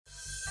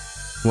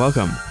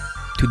Welcome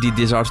to the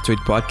Desire to Trade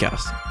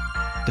podcast,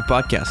 the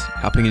podcast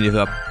helping you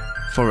develop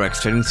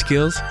Forex trading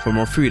skills for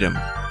more freedom.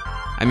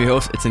 I'm your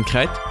host, it's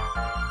Krijt.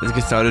 Let's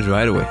get started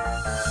right away.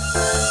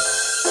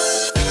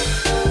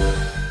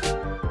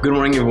 Good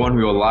morning, everyone.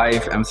 We are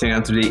live. I'm sitting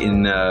down today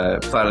in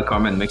Playa del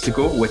Carmen,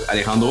 Mexico, with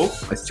Alejandro,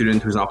 a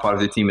student who's now part of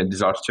the team at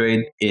Desire to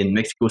Trade in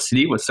Mexico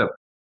City. What's up,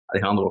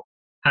 Alejandro?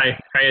 Hi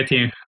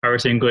team. How are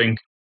things going?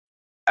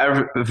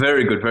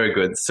 Very good, very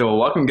good. So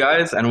welcome,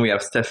 guys. And we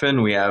have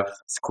Stefan, we have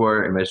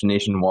Square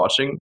Imagination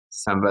watching.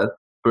 Samba,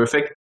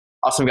 perfect.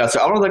 Awesome, guys. So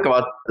I want to talk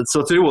about,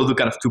 so today we'll do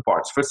kind of two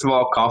parts. First of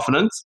all,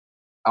 confidence.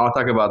 I want to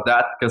talk about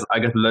that because I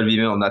got a lot of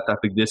email on that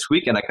topic this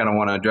week and I kind of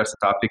want to address the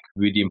topic,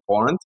 really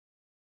important.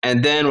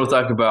 And then we'll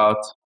talk about,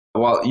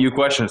 your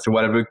questions. So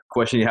whatever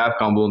question you have,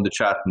 comment below in the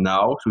chat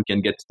now so we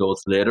can get to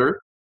those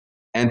later.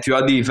 And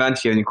throughout the event,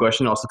 if you have any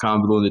question, also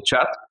comment below in the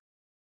chat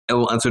and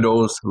we'll answer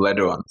those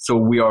later on. So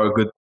we are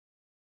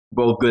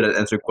both good at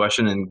answering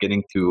questions and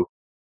getting to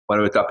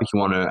whatever topic you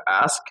want to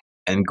ask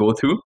and go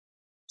through.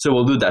 So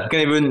we'll do that. We can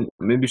even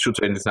maybe show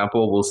an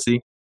example. We'll see.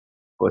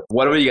 But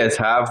whatever you guys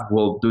have,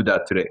 we'll do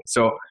that today.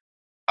 So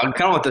I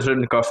kind of want to start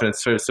the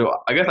confidence first. So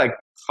I got like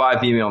 5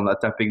 emails on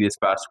that topic this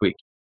past week.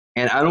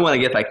 And I don't want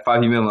to get like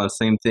 5 emails on the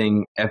same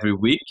thing every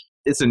week.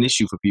 It's an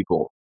issue for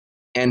people.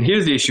 And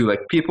here's the issue.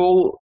 Like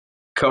people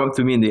come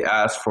to me and they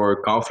ask for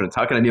confidence.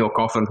 How can I be more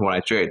confident when I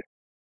trade?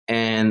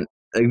 And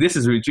like this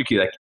is really tricky.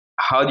 Like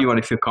how do you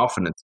want to feel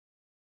confident?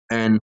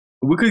 And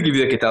we could give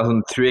you like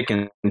 1,000 tricks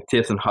and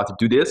tips on how to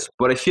do this,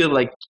 but I feel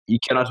like you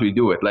cannot really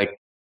do it. Like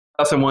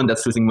tell someone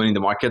that's losing money in the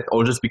market,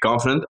 or just be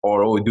confident,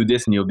 or do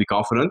this and you'll be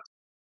confident.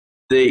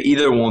 They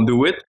either won't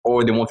do it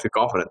or they won't feel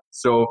confident.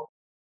 So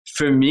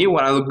for me,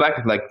 when I look back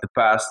at like the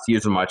past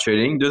years of my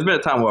trading, there's been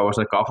a time where I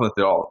wasn't confident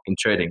at all in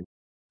trading,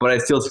 but I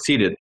still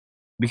succeeded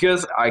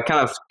because I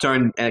kind of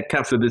turned and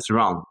kind of flipped this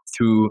around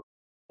to,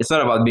 it's not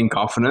about being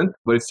confident,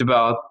 but it's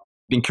about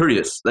being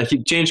curious. Like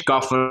you change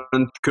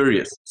confident,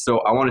 curious. So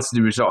I want to see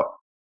the result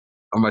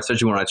of my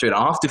strategy when I trade. I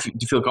don't have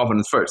to feel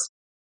confident first.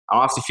 I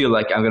don't have to feel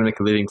like I'm going to make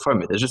a living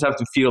from it. I just have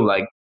to feel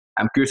like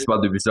I'm curious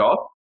about the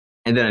result,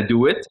 and then I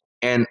do it.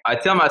 And I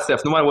tell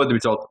myself, no matter what the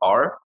results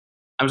are,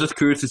 I'm just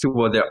curious to see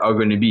what they are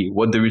going to be,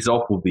 what the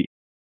result will be.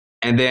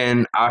 And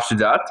then after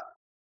that,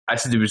 I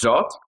see the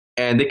result,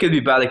 and they could be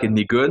bad, they could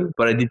be good,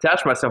 but I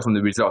detach myself from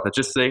the result. I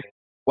just say,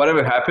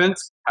 whatever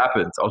happens,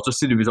 happens. I'll just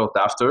see the result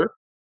after.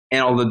 And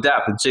I'll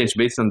adapt and change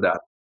based on that.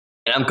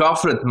 And I'm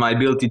confident in my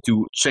ability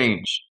to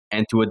change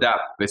and to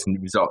adapt based on the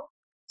result.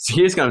 So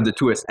here's kind of the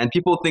twist. And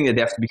people think that they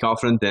have to be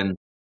confident and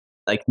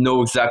like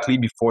know exactly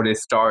before they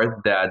start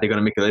that they're going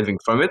to make a living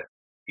from it.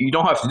 You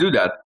don't have to do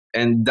that.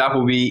 And that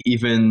will be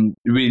even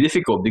really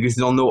difficult because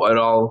you don't know at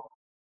all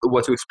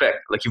what to expect.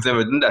 Like you've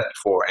never done that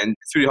before. And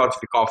it's really hard to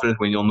be confident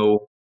when you don't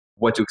know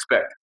what to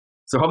expect.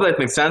 So I hope that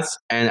makes sense.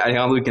 And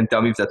Alejandro, you can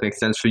tell me if that makes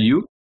sense for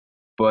you.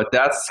 But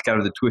that's kind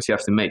of the twist you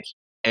have to make.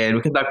 And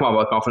we can talk more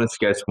about confidence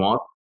if you guys want.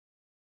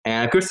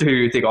 And I'm curious to hear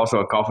your take also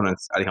on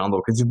confidence,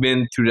 Alejandro, because you've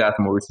been through that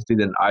more recently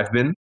than I've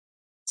been.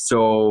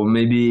 So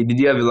maybe, did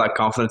you have like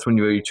confidence when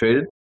you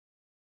traded?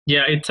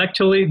 Yeah, it's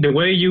actually the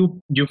way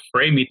you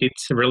frame it.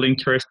 It's really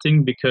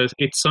interesting because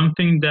it's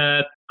something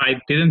that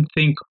I didn't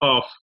think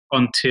of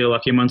until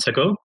a few months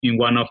ago in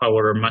one of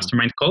our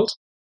mastermind calls.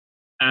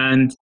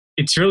 And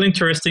it's really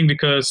interesting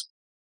because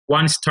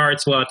one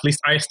starts, well, at least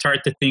I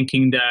started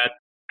thinking that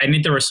I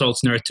need the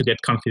results in order to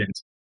get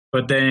confidence.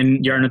 But then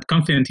you're not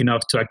confident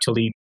enough to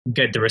actually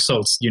get the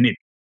results you need.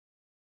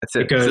 That's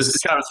it. Because it's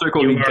kind of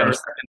circle you kind of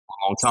stuck in for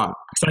a long time.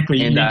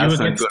 Exactly. And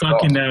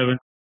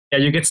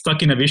you get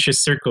stuck in a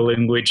vicious circle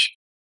in which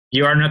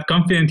you are not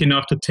confident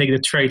enough to take the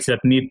trades that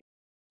need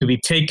to be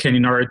taken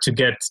in order to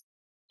get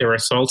the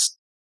results,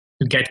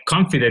 to get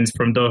confidence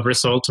from those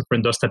results or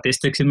from those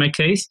statistics in my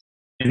case,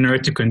 in order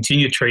to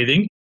continue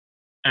trading.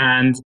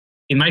 And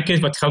in my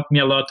case, what helped me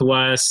a lot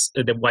was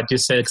what you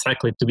said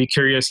exactly, to be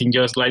curious and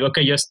just like,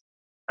 okay, just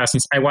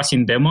since I was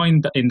in demo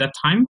in that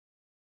time,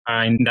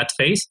 in that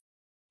phase,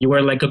 you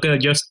were like, okay,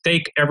 just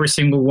take every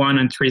single one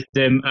and treat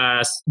them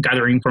as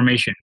gathering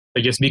information.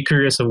 So just be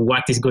curious of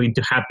what is going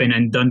to happen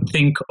and don't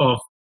think of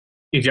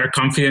if you're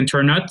confident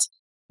or not.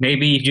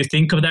 Maybe if you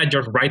think of that,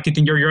 just write it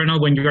in your journal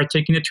when you are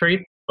taking the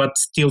trade, but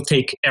still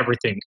take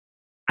everything.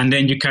 And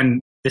then you can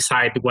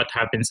decide what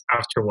happens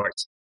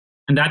afterwards.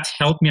 And that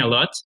helped me a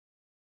lot.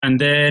 And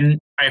then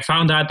I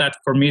found out that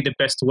for me, the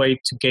best way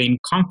to gain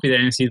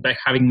confidence is by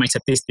having my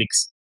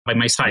statistics by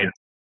my side.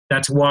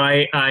 That's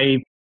why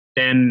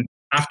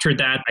after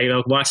that,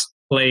 I was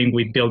playing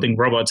with building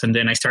robots, and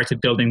then I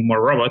started building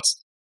more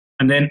robots.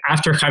 And then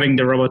after having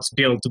the robots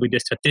built with the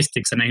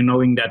statistics and I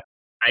knowing that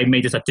I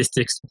made the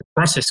statistics, the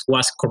process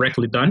was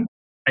correctly done.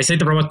 I say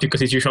the robot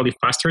because it's usually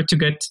faster to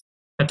get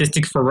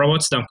statistics for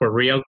robots than for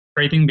real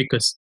trading,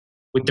 because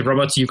with the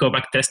robots, you go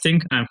back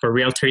testing, and for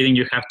real trading,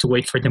 you have to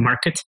wait for the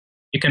market.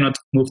 You cannot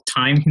move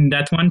time in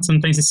that one.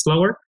 Sometimes it's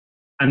slower.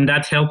 And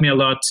that helped me a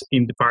lot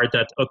in the part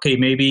that, okay,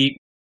 maybe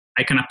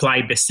I can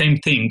apply the same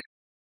thing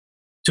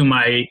to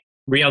my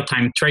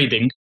real-time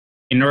trading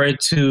in order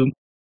to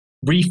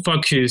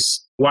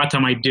refocus what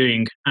am I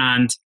doing?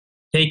 And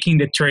taking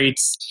the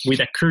trades with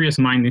a curious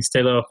mind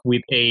instead of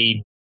with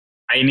a,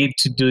 I need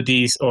to do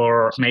this,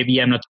 or maybe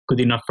I'm not good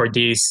enough for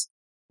this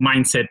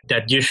mindset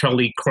that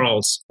usually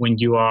crawls when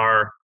you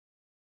are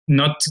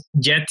not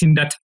yet in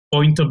that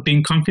point of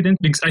being confident.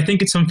 Because I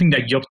think it's something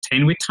that you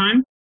obtain with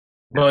time,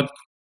 but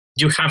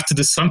you have to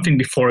do something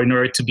before in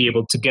order to be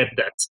able to get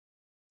that.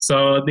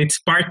 So it's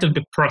part of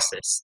the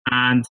process,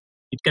 and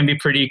it can be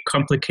pretty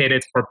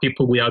complicated for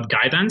people without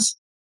guidance,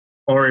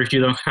 or if you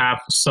don't have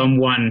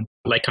someone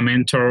like a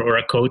mentor or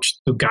a coach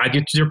to guide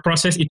you to your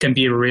process, it can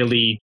be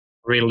really,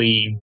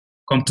 really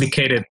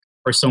complicated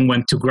for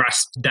someone to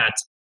grasp that,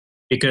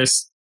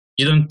 because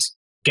you don't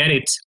get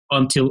it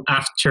until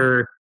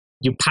after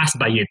you pass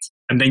by it,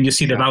 and then you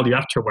see the value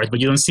afterwards, but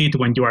you don't see it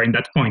when you are in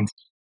that point.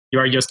 You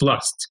are just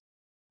lost.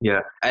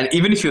 Yeah, and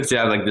even if you have to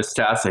have like the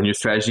stats and your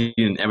strategy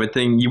and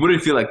everything, you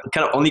wouldn't feel like it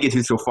kind of only gets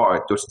you so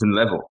far to a certain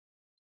level.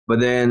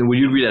 But then when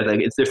you read that, like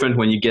it's different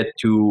when you get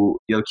to,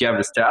 you have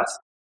the stats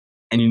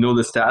and you know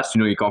the stats,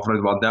 you're confident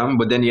about them,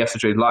 but then you have to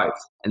trade live,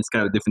 and it's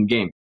kind of a different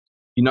game.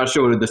 You're not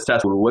sure whether the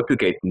stats will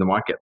replicate in the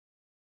market.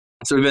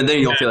 So even then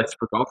you don't feel like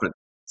super confident.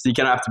 So you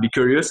kind of have to be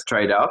curious,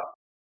 try it out,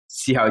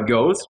 see how it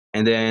goes,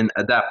 and then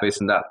adapt based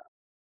on that.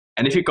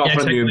 And if you're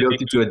confident in your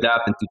ability to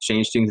adapt and to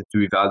change things and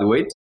to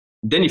evaluate,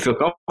 then you feel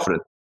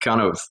confident. Kind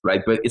of,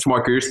 right? But it's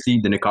more curiosity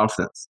than a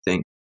confidence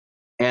thing.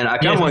 And I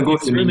kind of want to go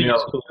through really email.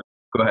 useful.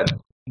 Go ahead.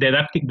 The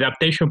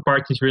adaptation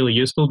part is really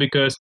useful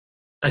because,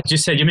 as you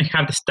said, you may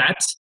have the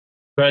stats,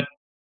 but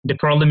the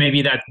problem may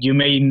be that you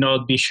may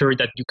not be sure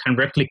that you can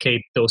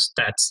replicate those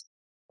stats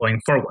going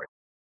forward.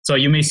 So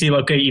you may see,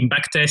 okay, in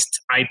backtest,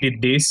 I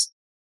did this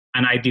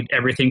and I did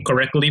everything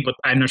correctly, but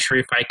I'm not sure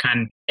if I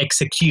can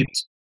execute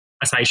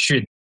as I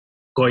should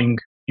going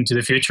into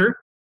the future.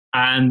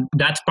 And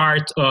that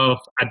part of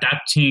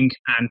adapting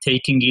and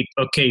taking it,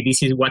 okay,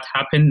 this is what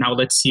happened. Now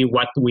let's see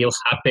what will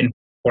happen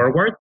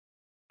forward.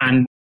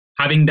 And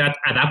having that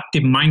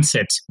adaptive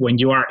mindset when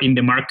you are in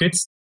the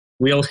markets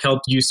will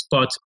help you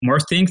spot more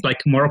things, like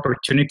more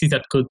opportunities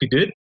that could be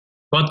good,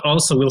 but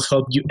also will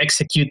help you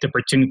execute the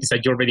opportunities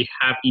that you already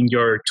have in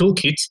your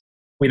toolkit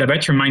with a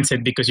better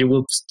mindset, because you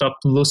will stop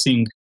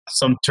losing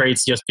some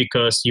trades just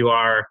because you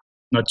are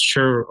not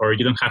sure or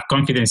you don't have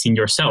confidence in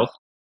yourself.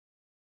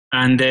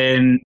 And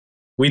then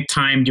with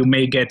time, you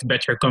may get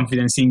better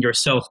confidence in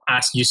yourself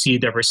as you see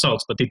the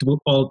results, but it will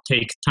all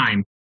take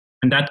time.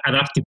 And that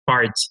adaptive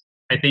part,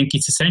 I think,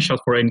 is essential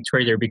for any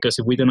trader, because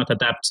if we do not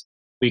adapt,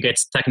 we get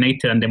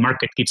stagnated and the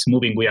market keeps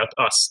moving without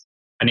us,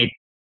 and it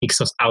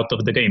kicks us out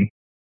of the game.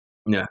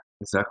 Yeah,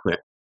 exactly.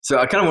 So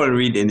I kind of want to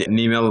read an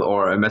email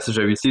or a message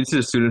I received to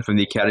a student from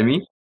the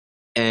academy,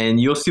 and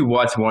you'll see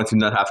why it's wanting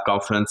to not have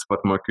confidence but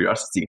more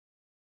curiosity.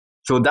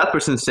 So that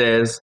person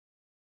says,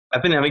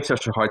 I've been having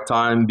such a hard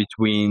time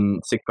between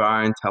sick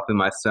parents, helping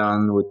my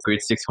son with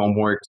grade 6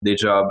 homework, day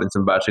job, and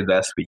some bad trade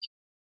last week.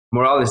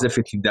 Morale is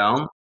definitely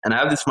down, and I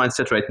have this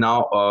mindset right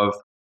now of,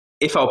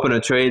 if I open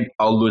a trade,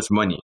 I'll lose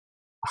money,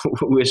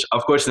 which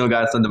of course,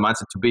 that's not the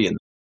mindset to be in.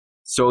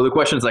 So the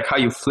question is like, how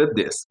you flip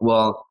this?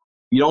 Well,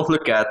 you don't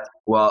look at,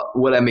 well,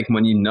 will I make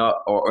money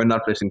not or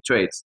not placing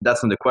trades?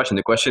 That's not the question.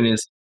 The question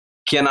is,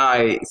 can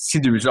I see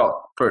the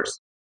result first?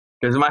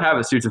 Because you might have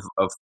a series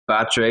of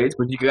bad trades,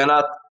 but you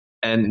cannot,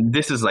 and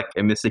this is like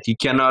a mistake, you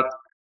cannot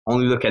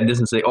only look at this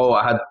and say, oh,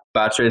 I had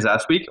bad trades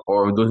last week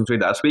or losing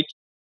trade last week,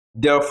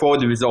 therefore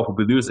the result will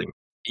be losing.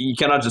 You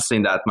cannot just stay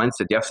in that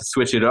mindset. You have to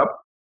switch it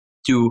up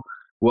to,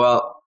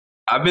 well,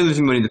 I've been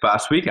losing money the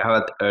past week. I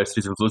had a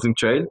series of losing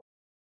trade.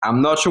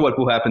 I'm not sure what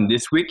will happen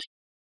this week,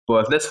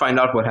 but let's find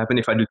out what happened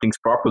if I do things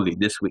properly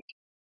this week.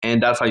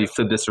 And that's how you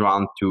flip this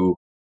around to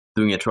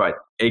doing it right.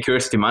 A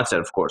curiosity mindset,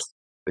 of course.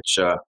 Which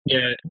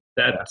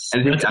that's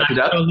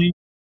actually,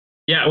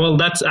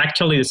 that's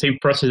actually the same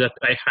process that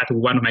I had with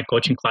one of my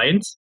coaching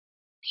clients.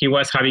 He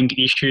was having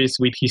issues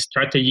with his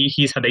strategy.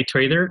 He's a day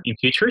trader in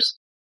futures,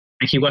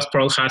 and he was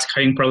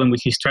having problem with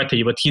his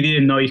strategy, but he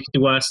didn't know if it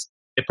was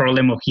the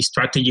problem of his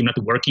strategy not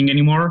working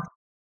anymore,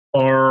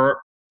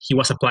 or he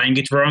was applying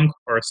it wrong,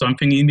 or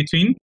something in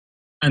between.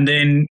 And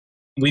then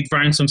we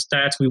ran some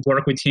stats, we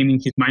worked with him in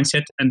his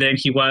mindset, and then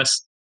he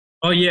was,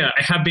 oh yeah,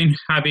 I have been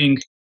having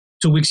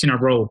 2 weeks in a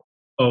row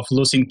of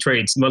losing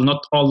trades. Well,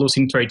 not all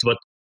losing trades, but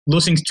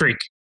losing streak.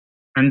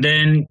 And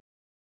then,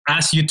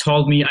 as you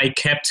told me, I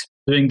kept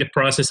doing the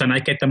process and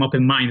I kept an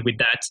open mind with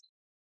that.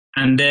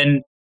 And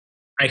then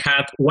I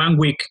had 1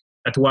 week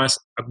that was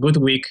a good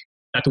week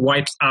that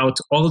wiped out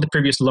all the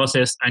previous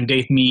losses and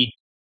gave me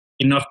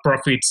enough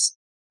profits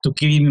to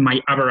give me my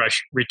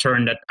average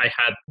return that I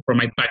had for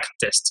my back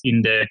test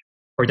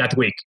for that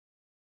week.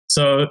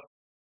 So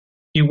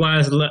he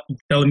was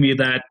telling me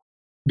that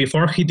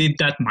before he did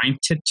that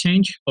mindset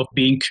change of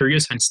being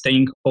curious and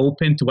staying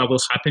open to what will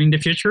happen in the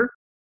future,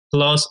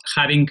 plus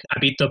having a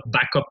bit of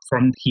backup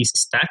from his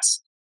stats,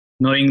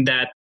 knowing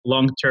that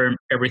long-term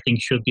everything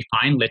should be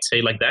fine, let's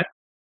say like that.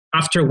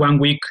 After 1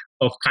 week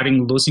of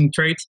having losing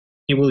trades,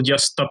 he will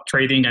just stop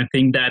trading and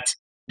think that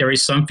there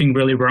is something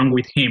really wrong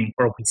with him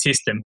or with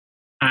system.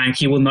 and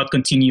he will not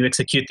continue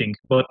executing.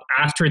 But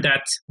after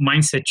that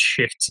mindset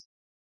shift,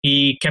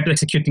 he kept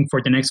executing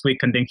for the next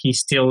week, and then he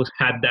still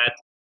had that.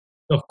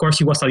 Of course,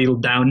 he was a little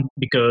down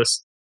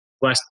because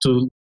it was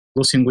 2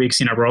 losing weeks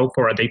in a row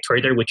for a day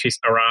trader, which is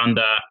around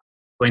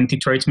 20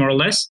 trades more or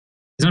less.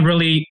 It's not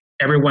really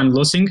everyone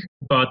losing,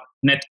 but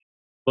net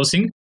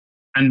losing.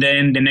 And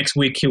then the next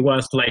week he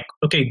was like,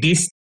 okay,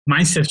 this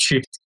mindset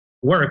shift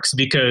works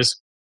because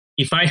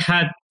if I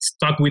had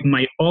stuck with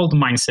my old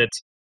mindset,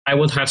 I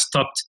would have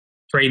stopped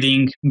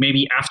trading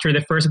maybe after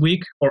the first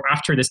week or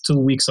after the 2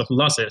 weeks of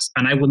losses.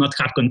 And I would not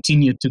have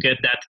continued to get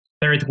that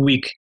third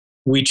week,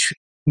 which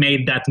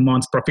made that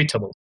month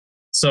profitable.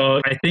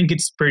 So I think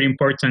it's pretty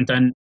important.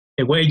 And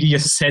the way you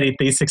just said it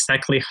is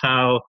exactly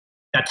how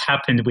that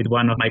happened with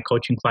one of my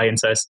coaching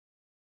clients as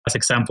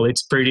example.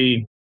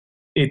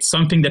 It's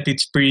something that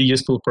it's pretty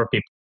useful for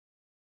people.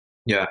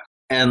 Yeah.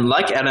 And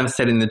like Adam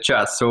said in the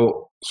chat,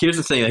 so here's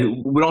the thing.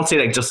 Like, we don't say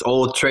like just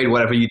trade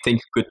whatever you think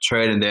you could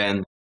trade and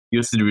then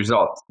you see the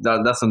result.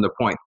 That's not the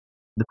point.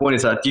 The point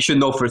is that you should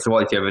know, first of all,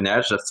 if you have an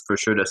edge. That's for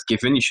sure. That's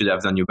given. You should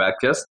have done your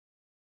backtest.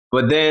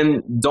 But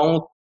then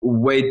don't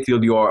wait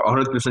till you are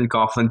 100%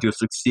 confident you'll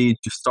succeed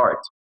to start.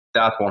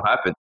 That won't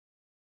happen.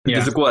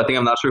 Because the goal, I think,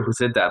 I'm not sure who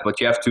said that, but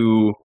you have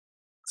to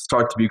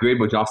start to be great,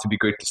 but you have to be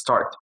great to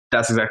start.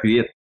 That's exactly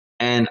it.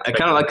 And I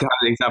kind of like to have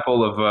the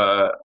example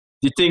of,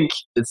 do you think,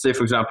 let's say,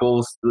 for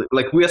example,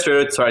 like we as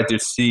traders try to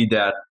see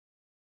that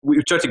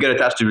we try to get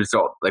attached to the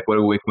result, like what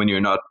a week when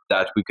you're not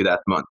that week or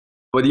that month.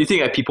 But do you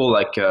think that people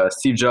like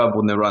Steve Jobs,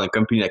 when they run a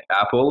company like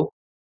Apple,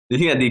 do you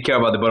think that they care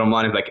about the bottom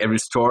line of like every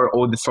store?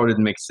 Oh, the store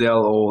didn't make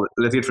sale. Oh,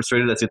 let's get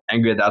frustrated. Let's get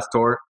angry at that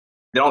store.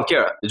 They don't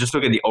care. They just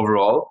look at the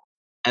overall.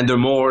 And they're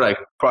more like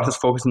process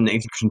focused and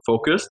execution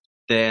focused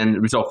than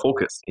result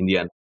focused in the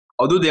end.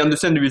 Although they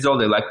understand the result,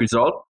 they like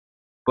result.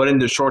 But in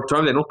the short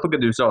term, they don't look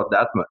at the result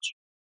that much.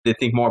 They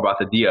think more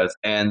about ideas.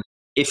 And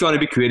if you want to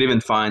be creative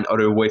and find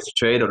other ways to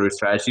trade, other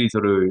strategies,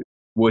 other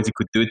ways you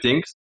could do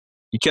things,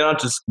 you cannot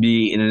just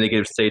be in a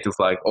negative state of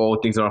like, oh,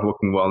 things are not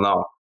working well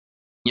now.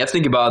 You have to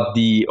think about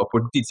the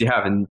opportunities you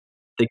have and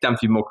take time to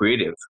be more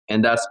creative.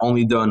 And that's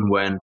only done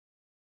when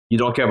you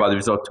don't care about the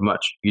result too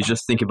much. You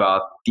just think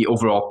about the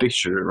overall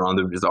picture around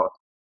the result.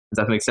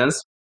 Does that make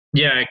sense?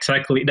 Yeah,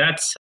 exactly.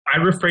 I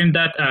reframe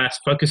that as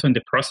focus on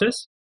the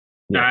process.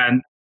 Yeah.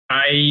 And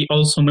I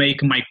also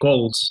make my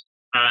goals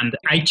and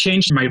I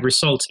change my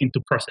results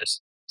into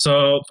process.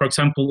 So, for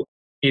example,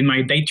 in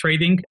my day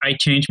trading, I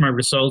change my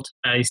result.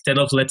 Instead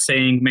of, let's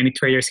say, many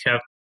traders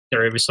have the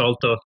result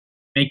of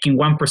making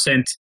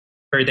 1%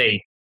 per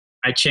day,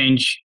 I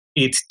change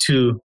it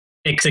to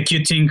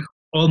executing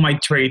all my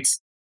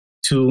trades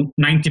to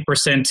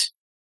 90%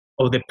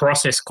 of the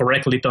process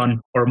correctly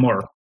done or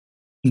more.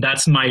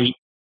 That's my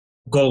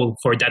goal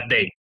for that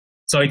day.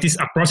 So it is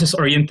a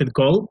process-oriented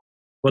goal,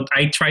 but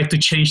I try to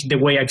change the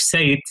way I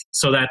say it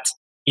so that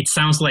it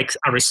sounds like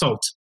a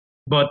result,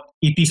 but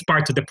it is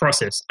part of the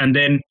process. And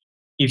then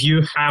if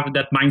you have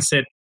that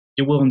mindset,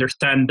 you will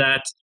understand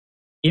that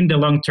in the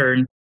long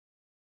term,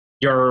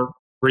 your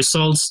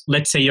results,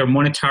 let's say your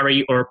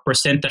monetary or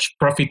percentage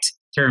profit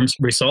terms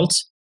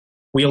results,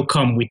 will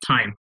come with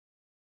time.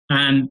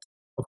 And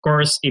of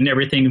course, in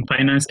everything in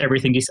finance,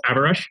 everything is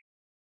average.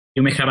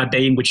 You may have a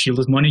day in which you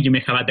lose money. You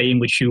may have a day in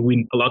which you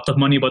win a lot of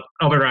money, but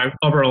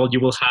overall you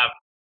will have,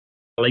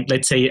 like,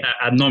 let's say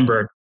a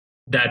number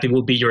that it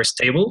will be your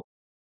stable.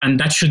 And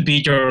that should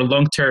be your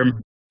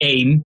long-term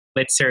aim,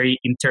 let's say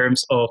in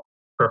terms of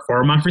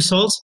performance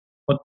results.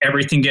 But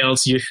everything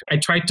else, I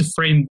try to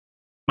frame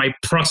my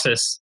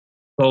process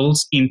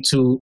goals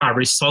into a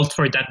result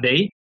for that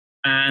day.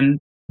 And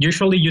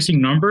usually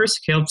using numbers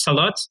helps a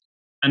lot.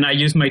 And I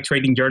use my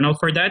trading journal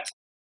for that.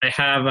 I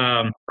have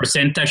a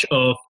percentage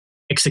of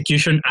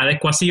execution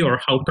adequacy or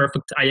how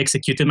perfect I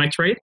executed my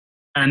trade.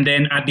 And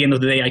then at the end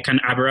of the day, I can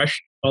average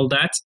all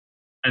that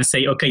and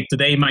say, okay,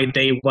 today my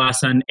day was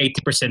an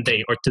 80%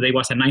 day or today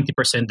was a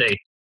 90% day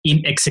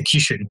in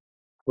execution,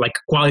 like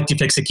quality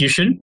of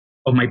execution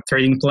of my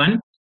trading plan.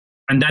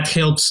 And that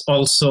helps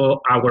also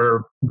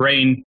our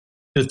brain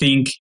to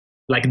think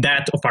like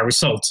that of our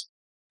results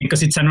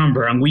because it's a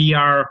number and we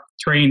are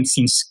trained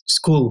since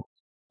school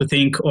to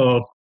think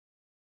of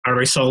our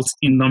results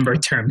in number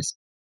terms.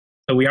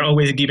 So we are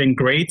always given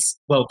grades.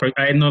 Well,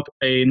 I know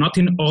not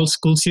in all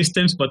school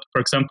systems, but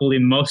for example,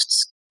 in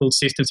most school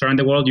systems around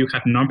the world, you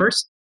have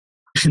numbers,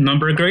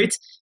 number grades.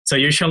 So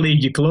usually,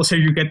 the closer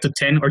you get to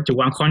 10 or to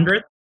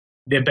 100,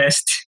 the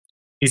best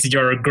is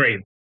your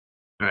grade.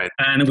 Right.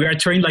 And we are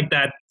trained like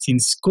that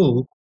since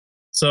school.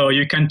 So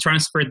you can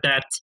transfer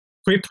that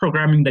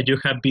pre-programming that you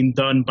have been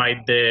done by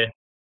the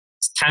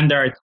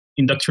standard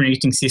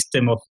indoctrination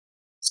system of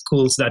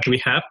schools that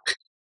we have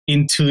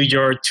into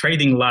your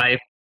trading life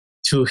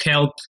to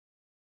help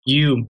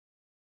you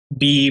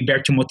be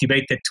better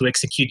motivated to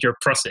execute your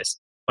process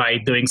by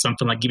doing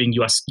something like giving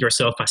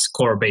yourself a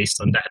score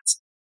based on that.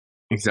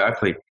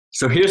 Exactly.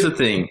 So here's the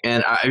thing,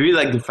 and I really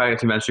like the fact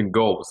that you mentioned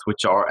goals,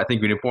 which are, I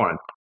think, really important.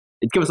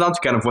 It comes down to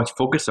kind of what you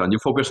focus on. You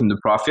focus on the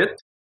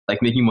profit,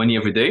 like making money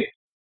every day,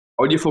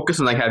 or do you focus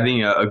on like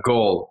having a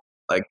goal,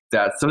 like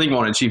that's something you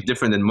want to achieve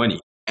different than money.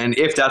 And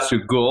if that's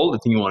your goal, the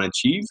thing you want to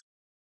achieve,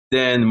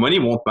 then money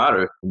won't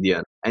matter in the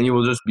end. And you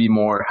will just be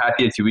more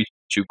happy that you reach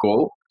your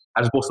goal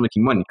as opposed to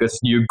making money. Because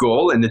your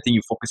goal and the thing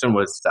you focus on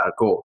was that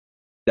goal.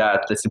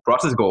 That's the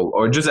process goal,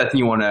 or just that thing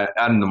you want to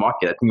add in the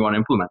market, that thing you want to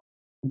implement.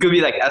 It could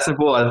be like as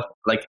simple as,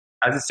 like,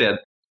 as I said,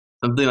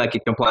 something like a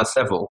compliance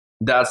level.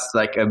 That's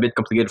like a bit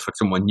complicated for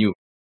someone new.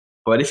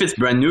 But if it's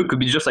brand new, it could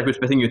be just like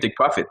expecting you to take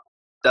profit.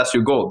 That's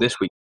your goal this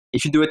week.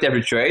 If you do it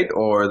every trade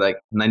or like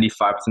 95%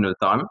 of the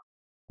time,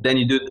 then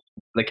you do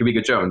like a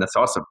bigger job, and that's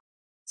awesome.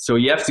 So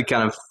you have to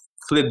kind of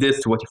flip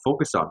this to what you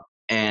focus on,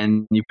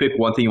 and you pick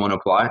one thing you want to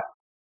apply.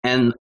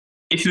 And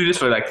if you do this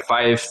for like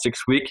 5-6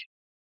 weeks,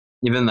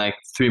 even like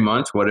 3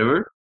 months,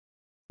 whatever,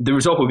 the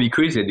result will be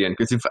crazy at the end.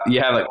 Because if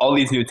you have like all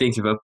these new things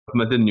you've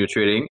implemented in your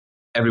trading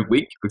every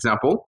week, for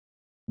example,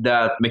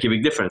 that make a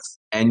big difference,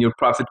 and your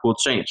profit will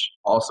change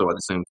also at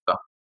the same time.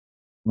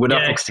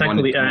 Without focusing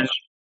on it.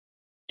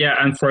 Yeah,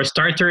 and for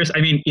starters,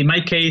 I mean, in my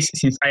case,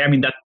 since I am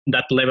in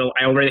that level,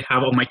 I already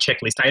have on my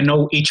checklist. I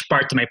know each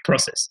part of my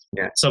process.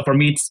 Yeah. So for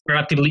me, it's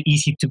relatively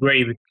easy to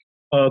grade.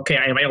 Okay,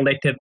 I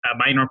violated a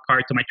minor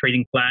part of my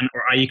trading plan,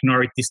 or I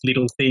ignored this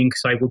little thing,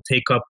 so I will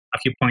take up a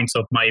few points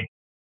of my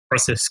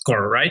process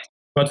score, right?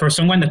 But for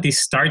someone that is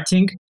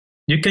starting,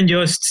 you can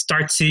just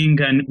start seeing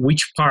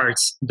which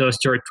parts does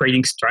your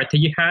trading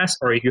strategy has,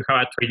 or if you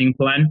have a trading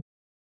plan,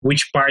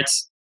 which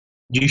parts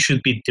you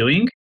should be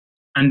doing,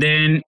 and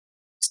then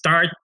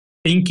start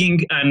thinking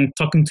and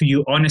talking to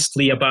you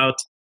honestly about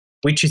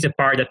which is the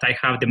part that I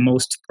have the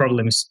most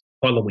problems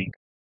following,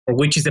 or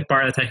which is the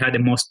part that I had the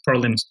most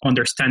problems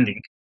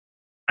understanding.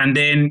 And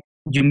then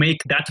you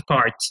make that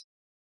part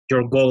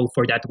your goal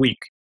for that week.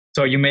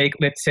 So you make,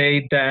 let's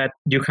say that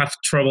you have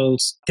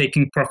troubles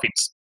taking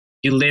profits.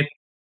 You let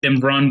them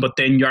run, but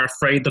then you're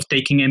afraid of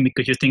taking them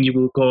because you think it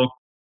will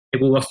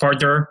go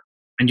further,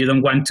 and you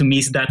don't want to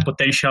miss that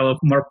potential of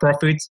more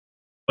profits.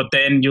 But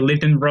then you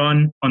let them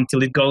run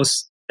until it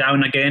goes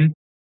down again.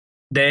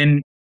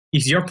 Then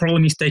if your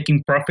problem is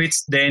taking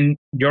profits, then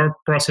your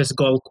process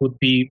goal could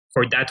be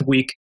for that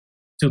week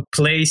to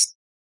place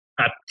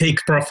a take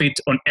profit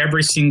on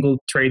every single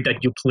trade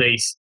that you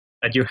place,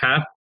 that you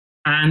have.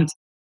 And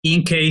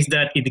in case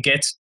that it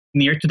gets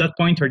near to that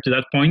point or to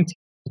that point,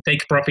 to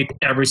take profit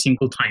every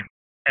single time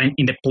and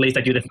in the place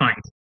that you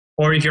defined.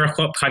 Or if you're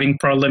having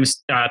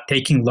problems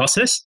taking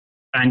losses,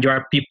 and you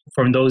are people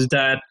from those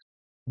that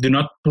do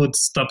not put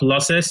stop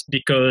losses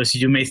because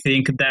you may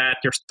think that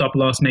your stop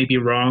loss may be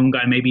wrong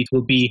and maybe it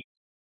will be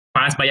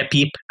passed by a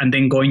pip and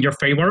then go in your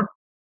favor,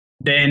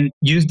 then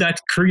use that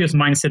curious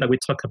mindset that we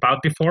talked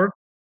about before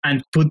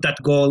and put that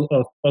goal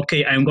of,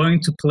 okay, I'm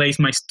going to place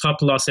my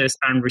stop losses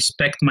and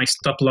respect my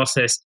stop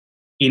losses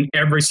in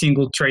every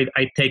single trade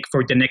I take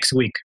for the next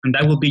week. And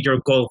that will be your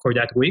goal for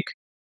that week.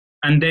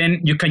 And then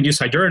you can use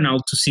a journal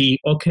to see,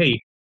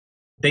 okay,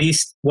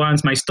 these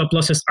ones, my stop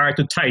losses are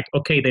too tight.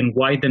 Okay, then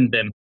widen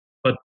them.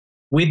 But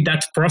with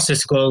that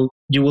process goal,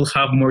 you will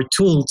have more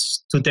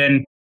tools to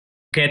then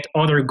get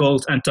other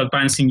goals and to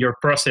advance in your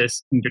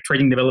process, in your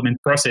trading development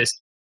process,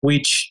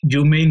 which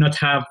you may not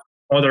have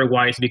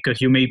otherwise because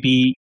you may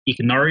be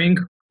ignoring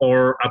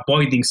or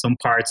avoiding some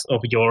parts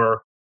of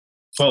your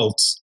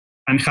faults.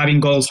 And having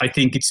goals, I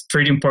think it's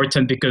pretty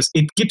important because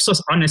it keeps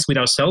us honest with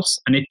ourselves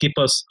and it keeps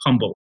us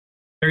humble.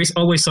 There is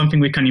always something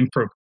we can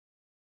improve.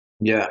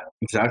 Yeah,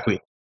 exactly.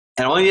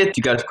 And I want to get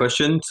you guys'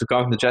 questions. So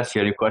come to the chat if you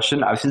have any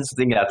question. I've seen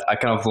something that I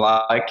kind of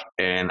like,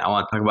 and I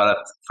want to talk about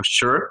that for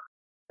sure.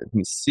 Let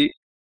me see.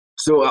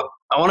 So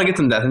I want to get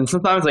to that. And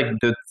sometimes like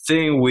the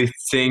thing we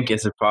think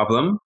is a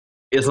problem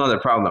is not a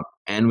problem.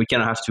 And we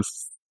kind of have to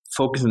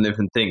focus on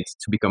different things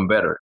to become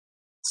better.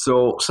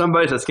 So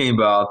somebody's asking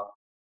about,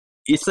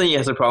 each thing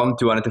has a problem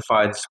to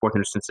identify the support and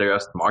resistance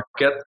areas of the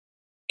market.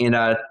 In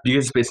that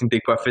because it's based on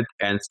take profit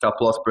and stop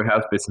loss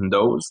perhaps based on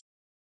those,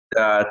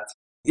 that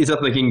is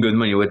not making good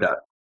money with that,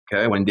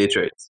 okay, when day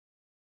trades.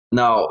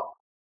 Now,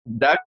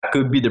 that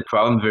could be the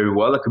problem very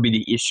well. That could be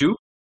the issue.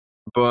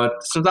 But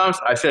sometimes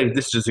I feel like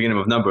this is just a game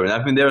of number. And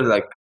I've been there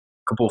like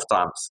a couple of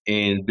times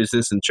in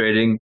business and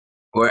trading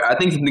where I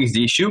think something is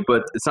the issue,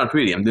 but it's not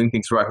really. I'm doing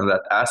things right on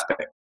that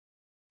aspect.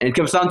 And it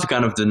comes down to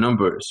kind of the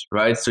numbers,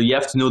 right? So you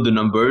have to know the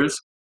numbers.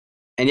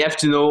 And you have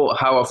to know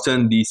how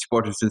often these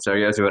support resistance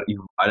areas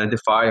you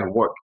identify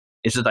work.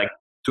 Is it like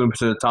 20% of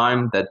the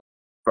time that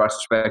price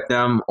respect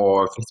them,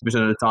 or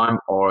 50% of the time,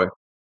 or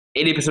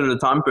 80% of the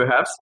time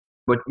perhaps?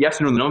 But you have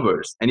to know the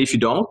numbers. And if you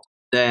don't,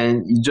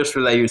 then you just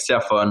rely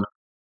yourself on,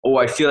 oh,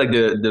 I feel like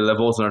the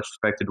levels are not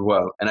respected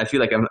well. And I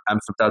feel like I'm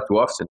stopped out too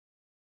often.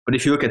 But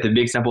if you look at the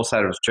big sample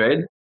size of trade,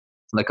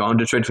 like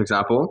 100 trade, for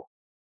example,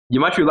 you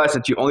might realize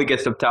that you only get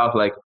stopped out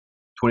like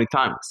 20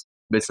 times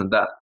based on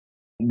that.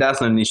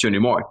 That's not an issue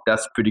anymore.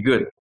 That's pretty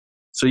good.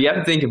 So you have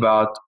to think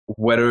about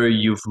whether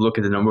you've looked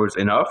at the numbers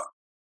enough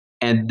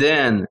and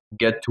then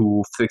get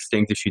to fix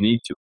things if you need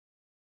to.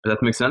 Does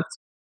that make sense?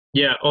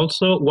 Yeah.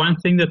 Also, one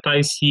thing that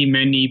I see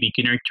many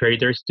beginner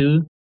traders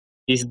do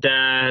is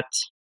that,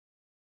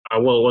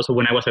 also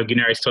when I was a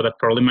beginner, I saw that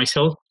problem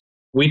myself.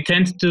 We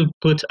tend to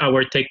put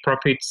our take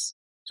profits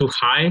too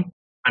high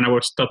and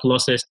our stop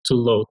losses too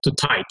low, too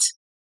tight.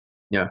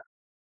 Yeah.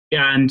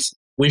 And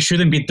we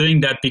shouldn't be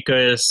doing that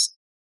because,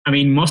 I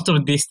mean, most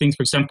of these things,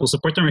 for example,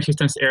 support and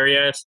resistance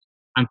areas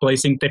and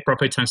placing take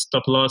profits and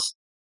stop loss,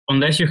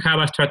 unless you have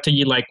a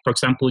strategy like, for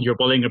example, you're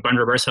bowling a band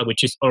reversal,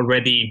 which is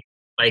already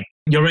like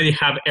you already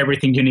have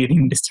everything you need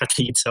in the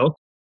strategy itself,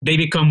 they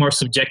become more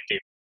subjective.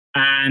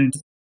 And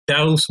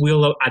those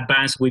will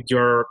advance with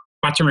your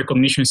pattern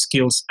recognition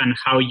skills and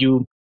how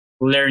you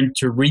learn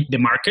to read the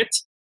market.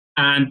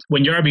 And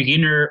when you're a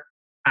beginner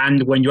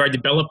and when you are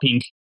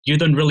developing, you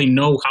don't really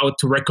know how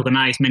to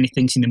recognize many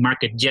things in the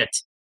market yet.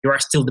 You are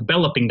still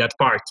developing that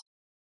part.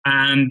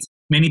 And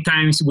many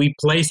times we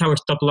place our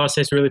stop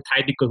losses really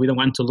tight because we don't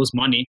want to lose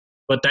money,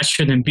 but that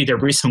shouldn't be the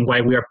reason why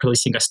we are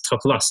placing a stop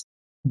loss.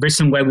 The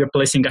reason why we're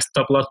placing a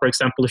stop loss, for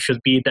example, should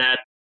be that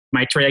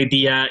my trade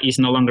idea is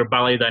no longer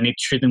valid and it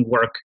shouldn't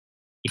work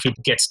if it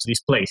gets to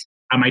this place.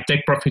 And my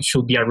take profit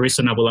should be a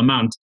reasonable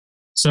amount.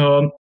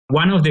 So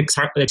one of the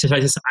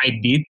exercises I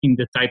did in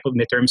the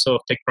terms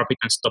of take profit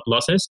and stop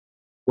losses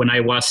when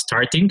I was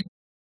starting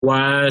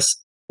was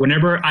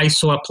whenever I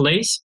saw a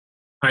place,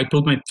 I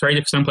put my trade,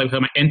 for example, I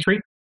have my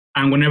entry,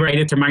 and whenever I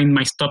determine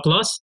my stop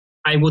loss,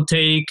 I would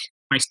take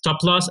my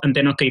stop loss and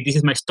then, okay, this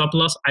is my stop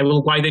loss. I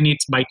will widen it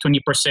by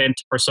 20%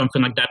 or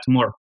something like that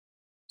more.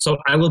 So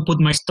I will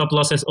put my stop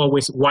losses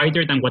always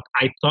wider than what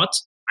I thought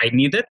I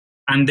needed.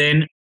 And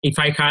then if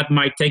I had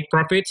my take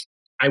profit,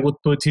 I would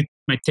put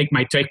my take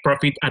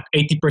profit at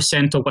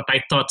 80% of what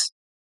I thought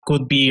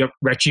could be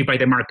achieved by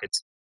the market.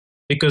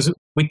 Because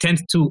we tend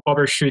to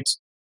overshoot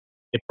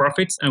the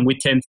profits and we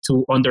tend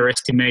to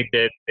underestimate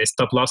the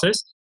stop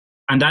losses.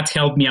 And that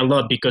helped me a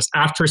lot because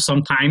after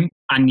some time,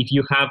 and if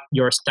you have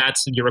your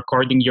stats, you're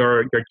recording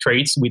your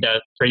trades with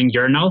a trading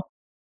journal,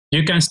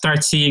 you can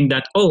start seeing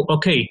that, oh,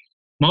 okay,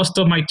 most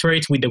of my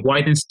trades with the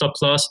widened stop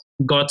loss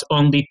got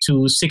only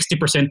to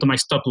 60% of my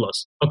stop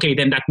loss. Okay,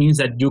 then that means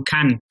that you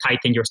can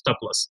tighten your stop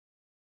loss.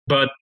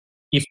 But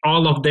if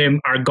all of them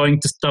are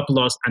going to stop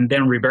loss and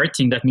then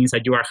reverting, that means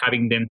that you are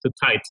having them too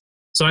tight.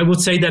 So I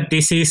would say that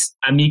this is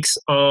a mix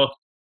of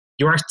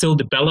you are still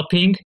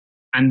developing,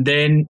 and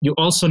then you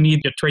also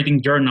need your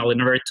trading journal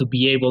in order to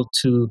be able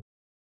to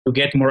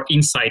get more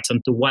insights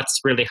into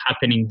what's really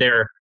happening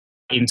there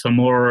into a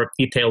more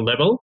detailed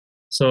level.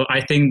 So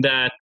I think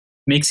that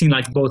mixing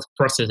like both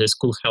processes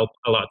could help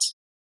a lot.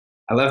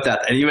 I love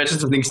that. And you mentioned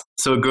something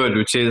so good,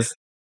 which is,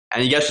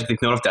 and you guys should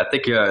take note of that.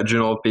 Take a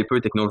journal paper,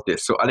 take note of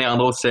this. So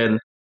Alejandro said,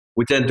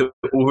 we tend to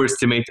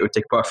overestimate our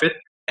take profit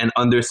and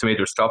underestimate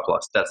our stop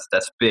loss.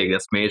 That's big,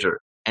 that's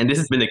major. And this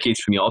has been the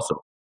case for me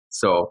also.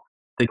 So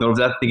take note of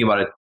that, think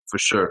about it for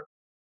sure.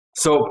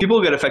 So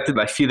people get affected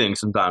by feelings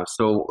sometimes.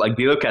 So like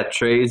they look at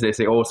trades, they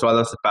say, oh, so I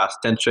lost the past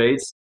 10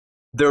 trades.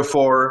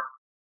 Therefore,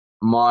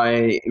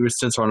 my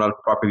resistance are not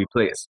properly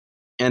placed.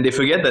 And they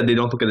forget that they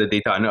don't look at the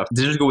data enough.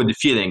 They just go with the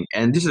feeling.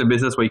 And this is a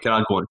business where you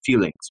cannot go on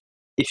feelings.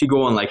 If you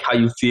go on like how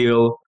you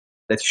feel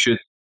that you should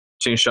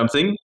change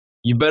something,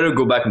 you better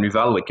go back and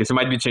reevaluate because you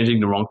might be changing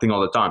the wrong thing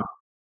all the time.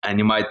 And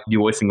you might be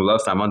wasting a lot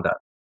of time on that.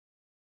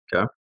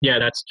 Okay? Yeah,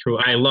 that's true.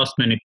 I lost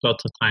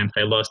lots of times.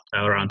 I lost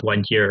around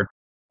 1 year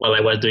while I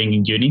was doing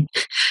in uni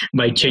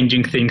by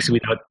changing things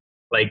without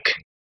like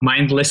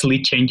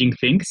mindlessly changing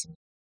things.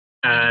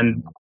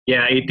 And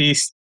yeah,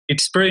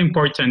 it's very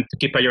important to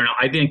keep a journal.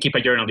 I didn't keep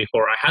a journal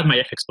before. I had my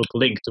FX book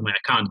linked to my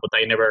account, but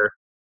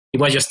it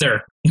was just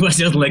there. It was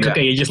just like,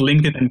 okay, you just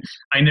linked it, and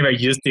I never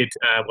used it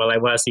while I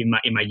was in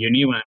my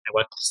uni when I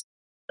was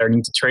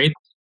learning to trade.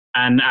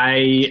 And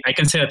I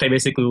can say that I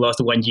basically lost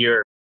 1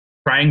 year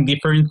trying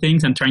different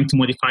things and trying to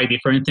modify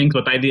different things,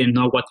 but I didn't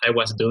know what I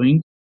was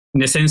doing. In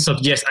the sense of,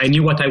 yes, I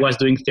knew what I was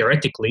doing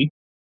theoretically,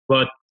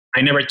 but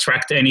I never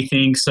tracked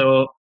anything.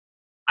 So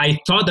I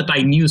thought that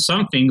I knew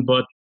something,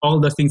 but all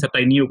the things that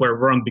I knew were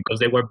wrong because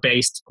they were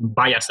based on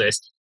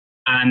biases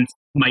and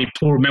my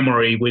poor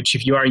memory, which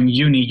if you are in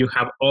uni, you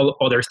have all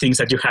other things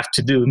that you have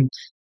to do,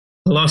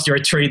 plus your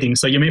trading.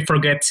 So you may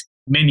forget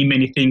many,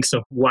 many things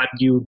of what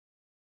you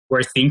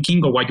were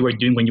thinking or what you were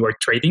doing when you were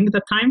trading at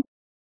the time.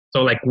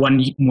 So like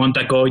 1 month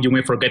ago, you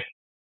may forget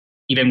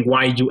even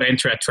why you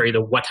entered a trade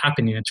or what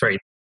happened in a trade.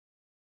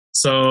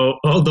 So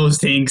all those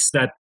things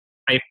that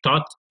I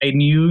thought I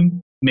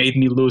knew made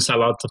me lose a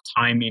lot of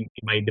time in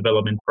my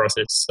development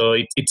process. So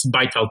it's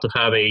vital to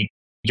have a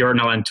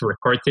journal and to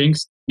record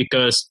things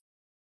because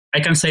I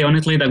can say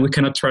honestly that we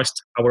cannot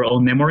trust our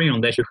own memory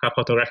unless you have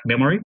photographic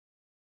memory,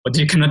 but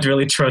you cannot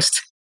really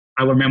trust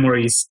our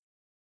memories.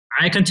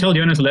 I can tell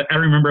you honestly, I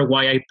remember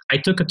why I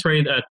took a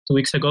trade 2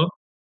 weeks ago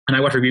and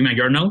I was reviewing my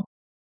journal.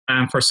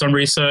 And for some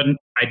reason,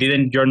 I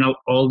didn't journal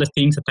all the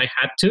things that I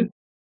had to.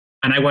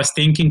 And I was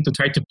thinking to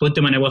try to put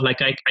them, and I was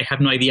like, I have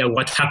no idea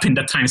what happened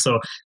that time. So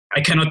I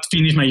cannot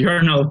finish my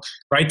journal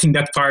writing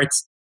that part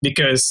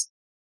because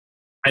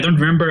I don't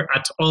remember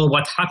at all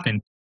what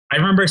happened. I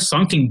remember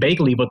something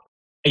vaguely, but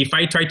if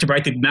I try to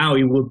write it now,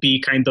 it would be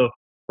kind of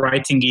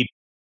writing it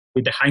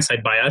with the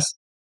hindsight bias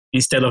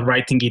instead of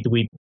writing it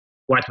with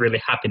what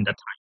really happened that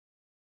time.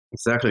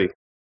 Exactly.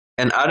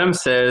 And Adam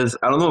says,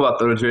 I don't know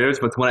about other traders,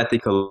 but when I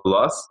take a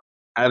loss,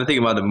 I have to think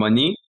about the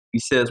money He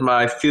says,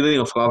 my feeling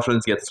of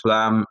confidence gets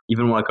slammed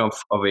even when I come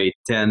of a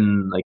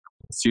 10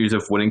 series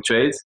of winning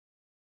trades.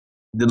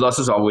 The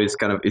losses always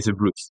kind of is a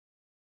bruise.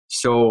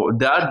 So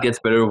that gets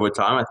better over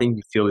time. I think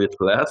you feel it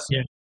less.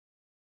 Yeah.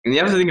 And you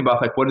have to think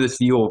about what the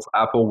CEO of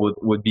Apple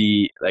would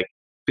be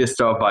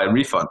pissed off by a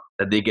refund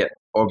that they get,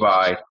 or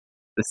by,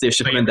 let's say, a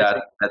shipment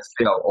that's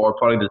failed, or a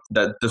product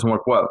that doesn't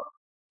work well.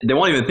 They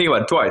won't even think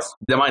about it twice.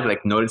 They might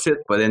notice it,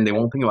 but then they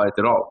won't think about it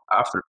at all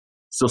after.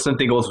 So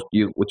something goes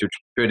with your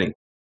trading.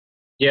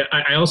 Yeah,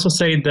 I also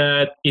say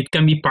that it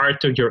can be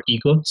part of your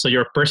ego. So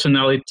your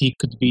personality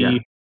could be,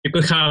 you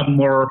could have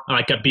more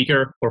a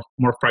bigger or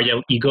more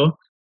fragile ego.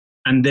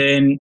 And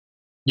then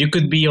you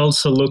could be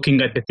also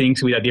looking at the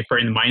things with a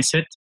different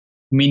mindset,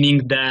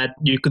 meaning that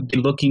you could be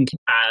looking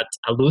at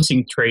a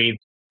losing trade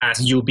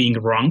as you being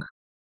wrong,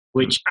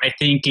 which I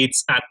think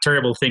it's a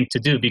terrible thing to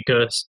do,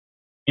 because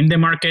in the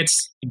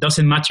markets, it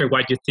doesn't matter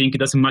what you think. It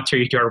doesn't matter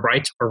if you're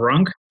right or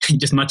wrong.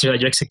 It just matters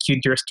that you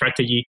execute your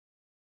strategy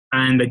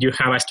and that you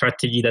have a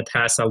strategy that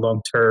has a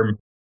long-term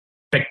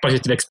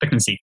positive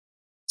expectancy.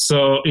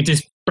 So it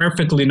is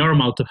perfectly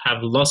normal to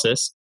have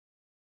losses.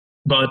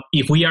 But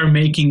if we are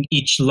making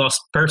each loss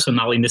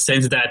personal, in the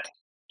sense that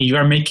you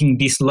are making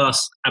this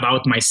loss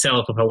about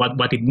myself, about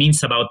what it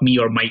means about me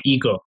or my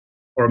ego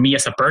or me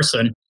as a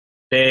person,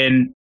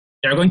 then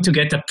you're going to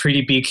get a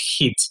pretty big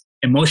hit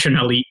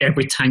emotionally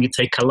every time you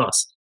take a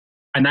loss.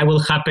 And that will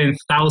happen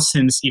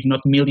thousands, if not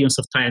millions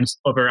of times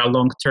over a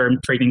long-term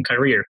trading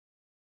career.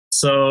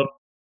 So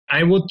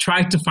I would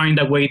try to find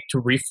a way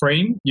to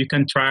reframe. You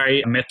can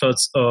try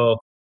methods of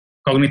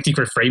cognitive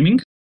reframing,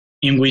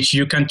 in which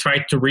you can try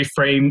to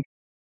reframe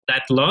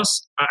that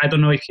loss. I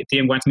don't know if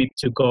Etienne wants me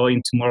to go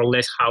into more or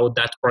less how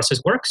that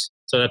process works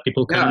so that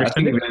people can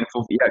understand it.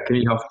 Can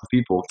you help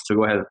people? So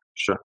go ahead.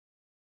 Sure.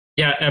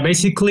 Yeah,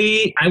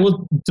 basically, I would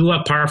do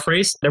a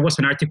paraphrase. There was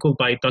an article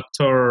by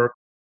Dr.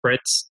 Brett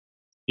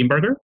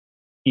Steenberger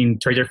in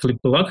Trader Flip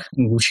blog,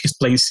 which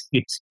explains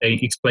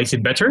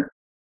it better.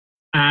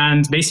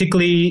 And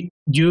basically,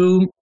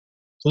 you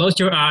close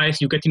your eyes,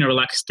 you get in a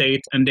relaxed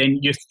state, and then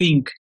you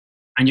think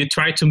and you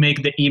try to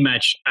make the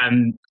image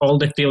and all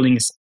the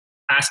feelings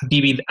as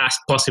vivid as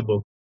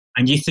possible.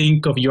 And you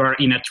think of you are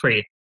in a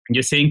trade, and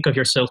you think of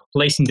yourself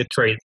placing the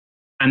trade,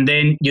 and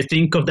then you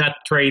think of that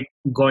trade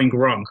going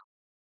wrong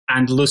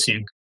and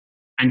losing,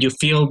 and you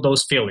feel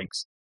those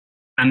feelings.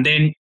 And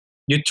then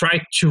you try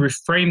to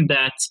reframe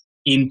that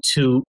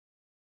into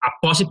a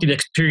positive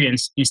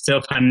experience instead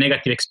of a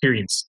negative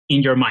experience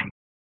in your mind.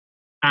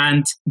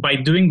 And by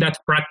doing that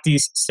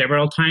practice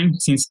several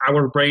times, since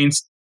our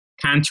brains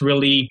can't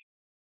really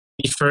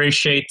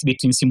differentiate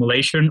between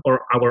simulation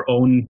or our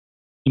own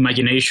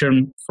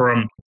imagination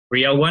from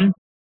real one,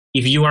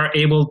 if you are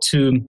able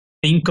to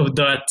think of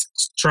that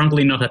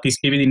strongly enough, that is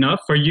vivid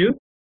enough for you,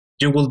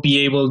 you will be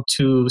able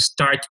to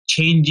start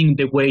changing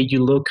the way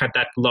you look at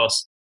that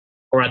loss,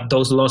 or at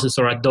those losses,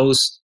 or at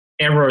those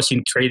errors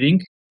in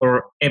trading.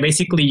 Or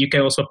basically, you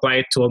can also apply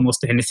it to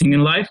almost anything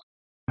in life.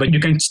 But you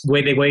can,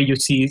 the way you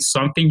see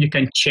something, you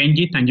can change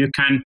it, and you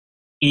can,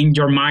 in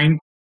your mind,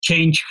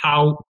 change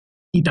how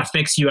it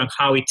affects you and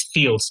how it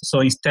feels.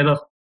 So instead of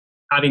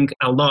having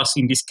a loss,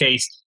 in this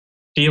case,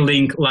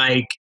 feeling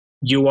like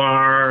you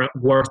are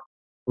worth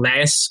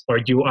less or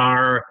you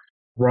are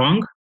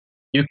wrong,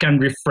 you can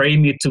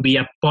reframe it to be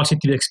a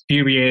positive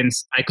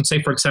experience. I could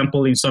say, for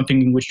example, in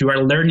something in which you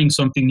are learning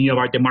something new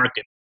about the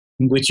market,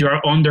 in which you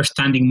are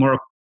understanding more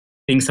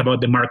things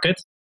about the market.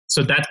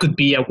 So that could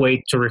be a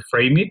way to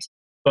reframe it.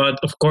 But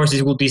of course,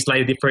 it will be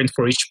slightly different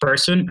for each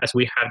person, as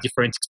we have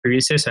different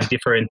experiences and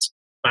different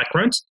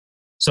backgrounds.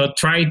 So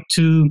try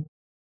to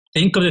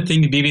think of the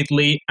thing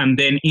vividly, and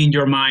then in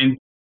your mind,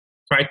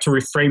 try to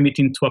reframe it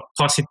into a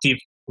positive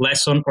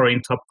lesson or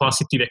into a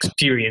positive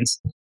experience.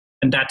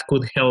 And that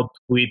could help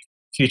with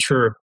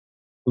future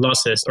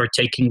losses or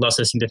taking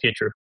losses in the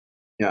future.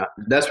 Yeah,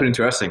 that's pretty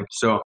interesting.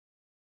 So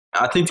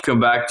I think to come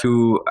back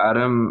to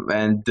Adam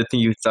and the thing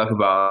you talk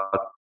about,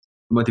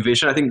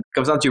 motivation, I think it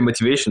comes down to your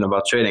motivation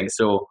about trading.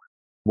 So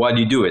why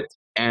do you do it?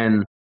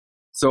 And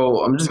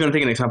so I'm just going to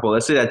take an example.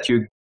 Let's say that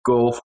your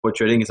goal for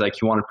trading is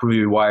you want to prove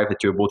your wife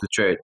that you're able to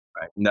trade,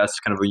 right? And that's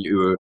kind of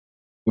your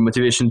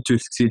motivation to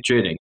succeed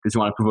trading, because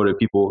you want to prove to other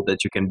people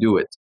that you can do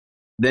it.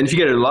 Then if you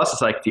get a loss,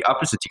 it's the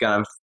opposite. You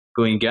kind of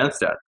going against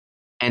that.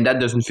 And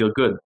that doesn't feel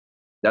good.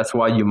 That's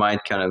why you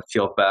might kind of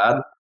feel bad,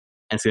 and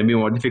it's going to be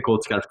more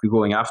difficult to kind of keep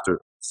going after.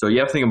 So you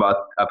have to think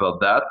about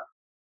that,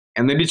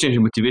 and maybe change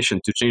your motivation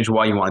to change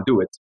why you want to do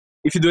it.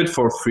 If you do it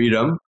for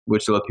freedom,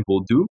 which a lot of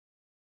people do,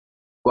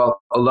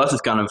 well, a loss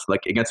is kind of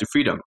against your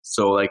freedom.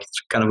 So it's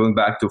kind of going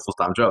back to a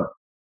full-time job,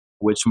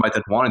 which you might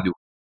not want to do.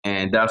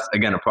 And that's,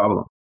 again, a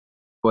problem.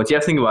 But you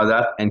have to think about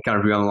that and kind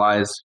of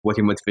realize what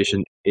your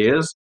motivation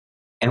is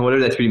and whether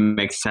that really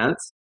makes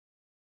sense.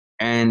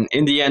 And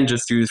in the end,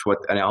 just use what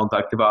Alejandro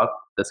talked about.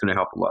 That's going to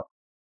help a lot.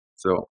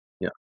 So,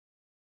 yeah,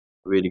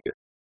 really good.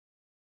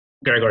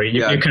 Gregory,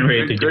 you can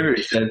read it.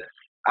 Gregory said,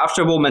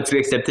 after all, mentally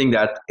accepting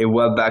that a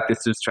well-backed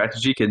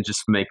strategy can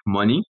just make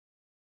money.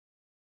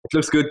 it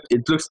looks good.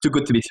 It looks too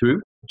good to be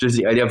true, which is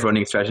the idea of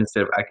running a strategy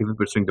instead of actively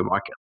pursuing the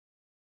market.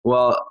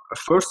 Well,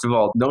 first of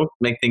all, don't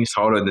make things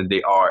harder than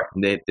they are,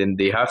 than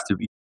they have to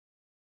be.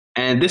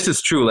 And this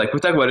is true. Like we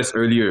talked about this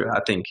earlier, I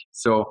think.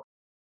 So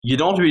you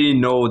don't really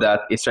know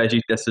that a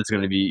strategy test is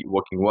going to be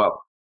working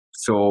well.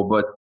 So,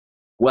 but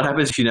what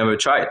happens if you never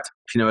try it?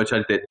 If you never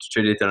try to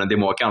trade it on a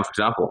demo account, for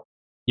example,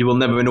 you will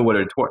never know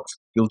whether it works.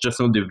 You'll just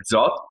know the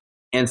result.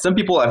 And some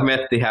people I've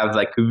met, they have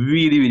like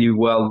really, really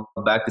well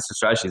backed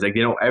strategies. Like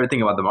they know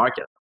everything about the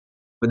market.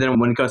 But then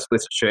when it comes to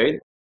place a trade,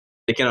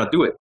 they cannot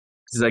do it.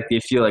 It's like they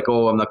feel like,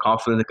 oh, I'm not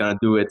confident I'm going to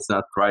do it. It's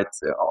not right.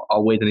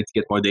 I'll wait. I need to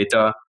get more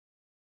data.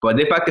 But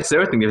they practice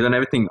everything. They've done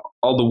everything,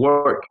 all the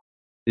work.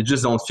 They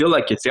just don't feel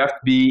like it. So you have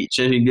to be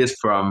changing this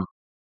from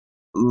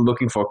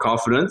looking for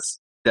confidence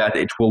that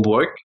it will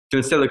work to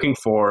instead looking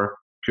for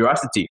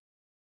curiosity,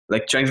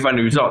 like trying to find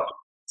a result,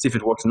 see if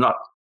it works or not.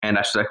 And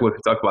that's like what we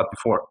talked about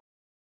before.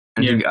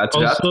 Anything to add to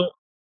that?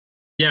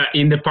 Yeah,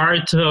 in the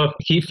part of,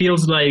 he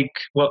feels like,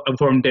 well,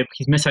 from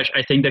his message,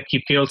 I think that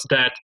he feels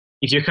that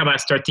if you have a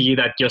strategy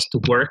that just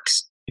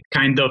works, it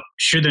kind of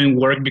shouldn't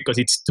work because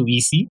it's too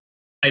easy.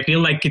 I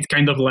feel like it's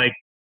kind of like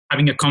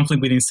having a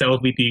conflict with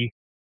himself with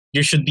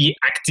you should be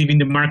active in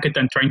the market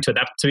and trying to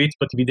adapt to it,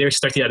 but if there's a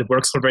strategy that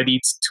works already,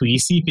 it's too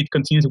easy if it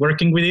continues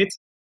working with it.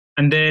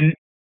 And then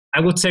I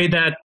would say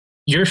that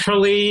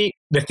usually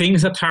the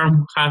things that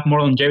have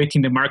more longevity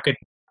in the market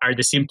are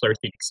the simpler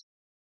things.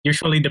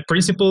 Usually the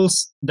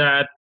principles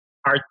that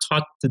are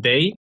taught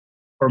today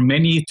for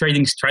many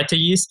trading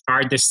strategies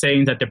are the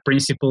same that the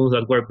principles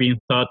that were being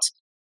taught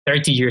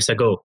 30 years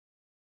ago.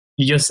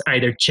 You just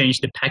either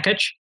change the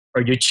package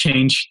or you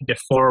change the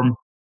form.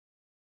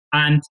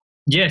 And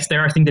yes,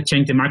 there are things that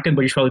change the market,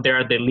 but usually there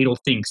are the little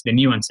things, the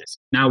nuances.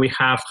 Now we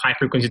have high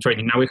frequency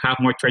trading. Now we have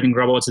more trading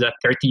robots than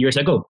 30 years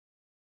ago.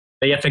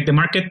 They affect the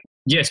market?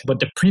 Yes, but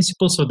the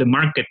principles of the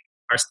market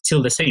are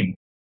still the same.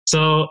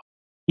 So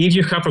if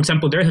you have, for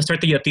example, there's a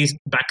strategy that is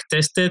back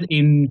tested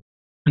and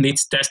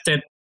it's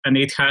tested and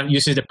it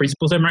uses the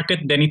principles of the market,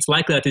 then it's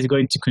likely that it's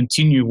going to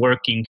continue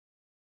working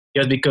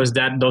just because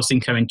those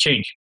things haven't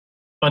changed.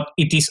 But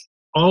it is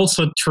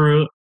also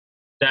true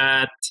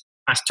that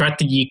a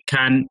strategy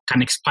can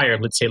expire,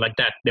 let's say like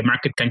that. The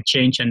market can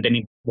change and then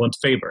it won't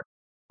favor.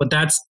 But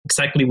that's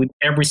exactly with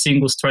every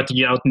single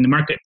strategy out in the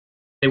market.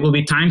 There will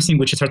be times in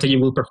which a strategy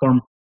will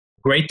perform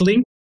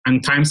greatly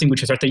and times in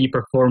which a strategy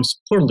performs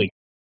poorly.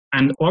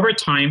 And over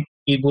time,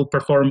 it will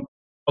perform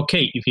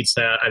okay if it's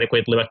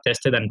adequately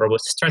back-tested and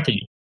robust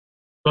strategy.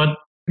 But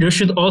you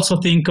should also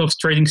think of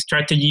trading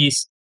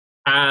strategies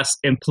as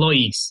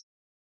employees,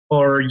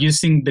 or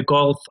using the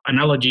golf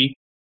analogy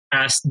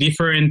as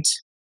different,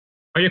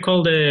 how do you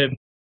call in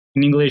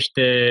English,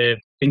 the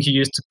things you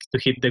use to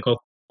hit the golf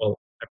ball?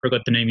 I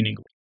forgot the name in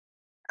English.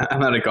 I'm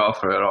not a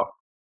golfer at all.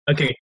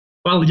 Okay.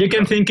 Well, you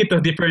can think it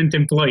of different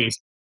employees.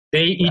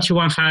 Each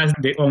one has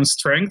their own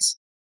strengths,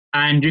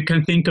 and you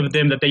can think of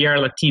them that they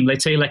are a team,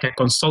 let's say like a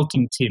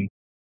consulting team.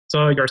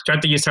 So your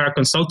strategies are a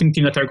consulting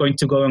team that are going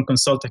to go and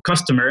consult a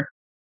customer.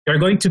 You're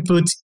going to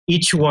put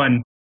each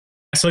one,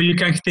 so you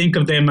can think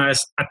of them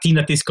as a team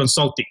that is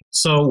consulting.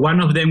 So one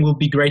of them will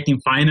be great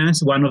in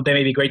finance, one of them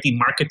may be great in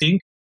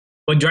marketing,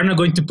 but you're not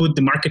going to put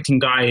the marketing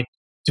guy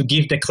to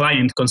give the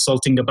client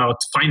consulting about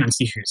finance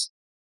issues.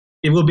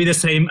 It will be the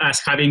same as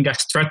having a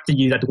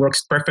strategy that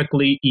works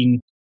perfectly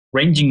in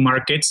ranging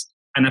markets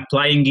and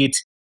applying it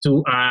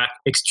to an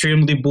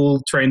extremely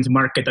bull trend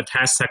market that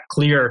has a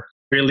clear,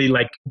 really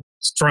like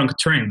strong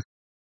trend.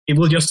 It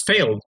will just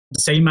fail. The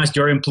same as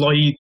your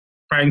employee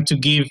trying to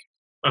give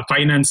a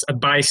finance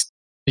advice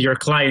to your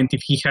client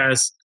if he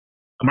has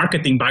a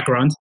marketing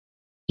background,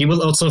 he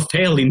will also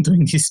fail in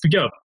doing his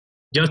job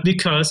just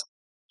because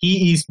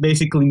he is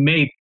basically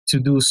made to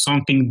do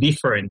something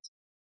different.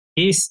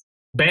 He's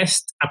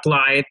best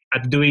applied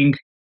at doing,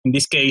 in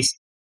this case,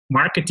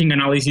 marketing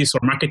analysis or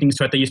marketing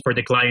strategies for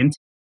the client,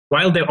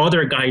 while the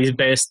other guy is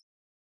best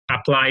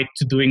applied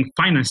to doing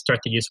finance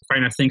strategies,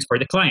 finance things for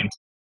the client.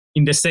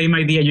 In the same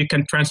idea, you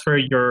can transfer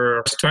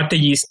your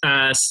strategies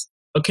as,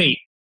 okay,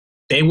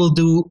 they will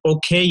do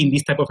okay in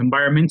this type of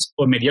environments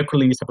or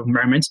mediocrely in this type of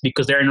environments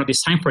because they are not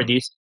designed for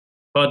this.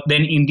 But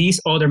then in these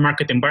other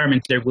market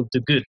environments, they will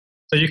do good.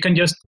 So you can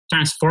just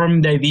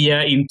transform the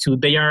idea into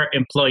they are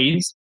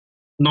employees.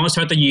 No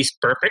strategy is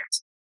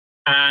perfect.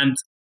 And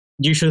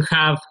you should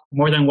have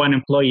more than one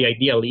employee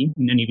ideally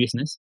in any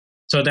business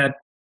so that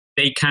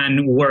they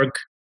can work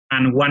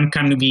and one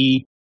can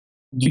be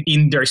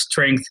in their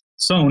strength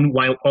zone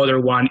while other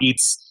one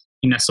is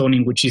in a zone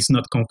in which is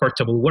not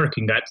comfortable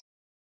working at,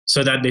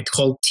 so that the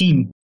whole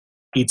team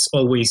it's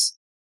always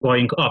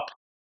going up.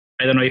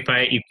 I don't know if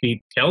it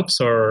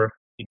helps or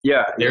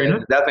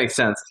that makes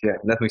sense. Yeah,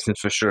 that makes sense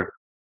for sure.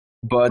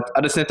 But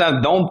at the same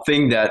time, don't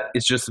think that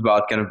it's just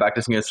about kind of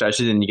backtesting your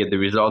strategy and you get the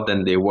result,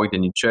 then they work,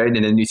 then you trade,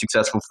 and then you're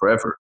successful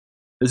forever.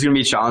 There's going to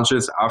be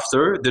challenges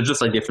after. They're just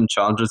like different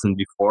challenges than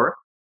before.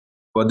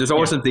 But there's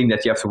always something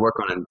that you have to work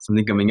on and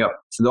something coming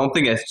up. So don't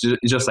think it's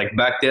just like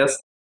backtest,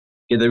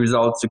 get the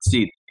result,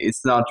 succeed.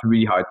 It's not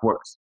really how it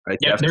works. right?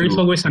 Yeah, there is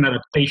always an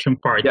adaptation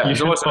part. Yeah, you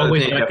should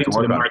always adapt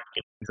into the market.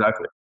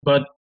 Exactly.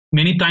 But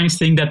many times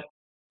think that,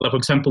 for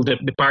example, the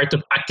part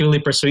of actively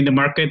pursuing the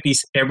market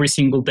is every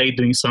single day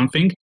doing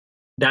something.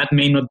 That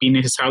may not be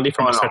necessarily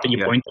from a strategy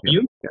point of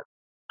view. Yeah.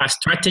 A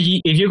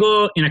strategy, if you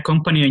go in a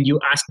company and you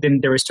ask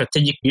them their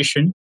strategic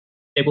vision,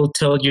 they will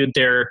tell you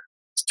their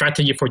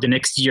strategy for the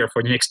next year,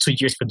 for the next 2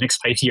 years, for the next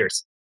 5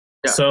 years.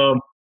 Yeah. So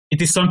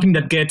it is something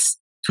that gets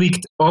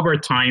tweaked over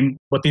time,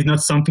 but it's not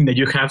something that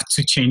you have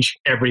to change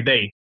every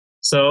day.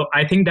 So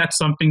I think that's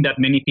something that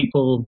many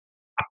people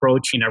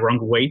approach in a wrong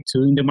way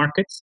too in the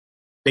markets.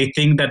 They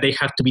think that they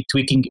have to be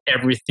tweaking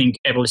everything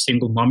every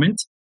single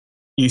moment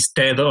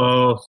instead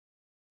of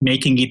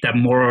making it a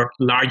more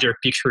larger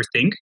picture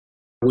thing,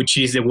 which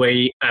is the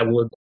way I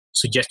would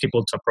suggest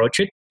people to approach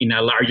it, in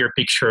a larger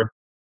picture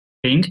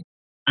thing.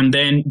 And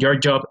then your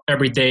job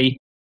every day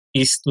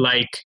is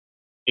like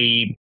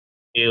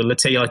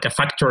let's say like a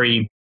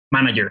factory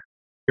manager.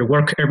 Your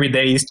work every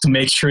day is to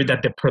make sure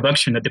that the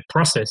production, that the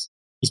process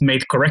is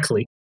made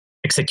correctly,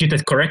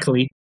 executed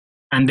correctly.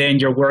 And then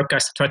your work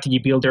as strategy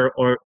builder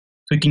or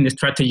tweaking the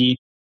strategy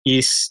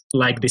is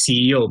like the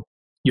CEO.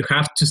 You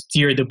have to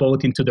steer the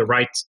boat into the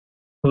right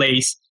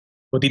place,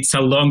 but it's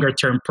a longer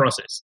term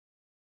process.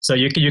 So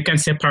you can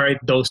separate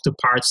those two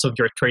parts of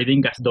your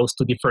trading as those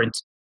two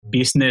different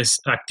business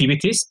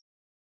activities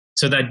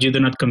so that you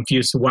do not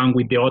confuse one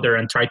with the other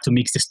and try to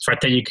mix the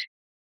strategic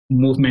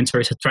movements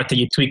or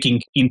strategy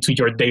tweaking into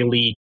your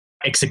daily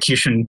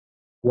execution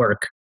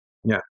work.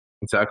 Yeah,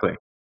 exactly.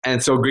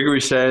 And so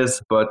Gregory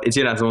says, but is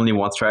it as only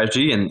one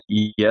strategy? And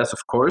yes,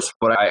 of course,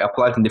 but I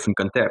apply it in different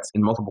contexts,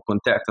 in multiple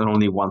contexts, not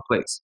only one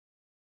place.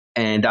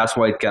 And that's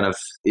why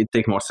it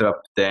takes more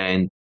setup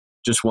than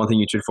just one thing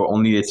you trade for,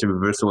 only it's a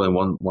reversal in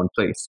one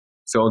place.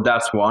 So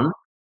that's one.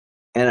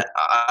 And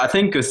I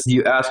think because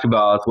you asked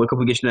about what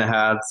complication I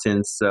had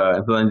since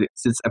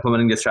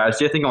implementing the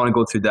strategy, I think I want to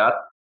go through that.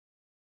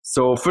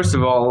 So first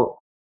of all,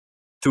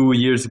 3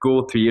 years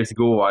ago,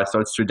 I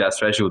started to trade that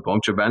strategy with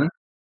Bong Chaban.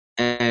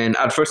 And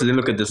at first I didn't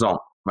look at the zone,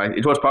 right?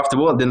 It was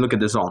profitable, I didn't look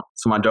at the zone.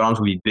 So my drawdowns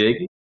would be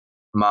big,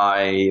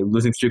 my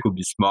losing streak would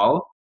be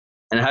small,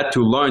 and I had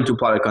to learn to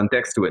apply the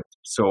context to it.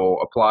 So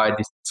apply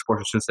these support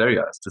resistance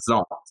areas, the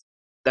zones.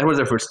 That was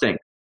the first thing.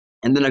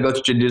 And then I got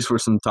to trade this for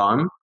some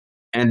time.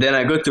 And then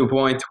I got to a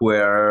point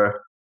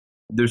where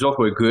the results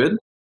were good,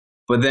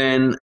 but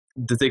then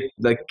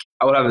I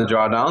would have a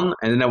drawdown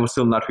and then I would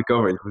still not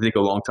recover. It would take a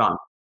long time.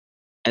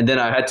 And then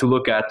I had to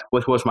look at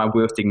what was my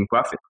way of taking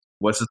profit.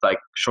 Was it like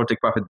short take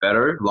profit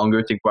better,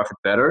 longer take profit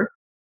better?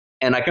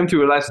 And I came to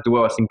realize that the way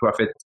I was taking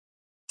profit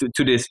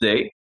to this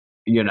day,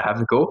 a year and a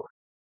half ago,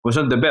 was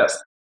not the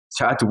best.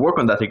 So I had to work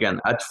on that again.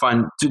 I had to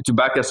find, to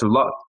backtest a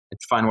lot and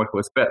to find what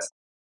was best.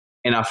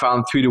 And I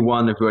found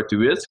 3-to-1 reward to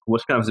risk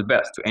was kind of the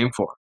best to aim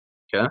for,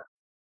 okay?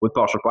 With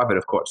partial profit,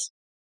 of course.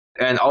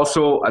 And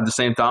also, at the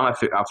same time,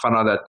 I found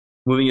out that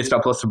moving a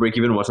stop loss to break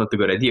even was not a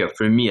good idea,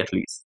 for me at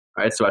least,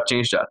 right? So I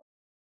changed that.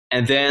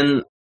 And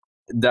then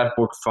that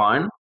worked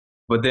fine.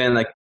 But then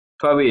like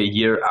probably a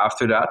year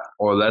after that,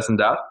 or less than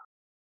that,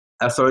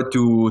 I started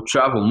to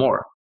travel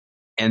more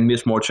and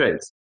miss more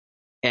trades.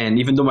 And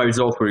even though my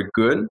results were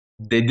good,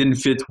 they didn't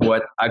fit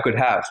what I could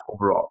have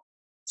overall.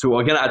 So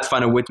again, I had to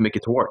find a way to make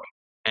it work.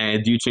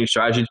 And do you change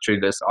strategy to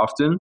trade less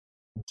often?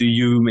 Do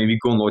you maybe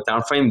go in low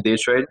time frame, day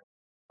trade,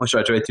 which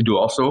I try to do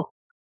also?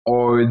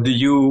 Or do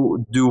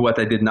you do what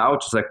I did now,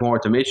 which is like more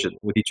automation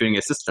with the trading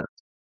assistant,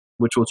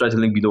 which we'll try to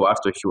link below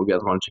after if you guys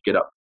want to check it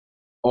out.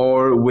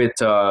 Or with,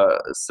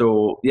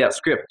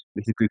 script,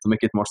 basically to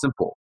make it more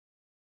simple.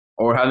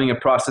 Or having a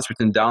process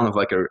written down of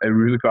like a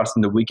review process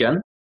in the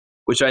weekend,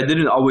 which I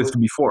didn't always do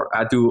before. I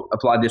had to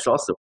apply this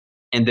also.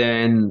 And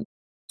then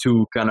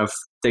to kind of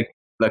take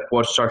like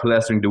watch chart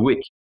less during the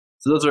week.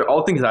 So those are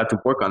all things I had to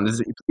work on. This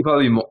is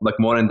probably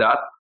more than that.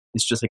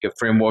 It's just like a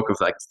framework of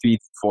like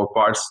 3-4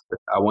 parts that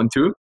I went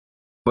through.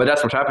 But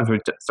that's what happens when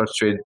you start to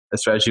trade a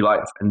strategy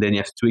live, and then you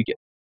have to tweak it.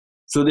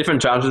 So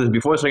different challenges.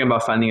 Before it's talking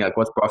about finding like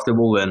what's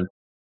profitable and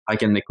how you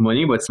can make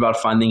money, but it's about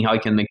finding how you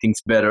can make things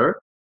better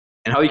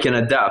and how you can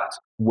adapt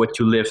what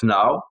you live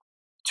now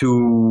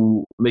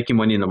to making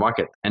money in the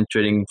market and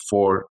trading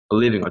for a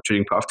living or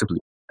trading profitably,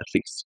 at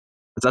least.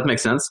 Does that make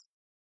sense?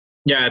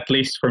 Yeah, at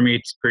least for me,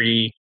 it's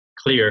pretty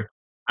clear.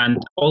 And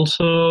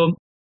also,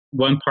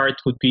 one part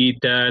would be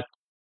that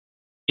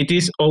it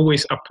is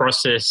always a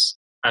process,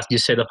 as you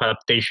said, of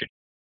adaptation.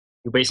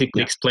 You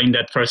basically explain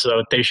that process of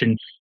adaptation.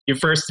 You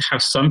first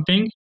have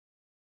something,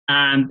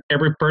 and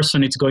every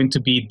person is going to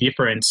be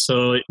different.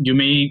 So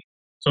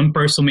some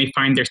person may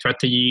find their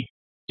strategy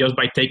just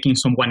by taking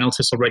someone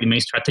else's already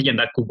made strategy, and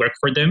that could work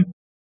for them.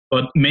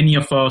 But many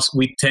of us,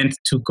 we tend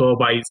to go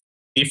by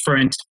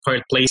different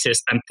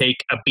places and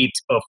take a bit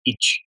of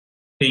each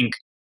thing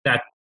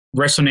that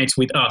resonates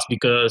with us,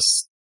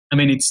 because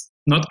it's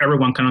not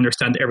everyone can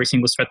understand every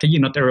single strategy.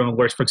 Not everyone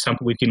works, for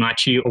example, with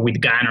Fibonacci or with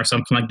GAN or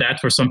something like that.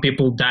 For some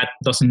people, that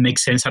doesn't make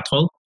sense at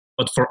all,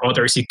 but for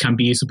others, it can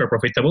be super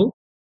profitable.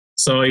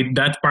 So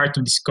that part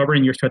of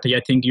discovering your strategy,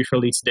 I think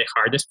usually it's the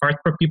hardest part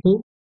for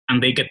people.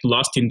 and they get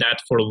lost in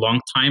that for a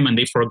long time, and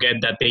they forget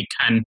that they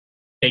can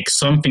take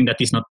something that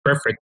is not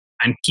perfect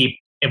and keep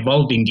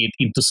evolving it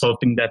into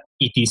something that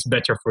it is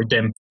better for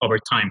them over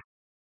time.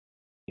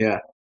 Yeah.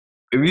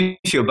 I really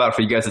feel bad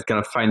for you guys that kind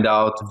of find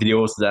out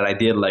videos that I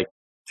did like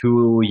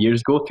 3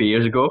 years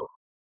ago.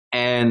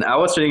 And I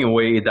was trading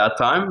away at that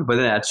time, but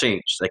then I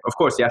changed. Like, of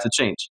course, you have to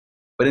change.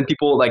 But then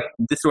people, like,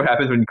 this is what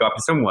happens when you copy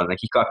someone. Like,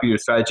 you copy your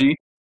strategy,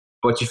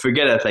 but you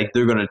forget that, like,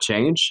 they're going to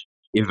change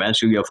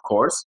eventually, of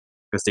course,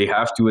 because they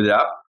have to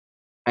adapt.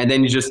 And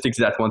then you just stick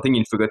to that one thing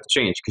and you forget to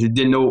change because you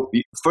didn't know.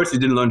 First, you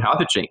didn't learn how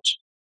to change,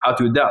 how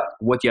to adapt,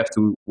 what you have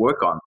to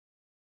work on.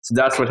 So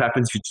that's what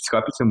happens if you just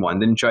copy someone.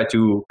 Then you try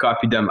to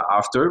copy them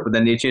after, but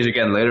then they change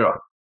again later on,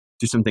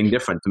 do something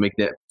different to make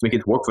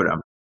it work for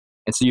them.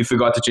 And so you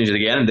forgot to change it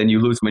again, and then you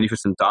lose money for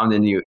some time,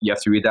 then you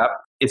have to readapt.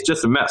 It's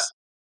just a mess.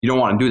 You don't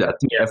want to do that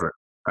ever,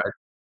 right?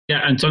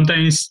 Yeah, and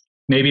sometimes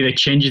maybe the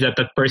changes that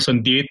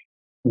person did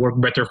work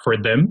better for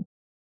them,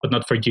 but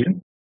not for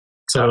you.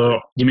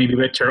 So you may be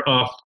better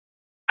off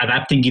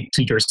adapting it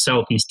to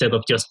yourself instead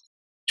of just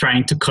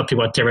trying to copy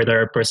whatever the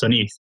other person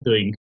is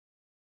doing.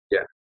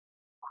 Yeah,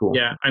 cool.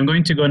 Yeah, I'm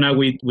going to go now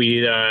with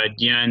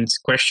Gian's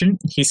question.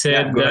 He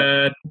said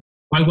that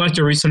what was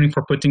your reasoning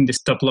for putting the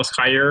stop loss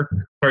higher,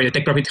 or the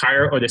take profit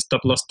higher, or the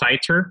stop loss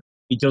tighter?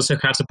 It also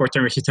has support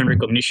and resistance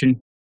recognition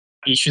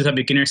issues at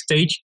beginner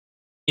stage.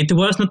 It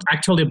was not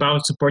actually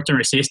about support and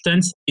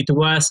resistance. It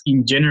was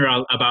in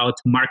general about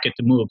market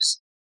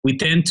moves. We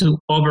tend to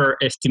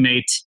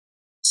overestimate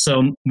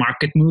some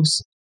market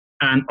moves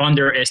and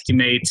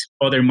underestimate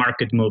other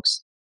market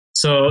moves.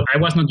 So I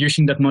was not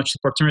using that much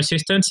support and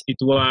resistance. It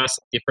was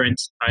a different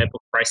type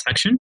of price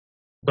action.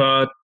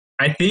 But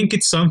I think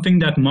it's something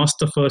that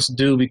most of us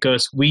do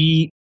because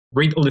we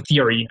read all the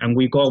theory and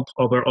we go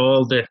over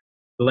all the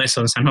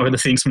lessons and all the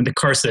things from the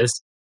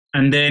courses.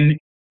 And then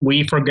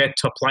we forget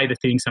to apply the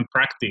things and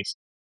practice.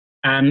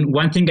 And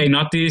one thing I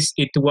noticed,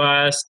 it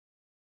was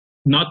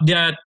not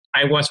that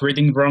I was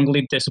reading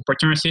wrongly the support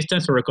and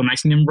resistance or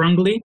recognizing them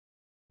wrongly,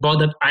 but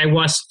that I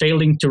was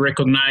failing to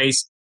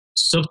recognize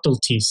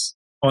subtleties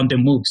on the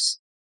moves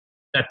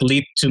that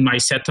lead to my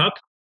setup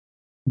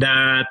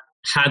that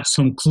had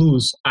some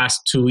clues as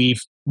to if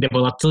the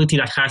volatility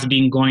that has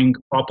been going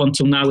up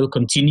until now will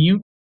continue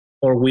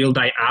or will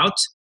die out.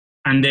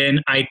 And then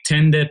I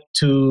tended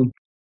to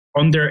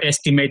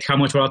underestimate how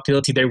much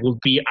volatility there will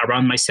be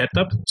around my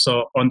setup.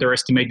 So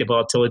underestimate the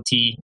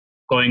volatility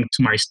going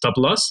to my stop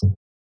loss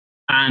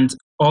and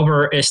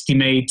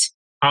overestimate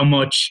how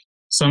much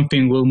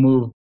something will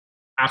move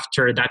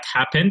after that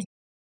happened.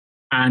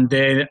 And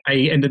then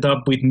I ended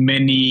up with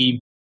many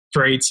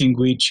trades in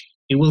which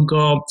it will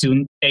go up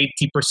to 80%,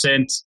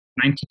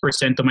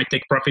 90% of my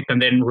take profit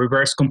and then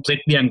reverse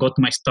completely and go to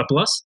my stop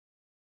loss.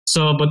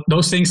 So, but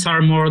those things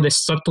are more the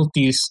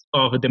subtleties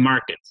of the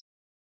market.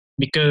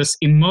 Because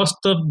in most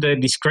of the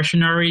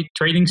discretionary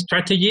trading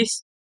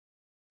strategies,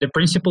 the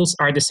principles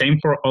are the same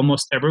for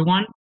almost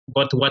everyone.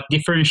 But what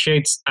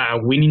differentiates a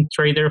winning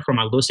trader from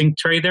a losing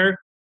trader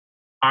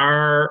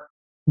are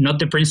not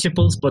the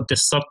principles, but the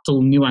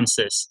subtle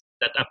nuances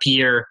that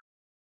appear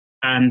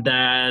and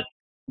that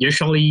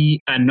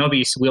usually a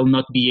novice will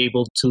not be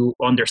able to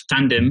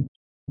understand them.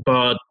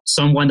 But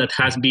someone that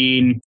has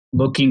been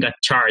looking at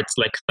charts,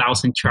 like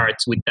 1,000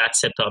 charts with that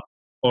setup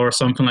or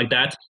something like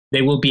that,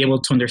 they will be able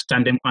to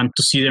understand them and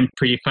to see them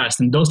pretty fast.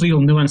 And those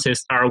little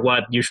nuances are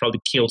what usually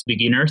kills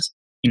beginners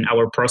in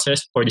our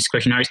process for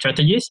discretionary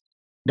strategies.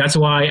 That's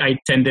why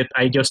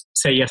I just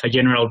say as a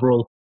general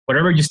rule,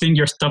 whatever you think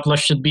your stop loss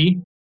should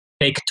be,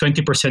 take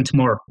 20%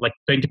 more, like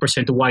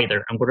 20%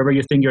 wider. And whatever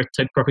you think your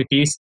take profit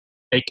is,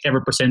 take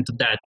every percent of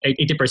that,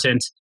 80%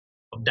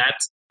 of that,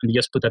 and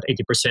just put that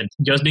 80%.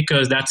 Just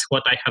because that's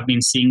what I have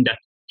been seeing that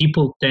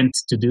people tend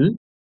to do.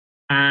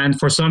 And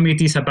for some,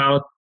 it is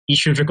about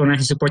issues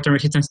recognizing support and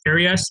resistance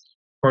areas.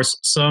 For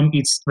some,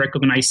 it's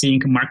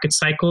recognizing market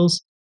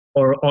cycles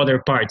or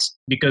other parts,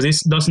 because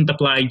this doesn't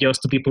apply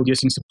just to people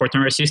using support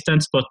and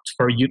resistance, but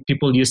for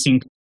people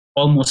using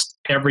almost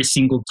every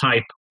single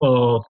type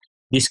of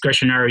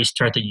discretionary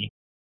strategy.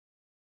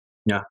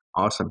 Yeah,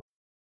 awesome.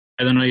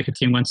 I don't know if the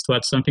team wants to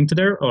add something to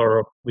there,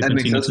 or we that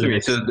makes continue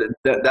sense to to me.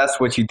 this. So that's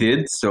what you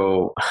did.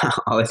 So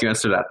I'll let you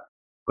answer that.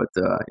 But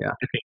yeah,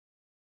 Okay.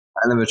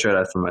 I never tried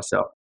that for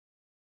myself.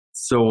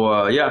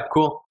 So yeah,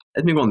 cool.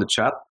 Let me go on the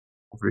chat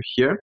over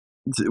here.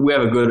 We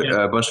have a good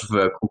bunch of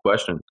cool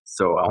questions.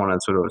 So I want to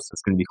answer those.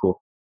 It's going to be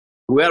cool.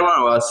 We had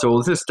one. So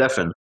this is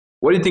Stefan.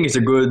 What do you think is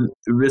a good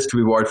risk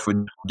reward for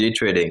day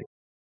trading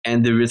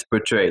and the risk per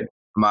trade?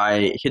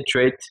 My hit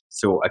rate,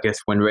 so I guess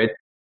win rate,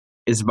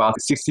 is about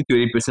 60 to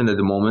 80% at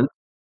the moment,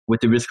 with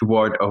the risk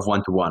reward of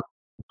 1-to-1.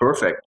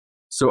 Perfect.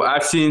 So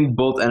I've seen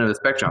both ends of the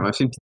spectrum. I've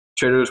seen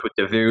traders with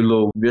a very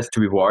low risk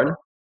to reward.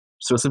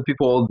 So some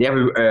people, they have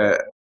a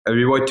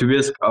reward to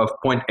risk of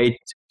 0.8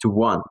 to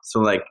 1. So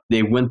like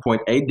they win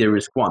 0.8, they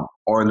risk 1,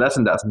 or less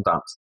than that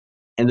sometimes,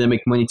 and they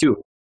make money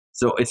too.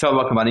 So it's all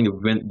about combining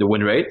the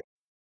win rate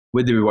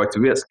with the reward to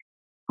risk.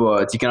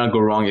 But you cannot go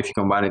wrong if you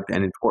combine it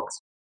and it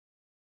works.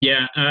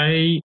 Yeah,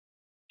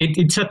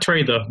 It's a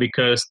trade-off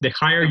because the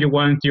higher you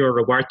want your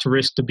reward to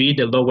risk to be,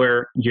 the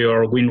lower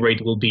your win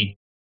rate will be.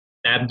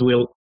 That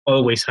will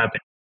always happen.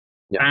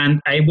 Yeah.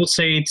 And I will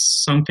say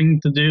it's something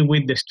to do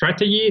with the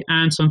strategy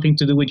and something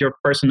to do with your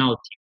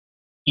personality.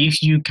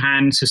 If you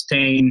can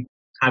sustain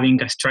having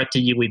a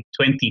strategy with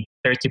 20,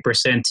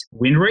 30%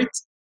 win rate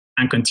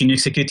and continue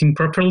executing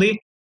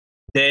properly,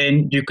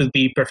 then you could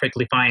be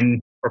perfectly fine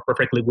or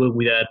perfectly good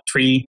with a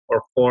 3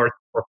 or 4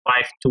 or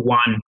 5 to 1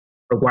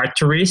 reward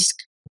to risk,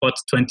 but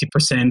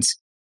 20%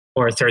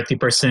 or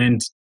 30%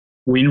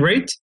 win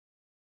rate.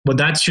 But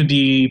that should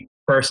be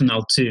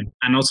personal too,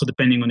 and also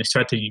depending on the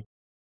strategy.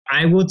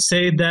 I would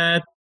say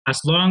that as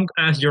long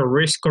as your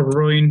risk of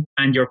ruin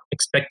and your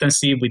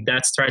expectancy with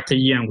that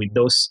strategy and with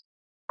those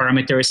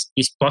parameters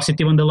is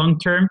positive on the long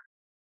term,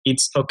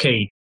 it's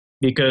okay.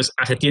 Because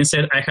as Etienne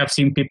said, I have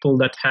seen people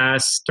that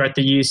has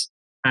strategies,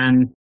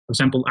 and for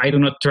example, I do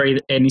not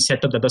trade any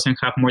setup that doesn't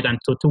have more than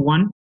 2 to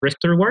 1 risk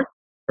to reward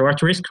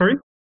to risk, sorry.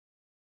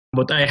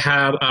 But I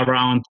have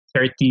around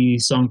 35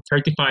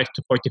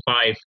 to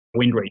 45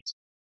 win rate,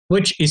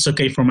 which is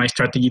okay for my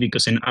strategy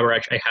because in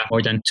average I have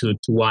more than 2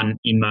 to 1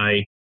 in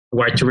my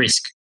reward to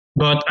risk.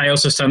 But I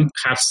also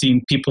have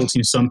seen people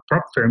in some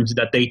prop firms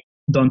that they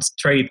don't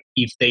trade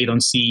if they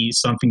don't see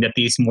something that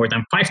is more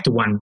than 5 to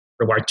 1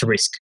 reward to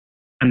risk.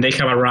 And they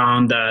have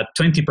around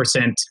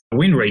 20%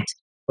 win rate,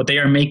 but they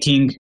are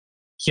making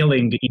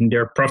killing in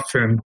their prop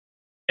firm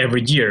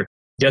every year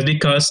just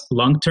because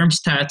long-term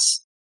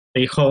stats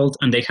they hold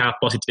and they have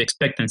positive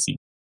expectancy.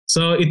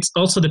 So it's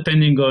also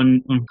depending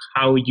on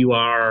how you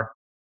are,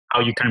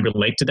 how you can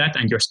relate to that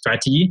and your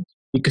strategy,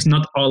 because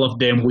not all of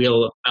them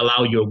will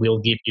allow you or will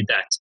give you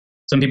that.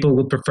 Some people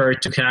would prefer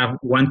to have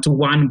 1 to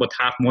 1 but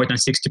have more than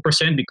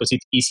 60% because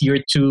it's easier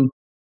to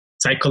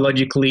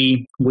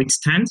psychologically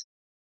withstand.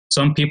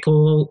 Some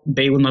people,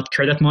 they will not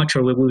care that much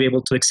or will be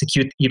able to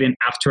execute even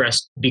after a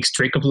big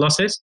streak of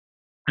losses,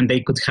 and they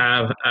could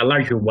have a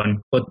larger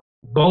one. But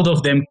both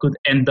of them could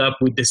end up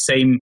with the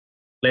same,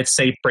 let's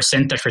say,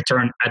 percentage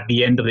return at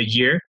the end of the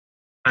year,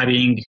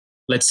 having,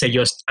 let's say,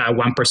 just a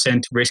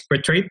 1% risk per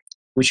trade,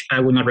 which I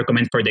would not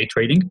recommend for day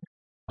trading.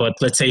 But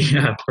let's say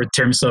for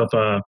terms of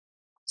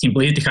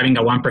simplicity, having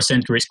a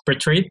 1% risk per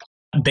trade,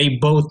 they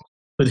both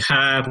could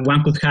have,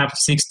 one could have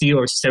 60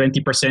 or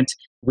 70%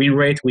 win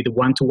rate with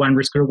 1 to 1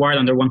 risk reward,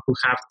 and the one could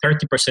have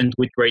 30%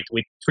 win rate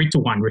with 3 to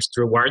 1 risk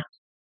reward,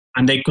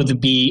 and they could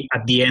be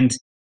at the end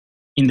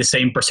in the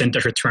same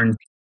percentage return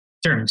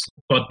terms,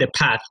 but the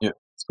path is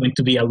going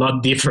to be a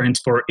lot different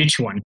for each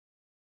one.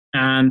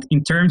 And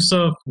in terms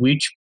of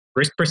which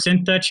risk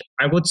percentage,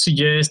 I would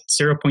suggest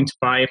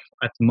 0.5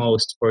 at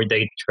most for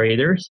day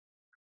traders,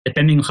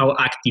 depending on how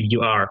active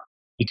you are.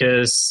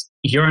 Because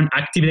if you're an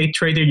active day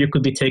trader, you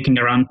could be taking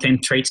around 10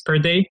 trades per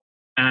day,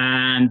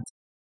 and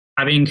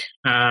having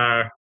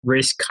a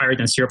risk higher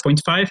than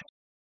 0.5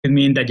 could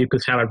mean that you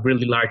could have a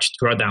really large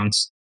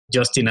drawdowns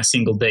just in a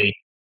single day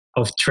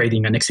of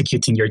trading and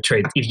executing your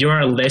trade. If you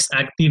are less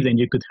active, then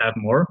you could have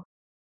more.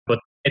 But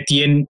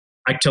Etienne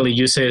actually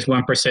uses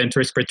 1%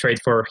 risk per trade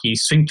for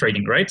his swing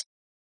trading, right?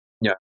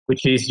 Yeah.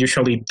 Which is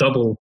usually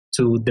double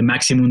to the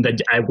maximum that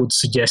I would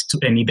suggest to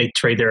any day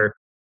trader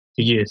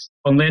to use.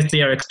 Unless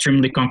they are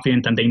extremely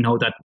confident and they know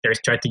that their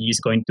strategy is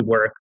going to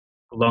work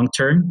long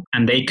term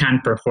and they can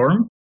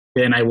perform,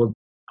 then I will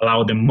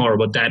allow them more.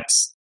 But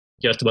that's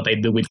just what I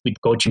do with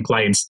coaching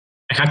clients.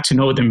 I have to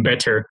know them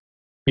better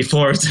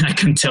before I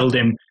can tell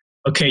them,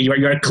 okay, you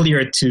are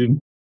clear to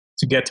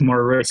get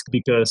more risk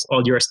because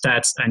all your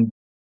stats and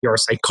your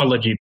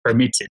psychology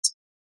permits it.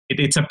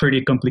 It's a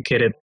pretty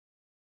complicated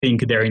thing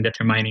there in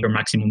determining your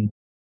maximum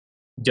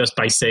just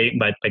by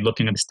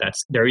looking at the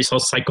stats. There is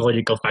also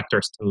psychological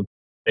factors to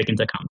take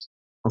into account.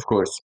 Of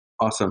course.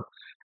 Awesome.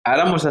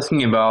 Adam was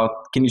asking about,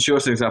 can you show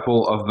us an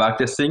example of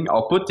backtesting?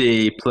 I'll put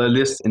a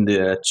playlist in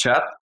the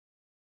chat.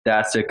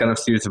 That's a kind of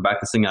series of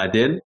backtesting I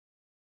did.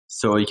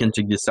 So you can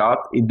check this out.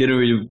 It didn't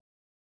really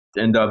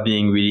end up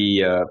being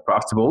really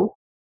profitable.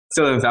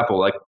 Still an example,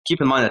 like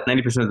keep in mind that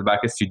 90% of the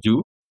backtests you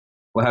do,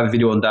 we'll have a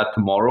video on that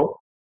tomorrow,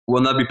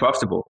 will not be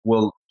profitable,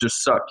 will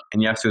just suck.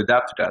 And you have to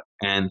adapt to that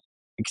and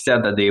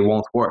accept that they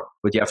won't work,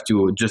 but you have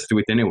to just do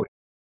it anyway,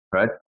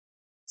 right?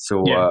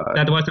 So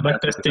that was the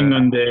backtesting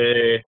on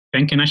the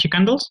Tenkenashi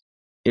candles?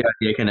 Yeah,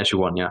 the Tenkenashi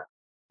one, yeah.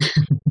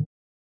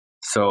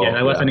 So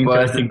that was an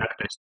interesting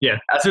backtest. Yeah.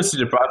 As you see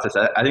the process,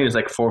 I think there's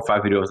like 4 or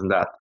 5 videos on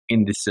that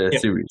in this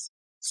series.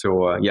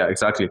 So yeah,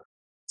 exactly.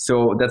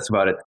 So that's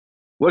about it.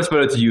 What's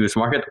better to use,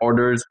 market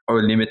orders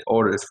or limit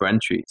orders for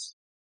entries?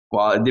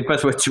 Well, it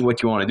depends what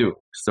you want to do.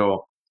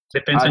 So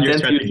depends on your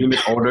strategy. I tend to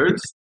use limit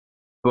orders,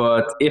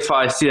 but if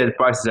I see that the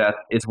price is at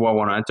it's where I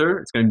want to enter,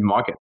 it's going to be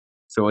market.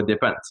 So it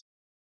depends.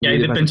 Yeah, it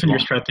depends on your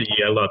strategy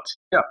a lot.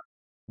 Yeah,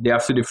 they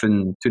have two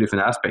different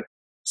aspects.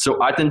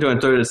 So I tend to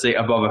enter, let's say,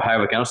 above a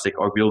higher candlestick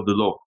or below the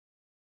low.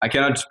 I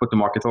cannot just put the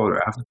market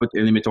order. I have to put a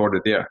limit order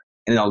there,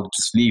 and then I'll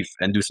just leave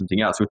and do something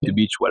else, go to the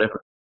beach,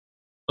 whatever.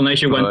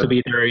 Unless you want to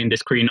be there in the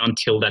screen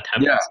until that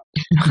happens.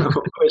 Yeah,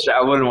 which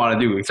I wouldn't want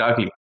to do,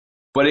 exactly.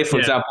 But if, for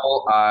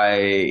example,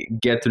 I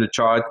get to the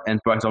chart and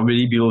price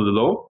already below the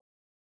low,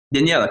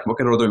 then yeah, like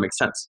market order makes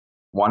sense.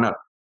 Why not?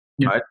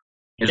 Yeah. Right?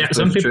 You Yeah, just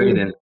some push people, trade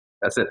and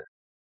that's it.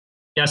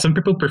 yeah, some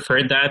people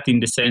prefer that in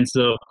the sense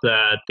of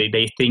that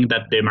they think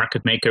that the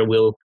market maker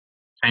will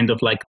kind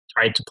of like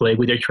try to play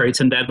with their trades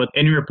and that, but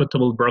any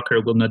reputable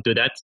broker will not do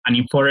that. And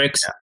in Forex,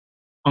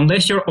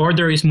 unless your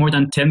order is more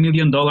than $10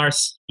 million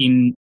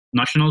in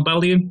notional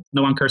value,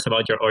 no one cares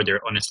about your order,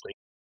 honestly.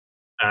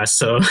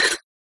 So,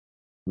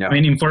 Yeah. I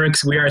mean, in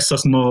Forex, we are so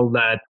small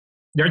that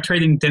you're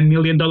trading $10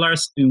 million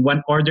in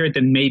one order,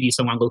 then maybe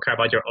someone will care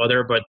about your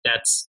order, but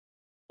that's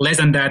less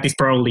than that is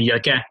probably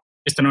like, yeah,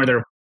 just an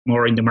order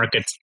more in the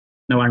market.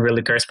 No one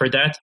really cares for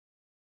that.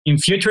 In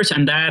futures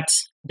and that,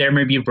 there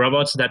may be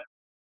robots that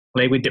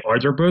play with the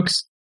order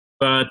books,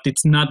 but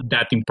it's not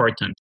that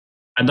important.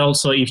 And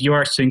also, if you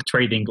are swing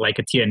trading like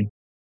Etienne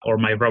or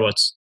my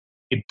robots,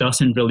 it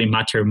doesn't really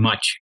matter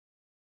much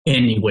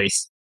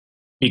anyways,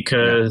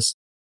 because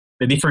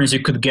the difference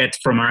you could get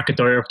from a market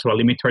order to a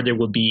limit order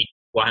would be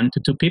 1 to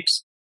 2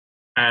 pips,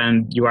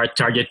 and you are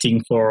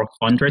targeting for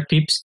 100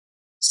 pips.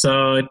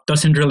 So it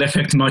doesn't really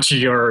affect much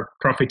your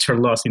profits or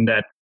loss in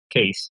that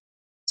case.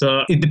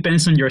 So it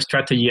depends on your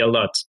strategy a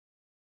lot.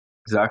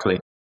 Exactly.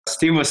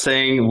 Steve was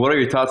saying, what are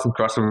your thoughts on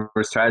crossover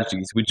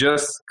strategies? We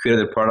just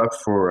created a product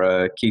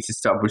for Casey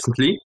Stop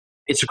recently.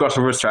 It's a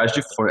crossover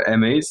strategy for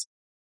MAs,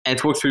 and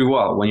it works pretty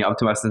well. When you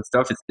optimize and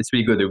stuff, it's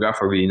really good. The graphs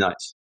are really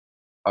nice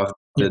of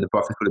the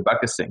profit for the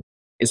backtesting.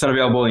 It's not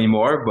available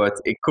anymore, but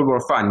it could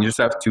work fine. You just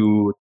have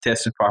to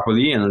test it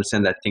properly and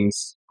understand that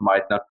things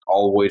might not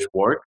always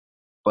work,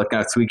 but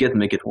kind of tweak it and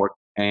make it work.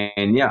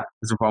 And yeah,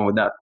 there's no problem with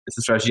that. It's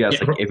a strategy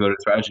as like every other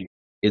strategy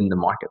in the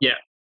market. Yeah.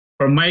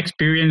 From my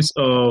experience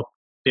of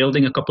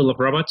building a couple of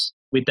robots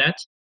with that,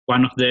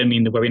 one of them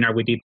in the webinar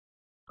we did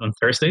on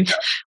Thursday,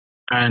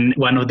 and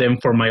one of them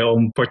for my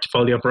own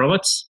portfolio of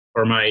robots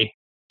for my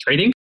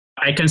trading.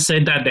 I can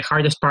say that the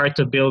hardest part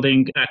of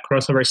building a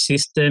crossover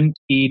system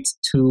is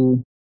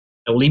to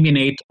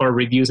eliminate or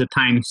reduce the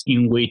times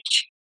in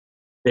which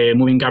the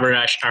moving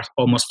average are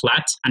almost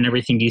flat and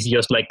everything is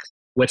just like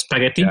wet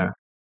spaghetti,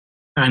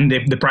 and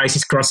the price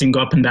is crossing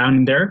up and down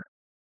in there.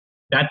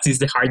 That is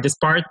the hardest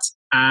part.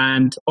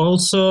 And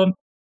also,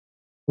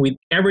 with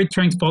every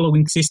trend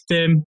following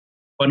system,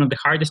 one of the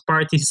hardest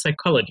parts is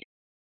psychology,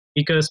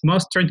 because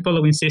most trend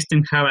following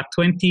systems have a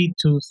 20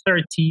 to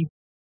 30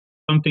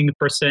 something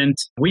percent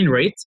win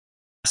rate.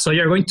 So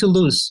you're going to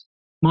lose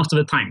most of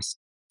the times.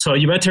 So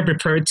you better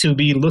prepare to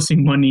be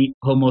losing money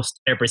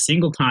almost every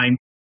single time.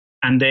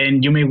 And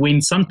then you may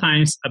win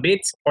sometimes a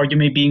bit, or you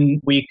may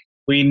be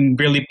win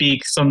really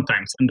big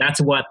sometimes. And that's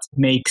what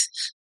makes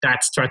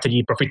that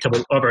strategy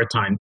profitable over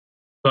time.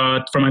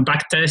 But from my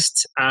back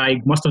test,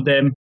 most of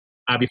them,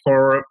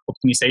 before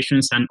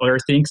optimizations and other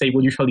things, they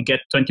will usually get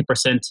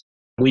 20%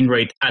 win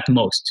rate at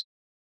most.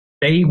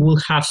 They will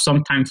have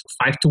sometimes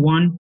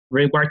 5-to-1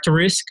 reward to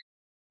risk,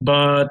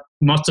 but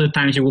most of the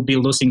times you will be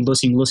losing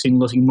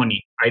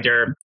money,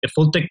 either the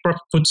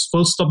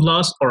full stop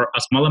loss or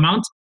a small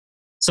amount.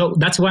 So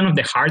that's one of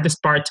the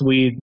hardest parts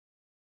with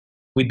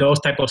those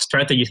type of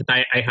strategies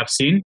that I have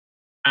seen.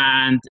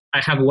 And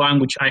I have one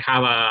which I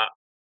have a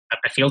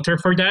filter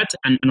for that,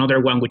 and another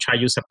one which I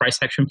use a price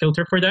action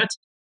filter for that.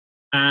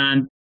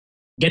 And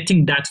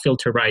getting that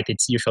filter right,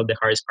 it's usually the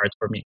hardest part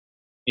for me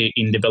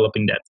in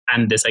developing that.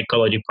 And the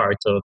psychology part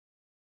of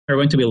you're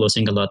going to be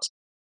losing a lot,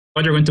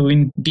 but you're going to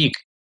win big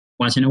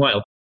once in a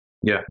while.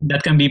 Yeah.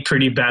 That can be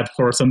pretty bad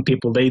for some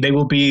people. They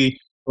will be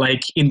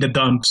like in the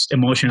dumps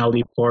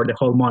emotionally for the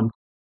whole month.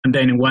 And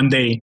then one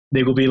day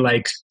they will be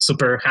like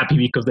super happy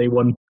because they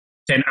won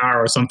 10R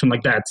or something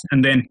like that.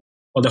 And then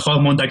the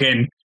whole month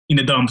again in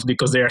the dumps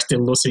because they are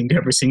still losing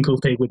every single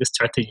day with the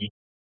strategy.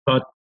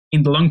 But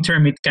in the long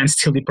term, it can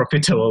still be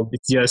profitable.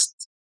 It's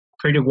just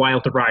pretty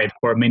wild ride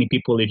for many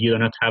people if you do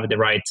not have the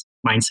right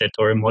mindset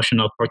or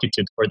emotional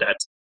fortitude for that.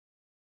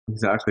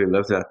 Exactly,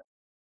 love that.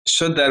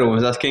 Shundaro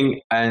was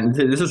asking, and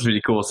this is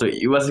really cool. So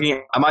he was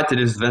asking, am I at a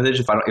disadvantage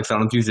if I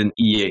don't use an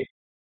EA?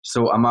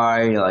 So am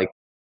I like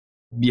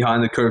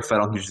behind the curve if I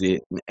don't use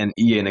an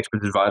EA, an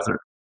expert advisor?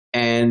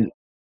 And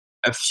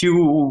a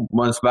few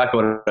months back, I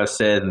would have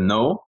said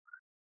no,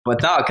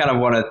 but now I kind of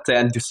want to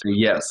tend to say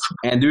yes.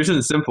 And the reason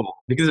is simple,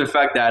 because of the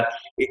fact that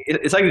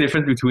it's like the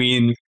difference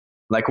between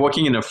like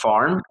working in a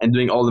farm and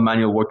doing all the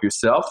manual work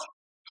yourself,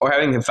 or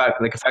having a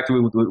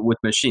factory with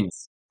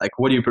machines. Like,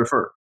 what do you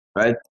prefer?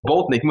 Right?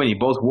 Both make money,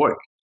 both work,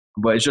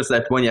 but it's just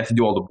that one you have to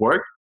do all the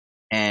work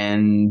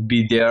and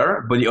be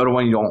there, but the other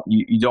one you don't.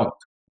 You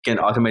can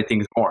automate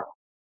things more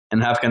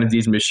and have kind of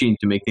these machines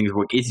to make things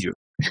work easier.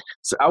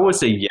 So I would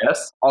say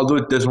yes, although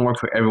it doesn't work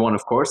for everyone,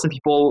 of course. Some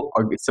people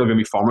are still going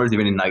to be farmers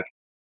even in like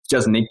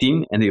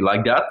 2018, and they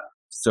like that.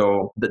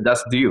 So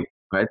that's to you,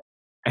 right?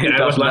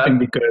 I was laughing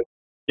because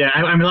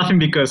I'm laughing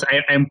because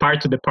I'm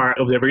part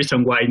of the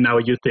reason why now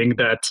you think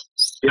that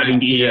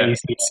having EA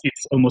is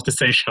it's almost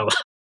essential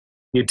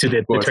due to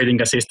the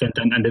trading assistant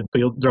and the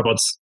build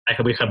robots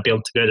we have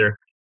built together.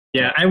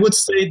 Yeah, I would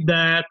say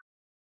that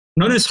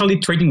not necessarily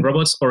trading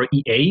robots or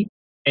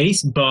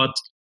EAs, but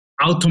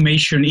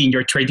automation in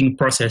your trading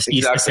process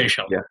is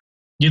essential. Yeah.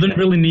 You don't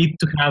really need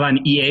to have an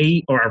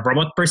EA or a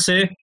robot per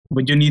se,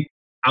 but you need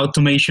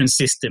automation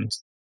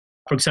systems.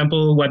 For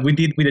example, what we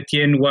did with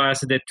Etienne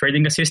was the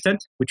trading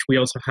assistant, which we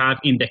also have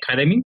in the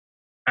academy.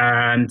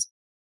 And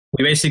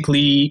I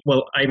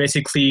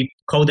basically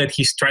coded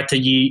his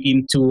strategy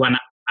into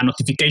a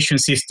notification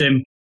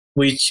system,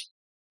 which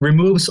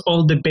removes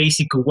all the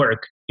basic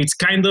work. It's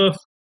kind of,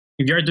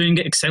 if you're doing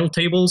Excel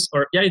tables,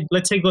 or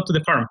let's say go to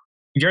the farm.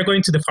 If you're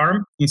going to the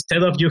farm,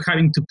 instead of you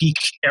having to pick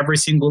every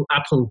single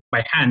apple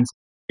by hand,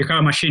 you have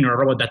a machine or a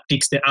robot that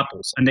picks the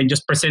apples and then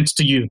just presents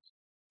to you,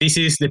 this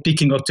is the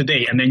picking of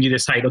today. And then you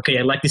decide, okay,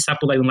 I like this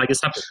apple, I don't like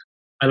this apple.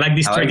 I like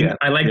this trade,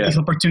 I like this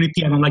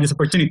opportunity, I don't like this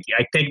opportunity.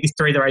 I take this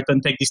trade or I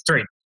don't take this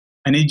trade.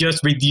 And it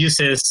just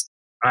reduces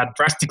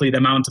drastically the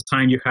amount of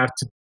time you have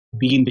to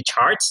be in the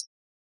charts.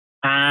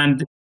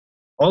 And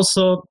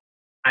also,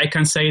 I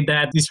can say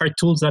that these are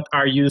tools that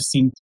are used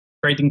in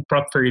trading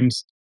prop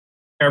firms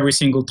every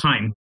single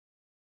time.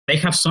 They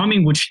have some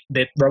in which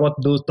the robot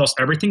does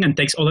everything and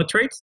takes all the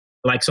trades,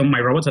 like some of my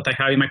robots that I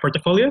have in my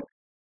portfolio.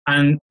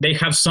 And they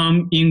have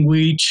some in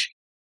which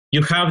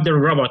you have the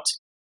robot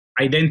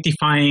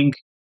identifying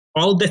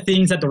all the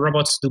things that the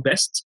robots do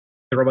best,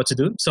 the robots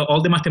do. So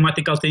all the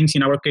mathematical things,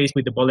 in our case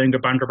with the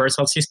Bollinger Band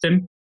reversal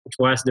system, which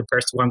was the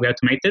first one we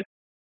automated,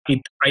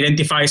 it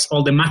identifies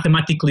all the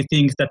mathematically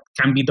things that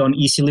can be done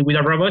easily with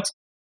a robot.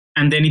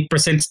 And then it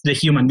presents the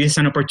human, this is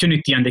an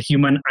opportunity, and the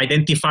human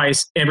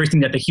identifies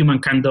everything that the human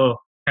can do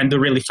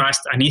really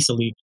fast and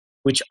easily,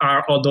 which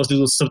are all those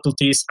little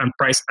subtleties and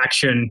price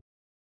action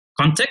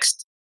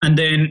context. And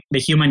then the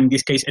human, in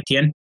this case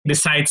Etienne,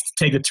 decides to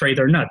take the trade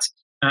or not.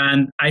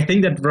 And I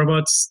think that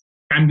robots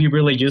can be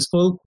really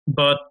useful,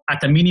 but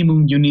at a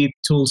minimum, you need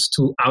tools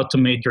to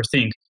automate your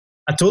thing.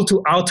 A tool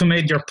to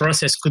automate your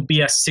process could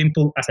be as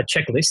simple as a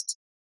checklist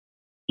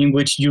in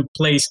which you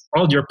place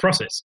all your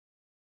process.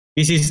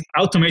 This is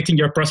automating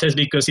your process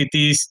because it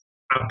is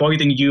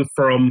avoiding you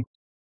from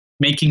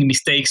making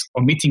mistakes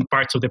or omitting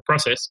parts of the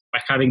process by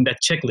having that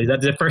checklist.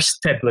 That's the first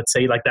step, let's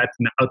say, like that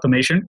in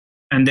automation.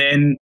 And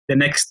then the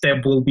next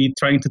step will be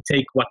trying to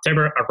take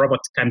whatever a robot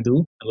can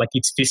do, like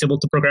it's feasible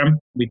to program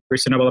with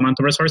reasonable amount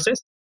of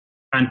resources,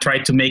 and try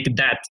to make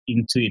that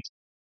into it.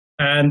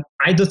 And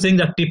I do think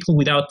that people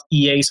without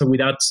EAs or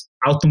without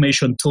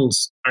automation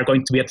tools are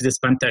going to be at a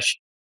disadvantage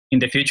in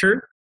the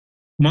future,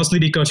 mostly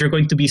because you're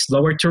going to be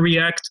slower to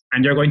react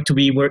and you're going to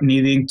be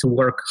needing to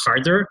work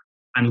harder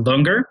and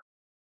longer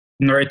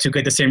in order to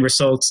get the same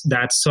results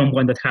that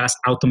someone that has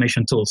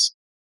automation tools.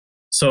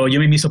 So you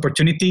may miss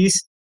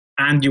opportunities,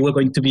 and you are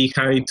going to be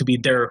having to be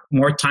there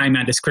more time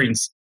at the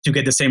screens to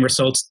get the same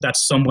results that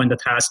someone that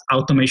has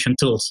automation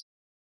tools.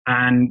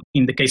 And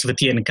in the case of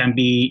Etienne, it can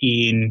be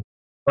in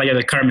Playa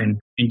del Carmen,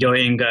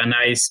 enjoying a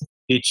nice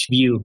beach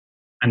view,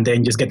 and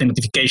then just get the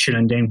notification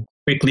and then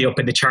quickly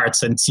open the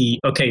charts and see,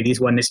 okay, this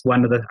one is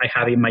one that I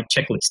have in my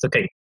checklist.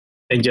 Okay,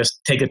 then just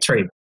take a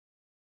trade.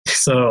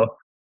 So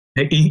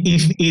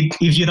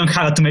if you don't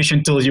have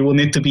automation tools, you will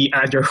need to be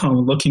at your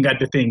home looking at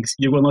the things.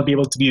 You will not be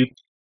able to be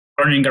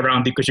running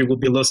around because you will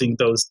be losing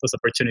those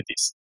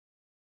opportunities.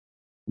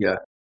 Yeah.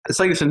 It's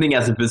like something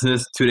as a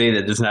business today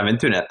that doesn't have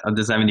internet or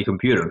doesn't have any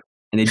computer,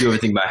 and they do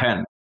everything by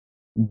hand.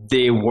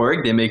 They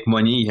work, they make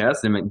money,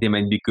 yes, they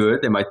might be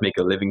good, they might make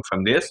a living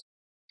from this,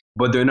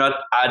 but they're not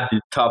at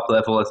the top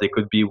level as they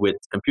could be with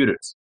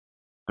computers,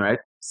 right?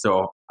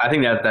 So I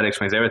think that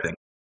explains everything.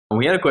 And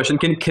we had a question,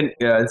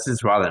 this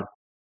is Roland.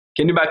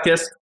 Can you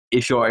backtest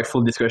if you're a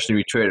full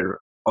discretionary trader?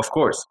 Of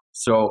course.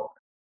 So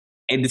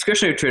a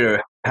discretionary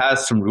trader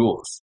has some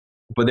rules,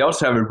 but they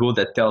also have a rule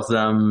that tells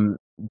them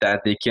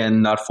that they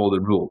cannot follow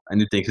the rule and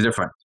do things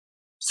different.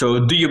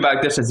 So do you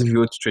backtest as if you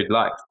were to trade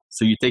live?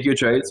 So you take your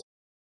trades.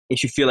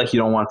 If you feel like you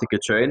don't want to take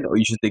a trade or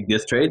you should take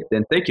this trade,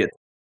 then take it.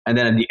 And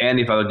then at the end,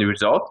 evaluate the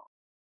result.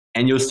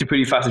 And you'll see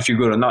pretty fast if you're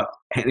good or not,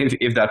 and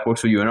if that works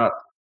for you or not.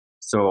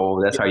 So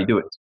that's how you do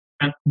it.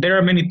 And there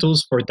are many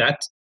tools for that.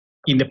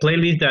 In the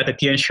playlist that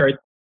Etienne shared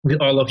with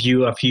all of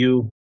you a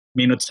few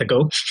minutes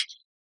ago,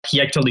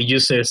 he actually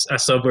uses a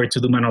software to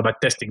do manual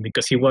backtesting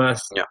because he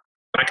was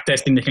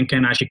backtesting the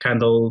Henken Ashi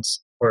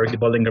candles or the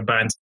Bollinger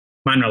Bands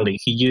manually.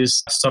 He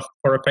used soft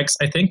Forex,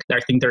 I think. I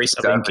think there is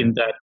a link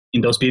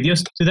in those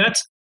videos to that.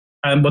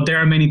 But there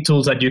are many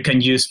tools that you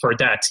can use for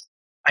that.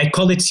 I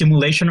call it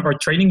simulation or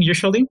training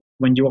usually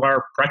when you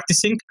are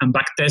practicing, and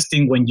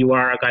backtesting when you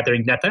are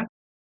gathering data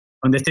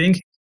on the thing.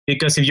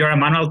 Because if you're a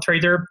manual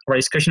trader or a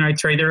discretionary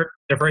trader,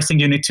 the first thing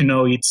you need to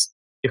know is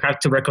you have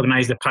to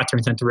recognize the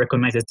patterns and to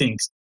recognize the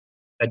things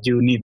that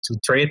you need to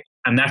trade.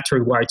 And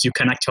afterwards, you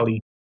can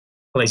actually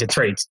place the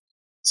trades.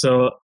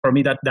 So for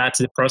me, that's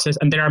the process.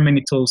 And there are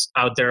many tools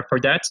out there for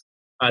that.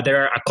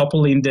 There are a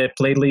couple in the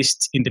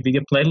playlist, in the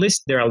video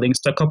playlist. There are links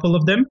to a couple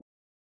of them,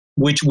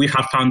 which we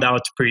have found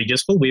out pretty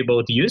useful. We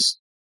both use.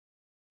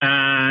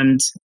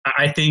 And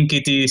I think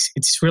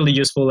it's really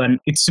useful, and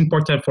it's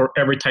important for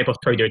every type of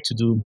trader to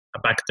do a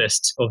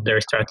backtest of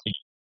their strategy.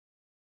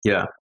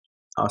 Yeah,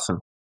 awesome.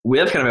 We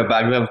have kind of a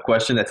backlog of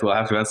question that we'll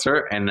have to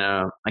answer, and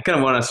I kind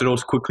of want to answer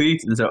those quickly.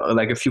 There's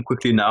like a few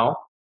quickly now.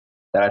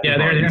 that I think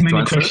there are easy to many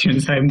answer.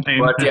 questions.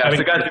 But yeah,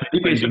 so guys, be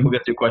patient. We'll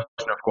get to your question,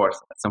 of course,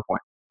 at some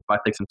point. It might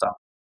take some time.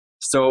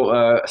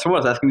 So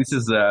someone was asking, this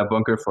is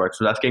Bunker Forex,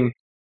 was asking,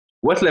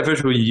 what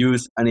leverage will you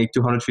use on a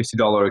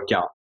 $250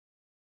 account?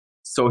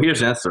 So here's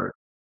the answer.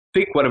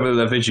 Pick whatever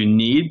leverage you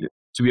need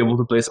to be able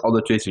to place all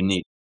the trades you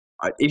need.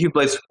 Right? If you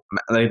place,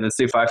 like, let's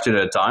say 5 trades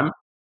at a time,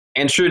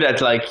 ensure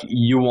that like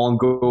you won't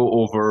go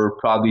over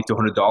probably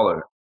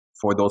 $200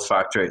 for those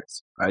 5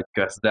 trades, right?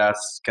 Because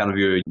that's kind of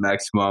your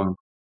maximum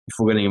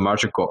before getting a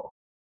margin call.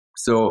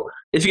 So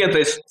if you can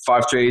place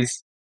 5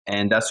 trades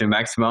and that's your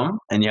maximum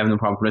and you have no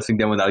problem placing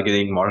them without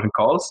getting margin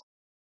calls,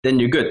 then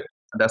you're good.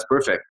 That's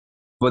perfect.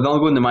 But don't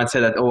go in the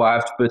mindset that, I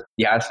have to put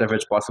the highest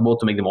leverage possible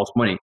to make the most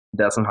money.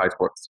 That's not how it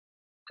works.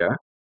 Okay?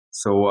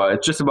 So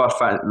it's just about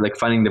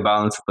finding the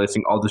balance of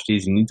placing all the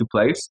trades you need to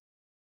place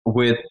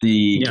with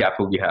the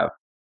capital you have.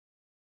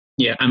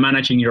 Yeah, and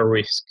managing your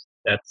risk.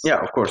 That's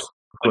of course.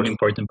 an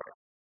important part.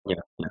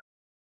 Yeah.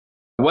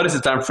 What is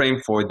the time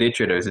frame for day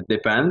traders? It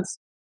depends.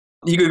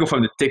 You can go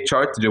from the tick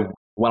chart to the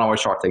 1 hour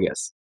chart, I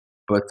guess.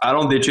 But I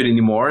don't day trade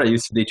anymore. I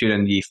used to day trade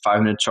on the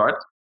 5-minute chart.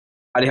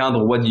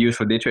 Alejandro, what do you use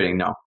for day trading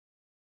now?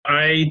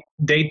 I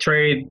day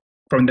trade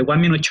from the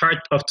 1 minute chart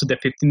up to the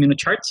 15-minute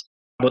charts,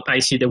 but I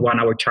see the 1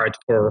 hour chart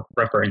for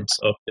reference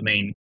of the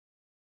main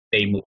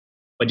day move.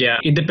 But yeah,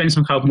 it depends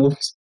on how the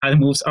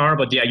moves are.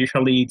 But yeah,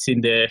 usually it's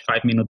in the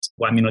 5-minute,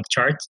 1 minute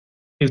chart,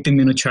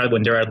 15-minute chart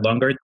when they are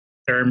longer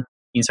term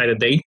inside a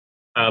day.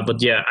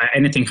 But yeah,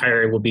 anything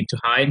higher will be too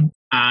high.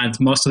 And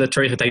most of the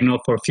trades that I know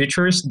for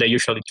futures, they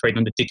usually trade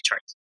on the tick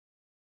chart.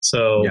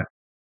 So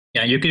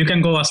you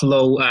can go as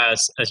low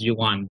as you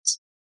want.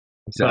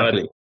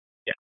 Exactly.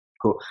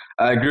 Cool.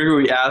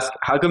 Gregory asked,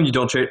 how come you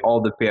don't trade all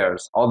the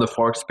pairs, all the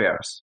Forex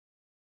pairs?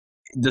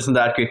 Doesn't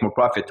that create more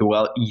profit?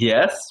 Well,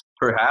 yes,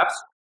 perhaps.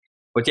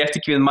 But you have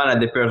to keep in mind that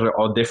the pairs are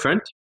all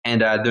different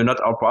and they're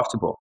not all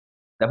profitable.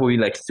 That would be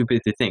like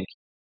stupid to think.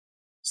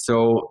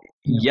 So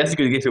yes, you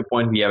could get to a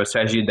point where you have a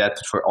strategy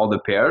that's for all the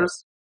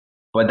pairs,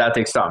 but that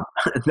takes time.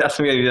 That's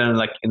going to be done in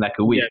like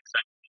a week,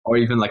 or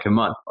even like a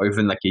month, or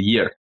even like a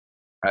year.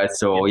 Right?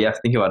 So you have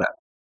to think about that.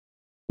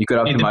 You could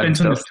optimize. It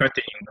depends on the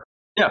strategy.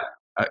 Yeah,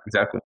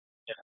 exactly.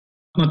 Yeah.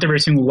 Not every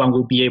single one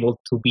will be able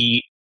to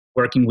be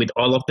working with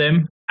all of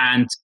them,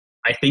 and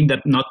I think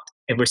that not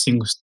every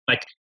single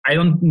I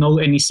don't know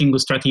any single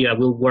strategy that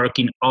will work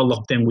in all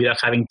of them without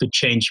having to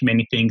change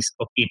many things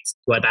of it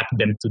to adapt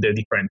them to the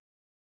different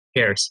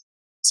pairs.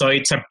 So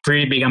it's a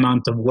pretty big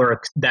amount of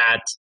work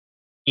that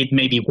it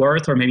may be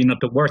worth or maybe not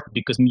worth,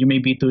 because you may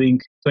be doing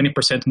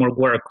 20% more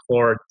work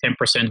for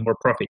 10% more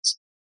profits.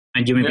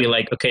 And you may be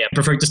like, okay, I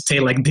prefer to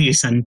stay like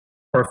this and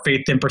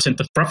forfeit 10%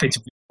 of profits,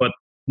 but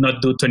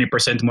not do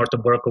 20% more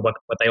of work of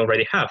what I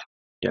already have.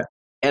 Yeah.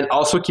 And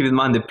also keep in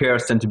mind the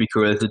pairs tend to be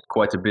correlated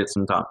quite a bit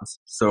sometimes.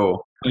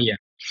 So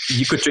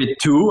you could trade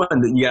 2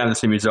 and you have the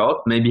same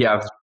result. Maybe you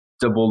have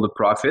double the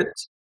profit,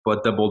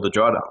 but double the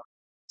drawdown.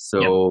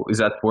 So is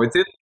that worth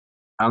it?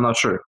 I'm not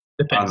sure.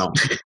 Depends. I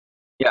don't know.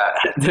 Yeah,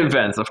 it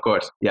depends, of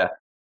course. Yeah.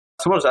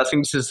 Someone was asking,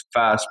 this is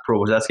Fast Pro,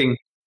 was asking,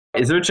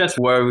 is there a chance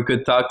where we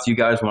could talk to you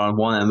guys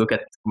one-on-one and look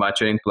at my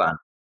trading plan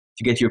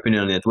to get your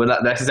opinion on it? Well,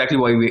 that's exactly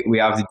why we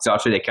have the Digital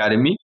Trade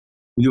Academy.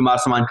 We do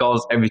mastermind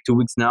calls every 2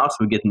 weeks now, so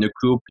we get in a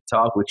group, we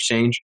talk, we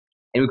exchange,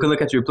 and we can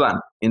look at your plan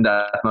in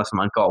that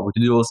mastermind call. We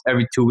do those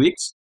every 2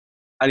 weeks.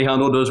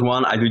 Alejandro does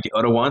one, I do the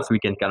other one, so we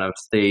can kind of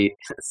stay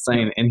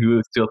sane and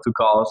do still 2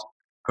 calls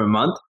per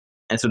month.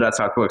 And so that's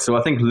how it works. So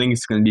I think link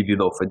is going to be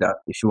below for that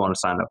if you want to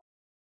sign up.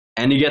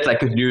 And you get like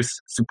continuous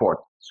support.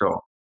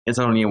 So it's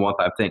not only a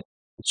one-time thing,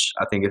 which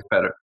I think is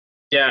better.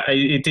 Yeah,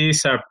 it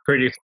is a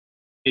pretty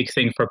big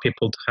thing for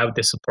people to have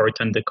the support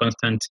and the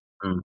constant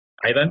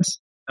guidance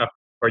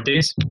for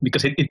this,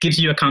 because it keeps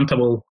you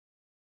accountable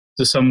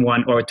to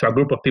someone or to a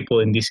group of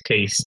people in this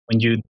case when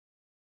you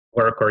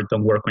work or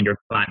don't work on your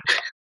plan.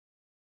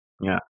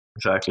 Yeah,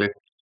 exactly.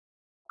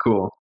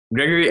 Cool.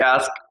 Gregory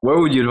asked, where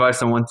would you advise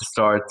someone to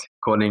start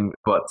coding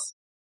bots?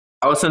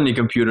 I was on the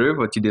computer,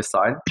 but you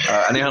decide.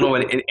 I don't know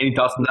any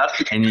thoughts on that?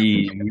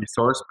 Any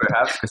resource,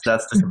 perhaps? Because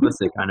that's the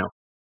simplistic, I know.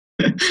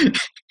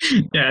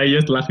 Yeah, I'm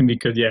just laughing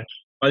because,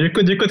 well, you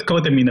could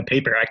code them in a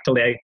paper.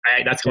 Actually,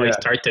 that's how I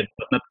started,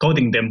 but not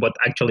coding them, but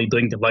actually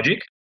doing the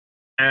logic.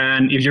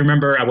 And if you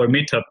remember our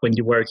meetup when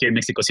you were here in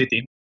Mexico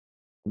City,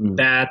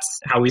 that's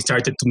how we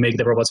started to make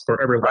the robots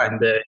for everyone in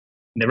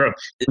the room.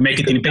 To make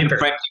it in paper.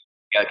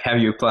 Have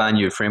your plan,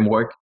 your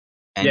framework.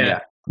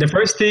 And The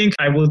first thing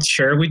I would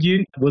share with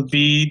you would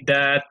be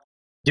that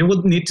you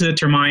would need to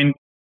determine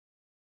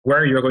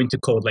where you're going to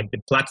code, like the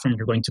platform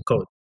you're going to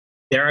code.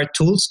 There are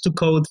tools to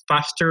code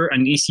faster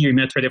and easier in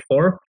MetaTrader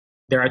 4.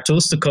 There are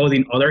tools to code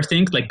in other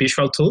things like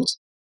visual tools.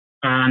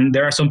 And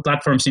there are some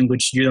platforms in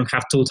which you don't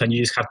have tools and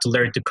you just have to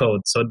learn to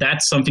code. So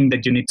that's something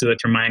that you need to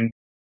determine.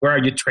 Where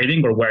are you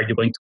trading or where are you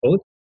going to code?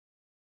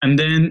 And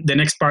then the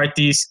next part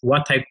is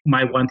what I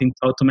might want to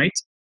automate.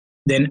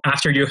 Then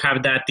after you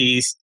have that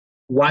is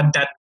what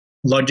that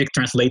logic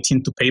translates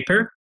into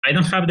paper. I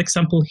don't have the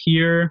example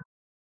here,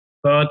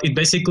 but it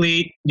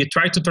basically, you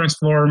try to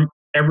transform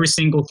every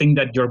single thing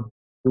that you're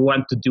you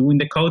want to do in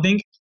the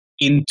coding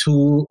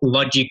into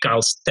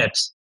logical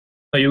steps.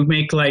 So you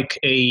make like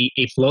a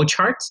flow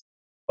chart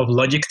of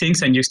logic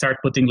things, and you start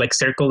putting like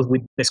circles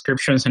with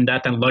descriptions and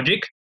that and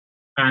logic.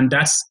 And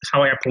that's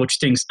how I approach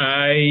things.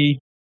 I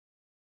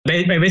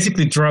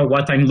basically draw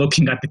what I'm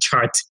looking at the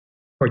chart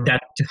for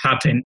that to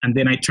happen, and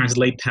then I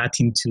translate that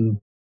into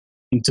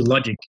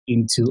logic,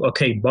 into,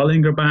 okay,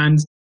 Bollinger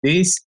Bands,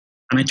 this,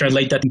 and I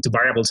translate that into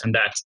variables and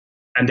that.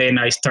 And then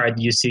I start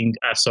using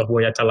a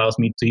software that allows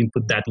me to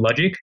input that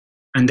logic,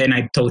 and then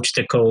I touch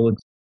the code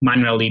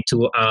manually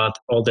to add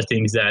all the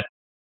things that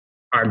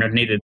are not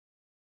needed.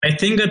 I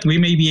think that we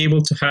may be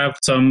able to have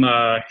some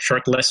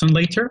short lesson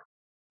later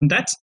on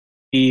that,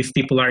 if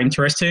people are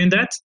interested in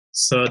that.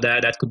 So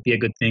that could be a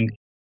good thing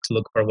to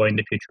look forward in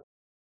the future.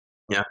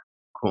 Yeah,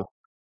 cool.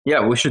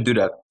 Yeah, we should do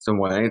that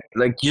somewhere.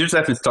 Like, you just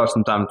have to start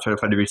sometime to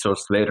find the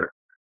resource later.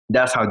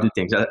 That's how I do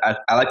things.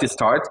 I like to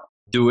start,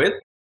 do it,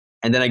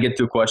 and then I get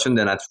to a question,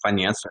 then I have to find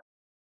the answer.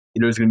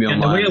 It's going to be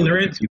online. The way I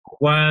learned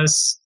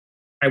was,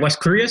 I was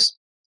curious,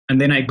 and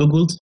then I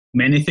Googled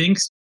many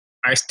things.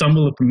 I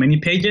stumbled upon many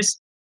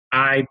pages.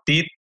 I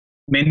did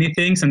many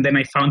things, and then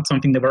I found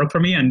something that worked for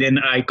me, and then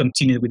I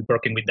continued with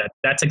working with that.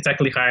 That's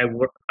exactly how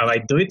I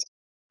do it.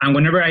 And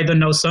whenever I don't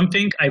know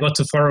something, I go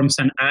to forums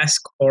and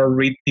ask or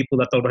read people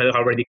that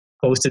already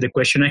posted the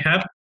question I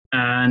have.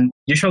 And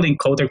usually in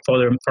coder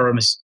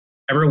forums,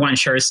 everyone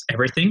shares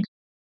everything.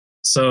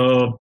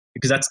 So,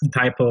 because that's the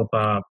type of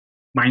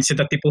mindset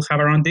that people have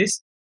around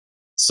this.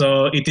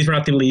 So it is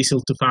relatively easy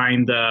to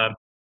find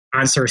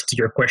answers to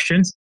your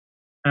questions.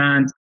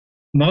 And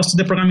most of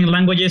the programming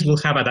languages will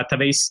have a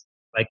database,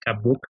 like a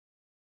book,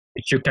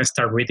 which you can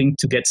start reading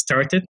to get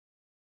started.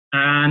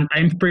 And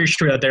I'm pretty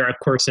sure that there are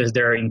courses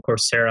there in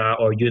Coursera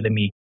or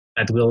Udemy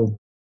that will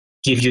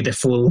give you the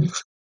full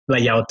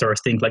layout or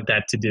things like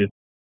that to do.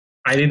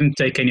 I didn't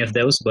take any of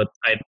those, but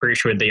I'm pretty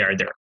sure they are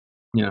there.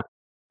 Yeah,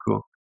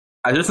 cool.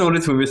 I just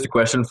noticed we missed a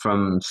question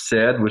from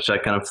Sid, which I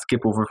kind of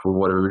skip over for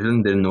whatever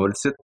reason, didn't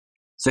notice it.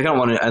 So I kind of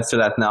want to answer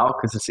that now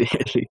because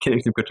it's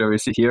getting some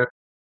controversy here.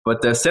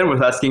 But Sid was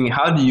asking,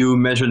 how do you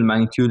measure the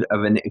magnitude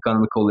of an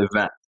economical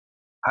event?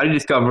 How do you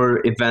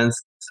discover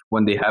events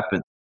when they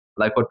happen?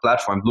 Like what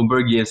platform?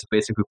 Bloomberg gives a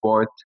basic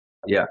report.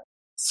 Yeah.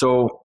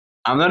 So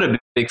I'm not a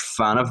big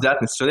fan of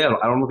that necessarily.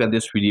 I don't look at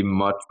this really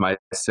much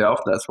myself.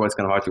 That's why it's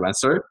kind of hard to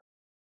answer.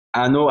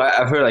 I know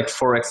I've heard like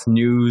Forex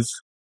news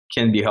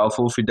can be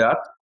helpful for that.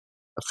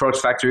 Forex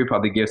Factory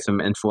probably gives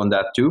some info on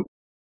that too.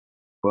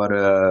 But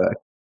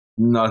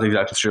not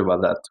exactly sure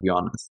about that, to be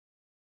honest.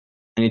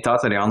 Any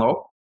thoughts,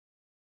 Alejandro?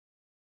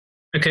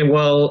 Okay,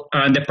 well,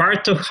 the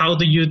part of how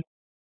do you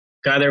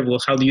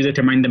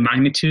determine the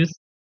magnitude,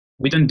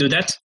 we don't do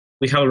that.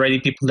 We have already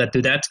people that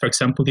do that. For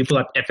example, people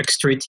at FX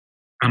Street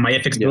and my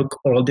FX book,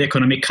 all the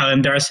economic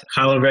calendars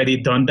have already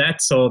done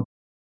that. So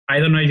I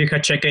don't know if you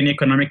can check any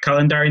economic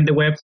calendar in the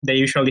web. They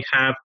usually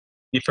have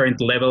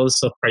different levels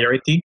of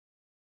priority.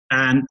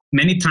 And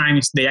many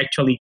times they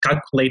actually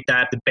calculate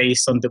that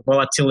based on the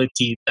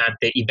volatility that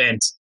the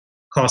event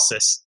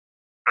causes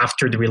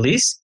after the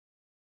release.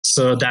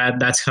 So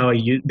that's how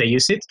they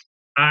use it.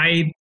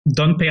 I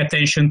don't pay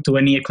attention to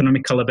any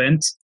economical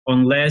event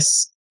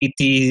unless it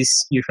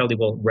is usually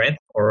red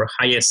or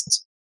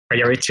highest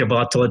priority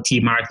volatility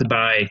marked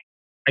by.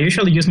 I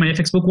usually use my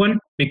FX book one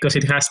because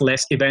it has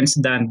less events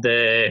than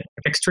the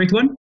FX Street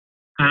one.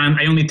 And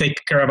I only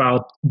take care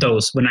about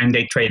those when I'm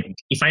day trading.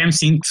 If I am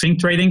swing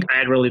trading,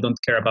 I really don't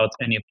care about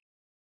any of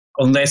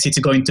it. Unless it's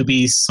going to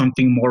be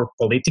something more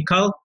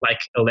political, like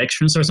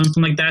elections or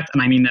something like that.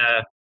 And I mean,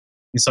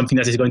 something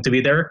that is going to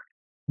be there.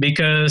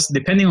 Because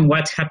depending on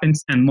what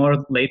happens, and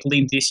more lately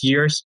in these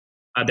years,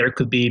 there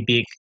could be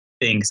big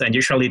things. And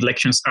usually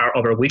elections are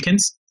over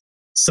weekends.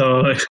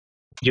 So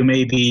you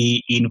may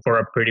be in for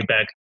a pretty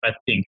bad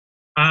thing.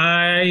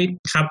 I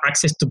have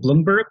access to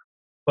Bloomberg,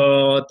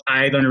 but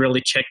I don't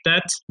really check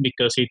that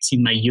because it's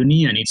in my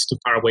uni and it's too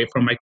far away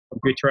from my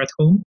computer at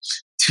home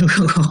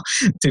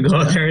to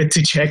go there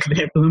to check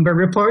the Bloomberg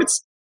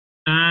reports.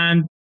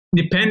 And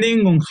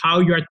depending on how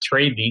you are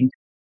trading,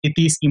 it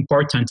is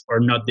important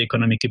or not the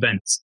economic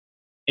events.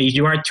 If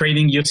you are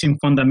trading using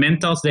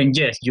fundamentals, then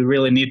yes, you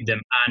really need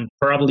them. And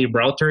probably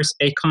Reuters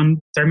Econ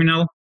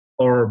terminal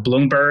or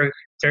Bloomberg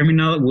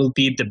terminal will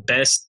be the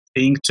best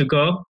thing to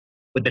go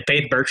with the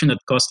paid version that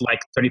costs like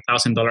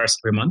 $20,000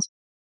 per month.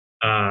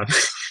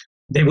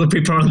 They would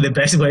be probably the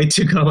best way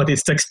to go, but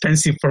it's too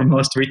expensive for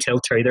most retail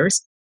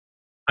traders.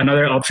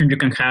 Another option you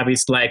can have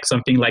is like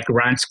something like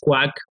Rand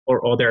Squawk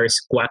or other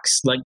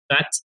squawks like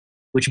that,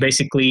 which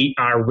basically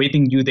are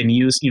reading you the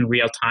news in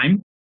real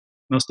time,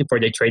 mostly for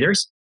day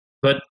traders.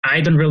 But I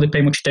don't really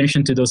pay much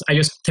attention to those. I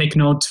just take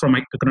notes from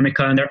my economic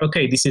calendar.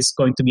 Okay, this is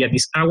going to be at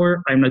this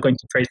hour. I'm not going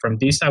to trade from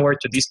this hour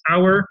to this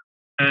hour.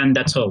 And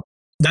that's all.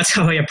 That's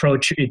how I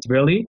approach it,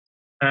 really.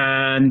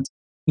 And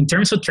in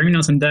terms of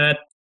terminals and that,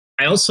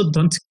 I also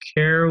don't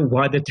care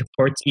what the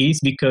report is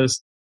because,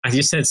 as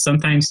you said,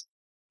 sometimes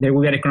there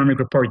will be an economic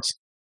report,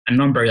 a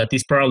number that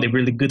is probably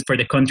really good for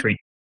the country.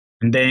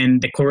 And then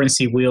the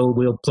currency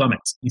will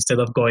plummet instead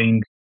of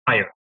going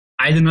higher.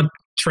 I do not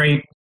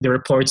trade the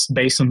reports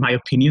based on my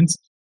opinions.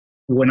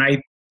 When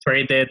I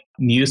traded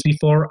news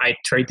before, I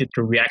traded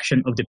the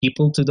reaction of the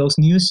people to those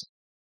news,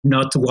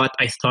 not what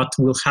I thought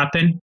will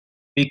happen,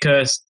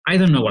 because I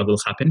don't know what will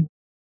happen.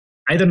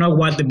 I don't know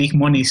what the big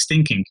money is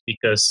thinking,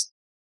 because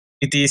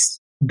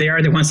they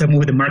are the ones that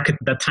move the market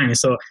at that time.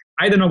 So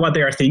I don't know what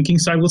they are thinking.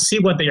 So I will see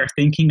what they are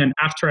thinking, and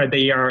after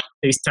they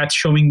start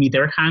showing me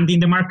their hand in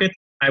the market,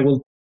 I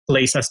will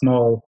place a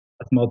small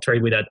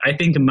trade with that. I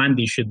think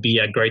Mandy should be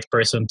a great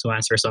person to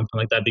answer something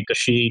like that, because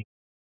she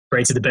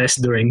trades the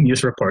best during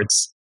news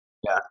reports.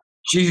 Yeah,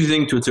 she's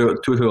using Twitter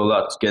a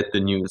lot to get the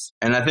news,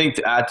 and I think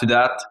to add to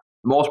that,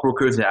 most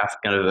brokers have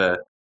kind of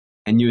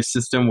a news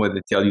system where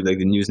they tell you like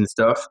the news and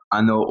stuff.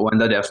 I know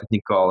Wanda, they have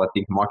something called, I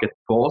think, Market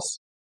Pulse,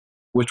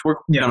 which work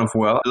kind of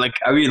well. Like,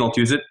 I really don't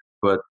use it,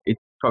 but it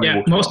probably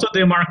works most well. of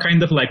them are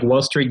kind of like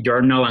Wall Street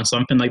Journal and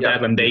something like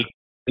that, and they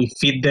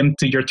feed them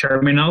to your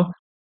terminal.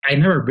 I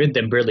never read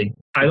them really.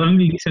 I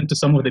only listen to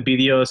some of the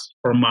videos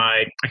from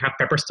I have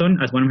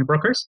Pepperstone as one of my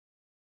brokers,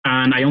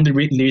 and I only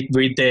read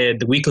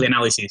the weekly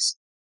analysis,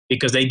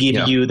 because they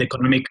give you the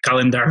economic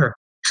calendar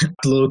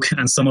look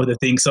and some of the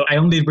things. So I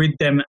only read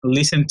them,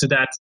 listen to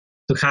that,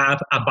 to have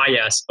a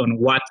bias on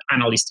what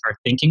analysts are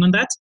thinking on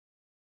that.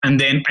 And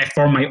then I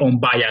form my own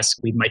bias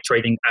with my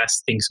trading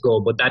as things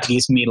go. But that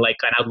gives me like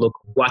an outlook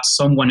of what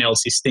someone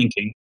else is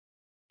thinking,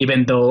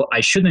 even though I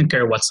shouldn't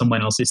care what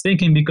someone else is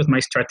thinking, because my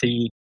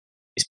strategy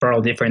is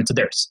probably different to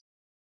theirs.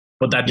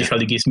 But that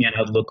usually gives me an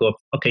outlook of,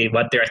 okay,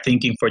 what they're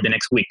thinking for the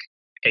next week.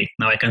 Okay,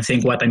 now I can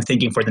think what I'm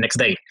thinking for the next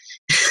day.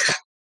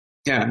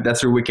 Yeah,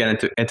 that's your weekend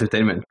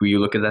entertainment, where you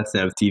look at that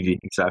instead of TV.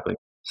 Exactly.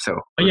 So.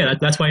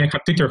 That's why I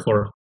have Twitter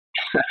for.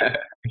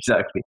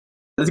 Exactly.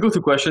 Let's go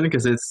to question,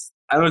 because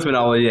I know it's been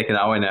already like an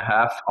hour and a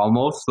half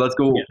almost. So let's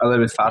go a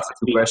little bit faster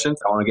to questions.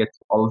 I want to get to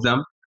all of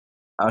them.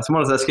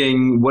 Someone was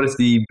asking, what is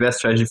the best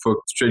strategy for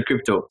trade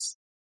cryptos?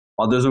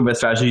 Well, there's no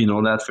best strategy, you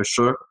know that for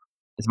sure.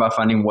 It's about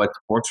finding what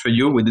works for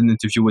you. We did an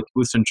interview with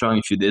Usman Chung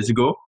a few days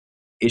ago.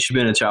 It should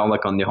be in a channel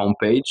like on the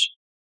homepage,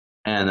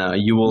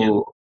 and you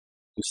will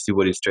see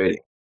what he's trading.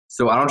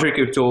 So I don't trade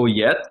crypto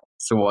yet,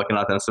 so I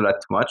cannot answer that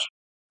too much.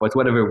 But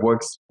whatever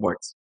works,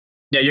 works.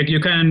 Yeah, you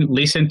can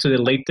listen to the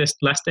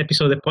last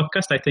episode of the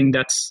podcast. I think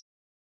that's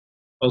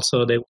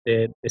also the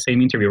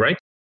same interview, right?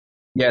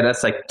 Yeah,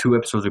 that's like 2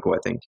 episodes ago, I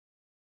think.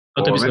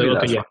 I'm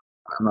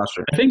not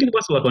sure. I think it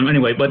was one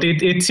anyway, but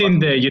it's in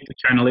the YouTube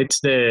channel.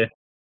 It's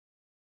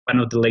one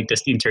of the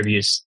latest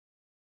interviews.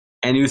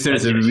 And Usman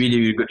is a really,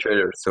 really good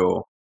trader,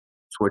 so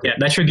it's worth it.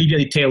 That should give you a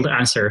detailed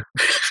answer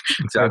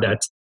for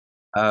that.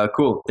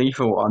 Cool. Thank you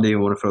for all the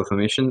wonderful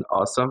information.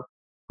 Awesome.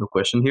 No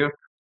question here.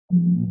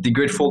 The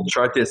Grateful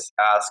Chartist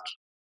asks,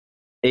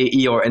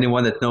 AE or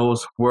anyone that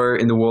knows where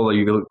in the world are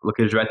you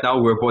located right now?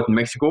 We're both in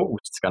Mexico,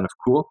 which is kind of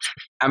cool.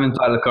 I'm in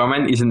Playa del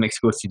Carmen, he's in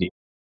Mexico City.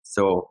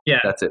 So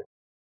that's it.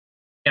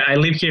 Yeah, I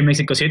live here in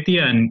Mexico City,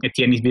 and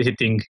Etienne is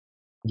visiting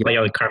Playa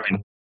del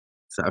Carmen.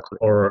 Exactly.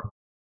 Or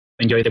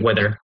enjoy the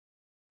weather.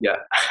 Yeah,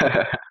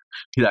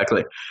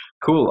 exactly.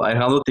 Cool.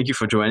 Alejandro, thank you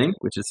for joining,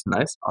 which is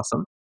nice.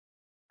 Awesome.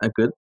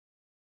 Good.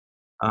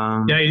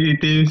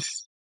 It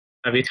is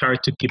a bit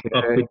hard to keep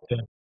up with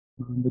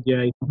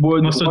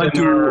but most of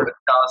them are 1,000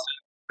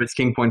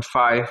 risking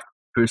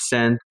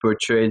 0.5% per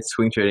trade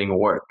swing trading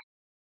work.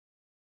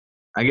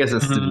 I guess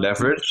that's the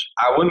leverage.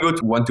 I wouldn't go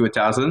to 1 to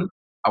 1,000.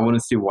 I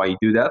wouldn't see why you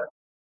do that.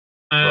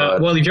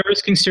 Well, if you're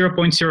risking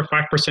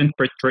 0.05%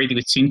 per trade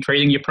with swing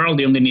trading, you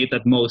probably only need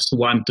at most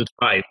 1 to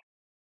 5.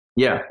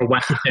 Yeah. Or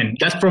 1 to 10.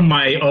 That's from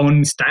my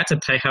own stats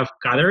that I have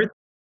gathered.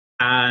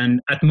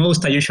 And at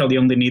most, I usually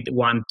only need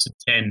 1 to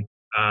 10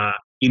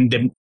 in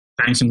the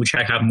times in which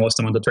I have most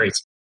amount of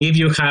trades. If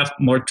you have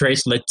more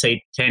trades, let's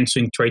say 10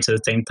 swing trades at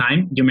the same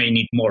time, you may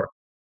need more.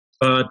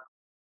 But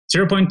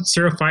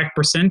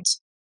 0.05%,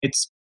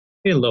 it's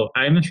pretty low.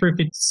 I'm not sure if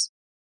it's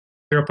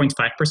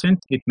 0.5%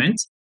 it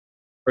meant,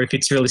 or if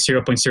it's really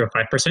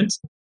 0.05%.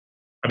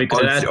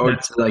 Because or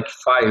it's like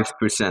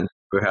 5%,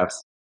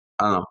 perhaps.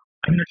 I don't know.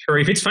 I'm not sure.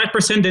 If it's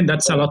 5%, then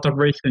that's a lot of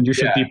risk, and you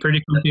should be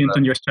pretty confident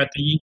on your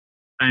strategy.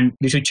 And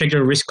you should check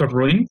your risk of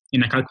ruin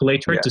in a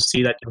calculator to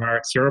see that you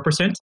are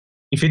 0%.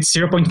 If it's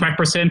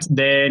 0.5%,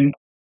 then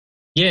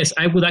yes,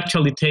 I would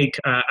actually take,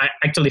 I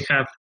actually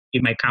have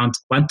in my account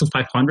 1 to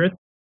 500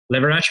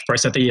 leverage for a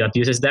strategy that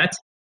uses that.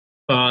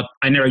 But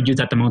I never use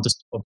that amount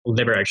of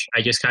leverage.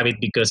 I just have it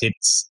because it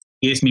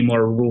gives me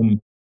more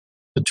room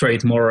to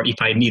trade more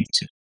if I need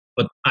to.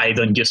 But I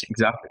don't use it.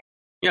 Exactly.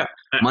 Yeah.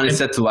 Mine is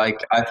set to I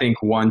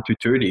think 1 to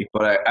 30,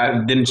 but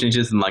I didn't change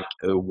this in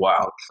a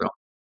while. So.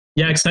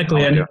 Yeah,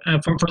 exactly. And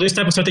for this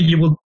type of strategy, you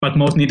will at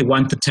most need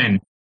 1 to 10.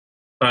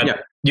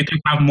 But you can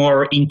have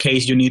more in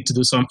case you need to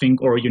do something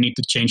or you need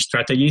to change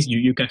strategies.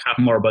 You can have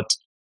more. But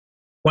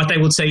what I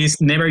would say is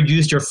never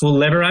use your full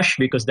leverage,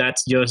 because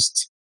that's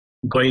just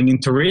going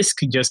into risk.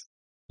 Just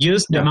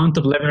use the amount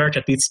of leverage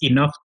that is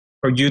enough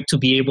for you to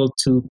be able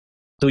to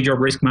do your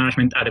risk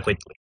management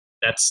adequately.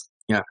 That's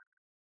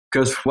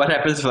because what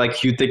happens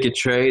if you take a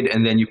trade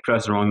and then you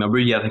press the wrong number,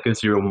 you have to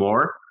consider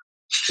more.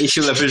 If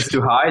your leverage is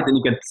too high, then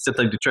you can set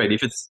the trade.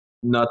 If it's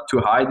not too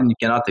high, then you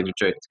cannot take the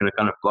trade. It's going to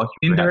kind of block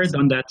you. Been there,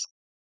 done that.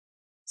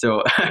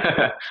 So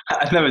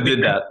I never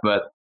did that,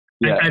 but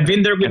yeah. I've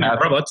been there with my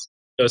robot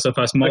because of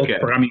a small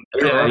programming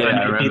error.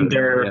 I've been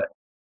there.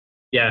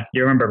 Yeah,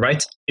 you remember,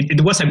 right?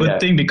 It was a good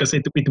thing because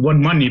it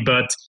won money,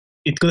 but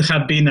it could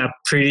have been a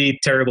pretty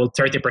terrible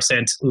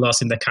 30%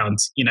 loss in the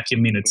account in a few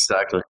minutes.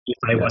 Exactly. If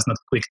I was not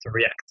quick to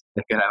react.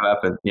 It can have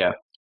happened. Yeah.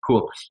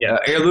 Cool. Yeah.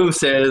 Heirloom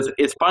says,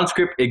 is Python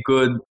script a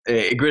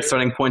great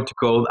starting point to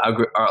code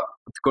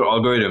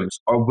algorithms,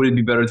 or would it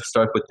be better to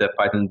start with the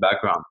Python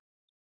background?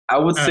 I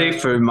would say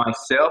for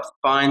myself,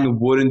 Python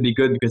wouldn't be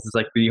good because it's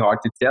like really hard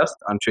to test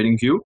on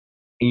TradingView,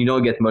 and you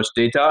don't get much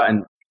data,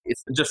 and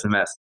it's just a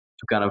mess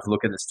to kind of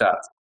look at the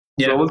stats.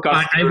 Yeah, so I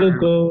will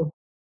go.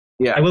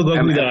 Yeah, I will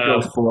go with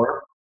QL4,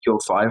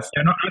 QL5.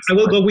 Yeah, no, I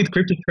will go with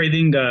crypto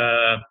trading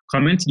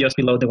comment just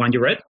below the one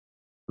you read.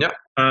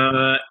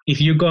 Yeah.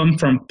 If you come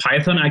from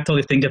Python, I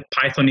actually think that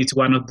Python is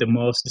one of the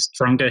most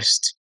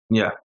strongest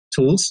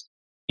tools.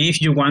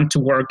 If you want to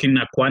work in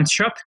a quant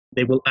shop,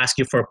 they will ask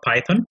you for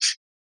Python.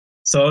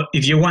 So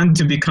if you want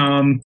to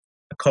become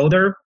a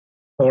coder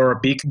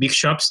for big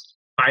shops,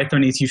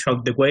 Python is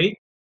usually the way,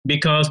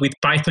 because with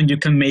Python you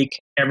can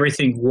make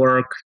everything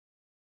work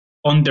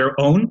on their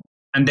own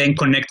and then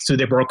connect to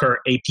the broker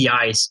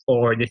APIs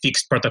or the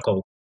fixed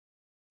protocol.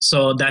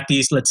 So that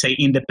is, let's say,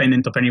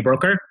 independent of any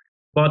broker,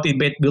 but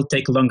it will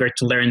take longer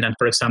to learn than,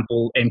 for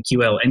example,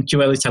 MQL.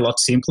 MQL is a lot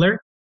simpler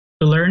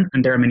to learn,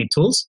 and there are many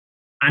tools.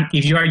 And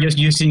if you are just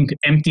using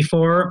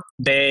MT4,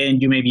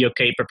 then you may be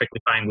perfectly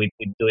fine with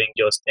doing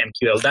just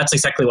MQL. That's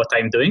exactly what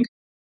I'm doing,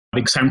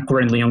 because I'm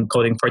currently on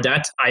coding for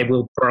that. I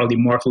will probably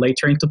morph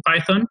later into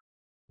Python.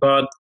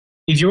 But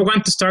if you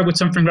want to start with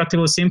something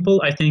relatively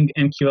simple, I think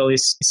MQL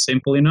is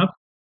simple enough,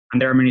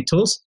 and there are many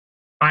tools.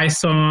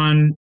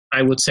 Python,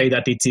 I would say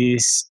that it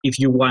is, if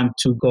you want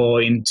to go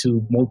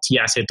into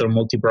multi-asset or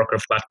multi-broker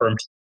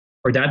platforms,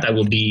 for that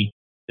will be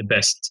the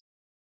best.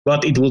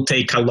 But it will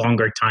take a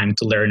longer time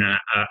to learn a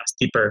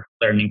steeper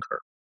learning curve.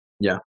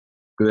 Yeah,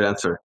 good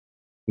answer.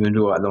 Even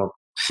though I don't,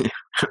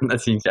 I'm not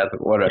seeing that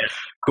water. Yeah.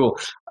 Cool,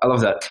 I love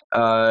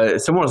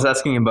that. Someone was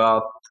asking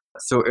about,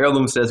 so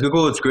Heirloom says,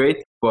 Google is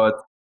great, but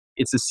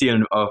it's a sea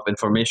of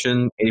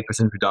information,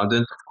 80%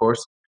 redundant, of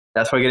course.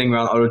 That's why getting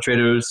around other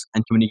traders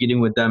and communicating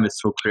with them is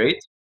so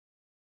great.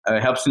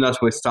 It helps you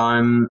not waste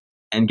time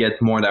and get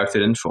more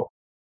directed info.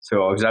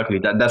 So exactly,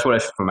 that's what I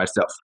said for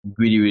myself.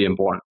 Really, really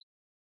important.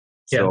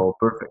 So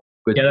perfect.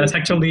 Good. Yeah, that's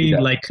actually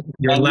like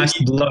your last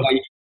blog.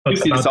 You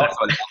see this also,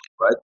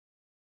 right?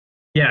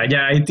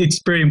 Yeah, it's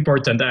pretty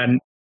important. And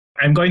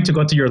I'm going to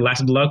go to your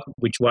last blog,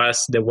 which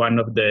was the one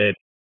of the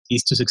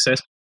keys to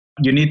success.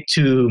 You need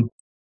to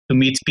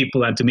meet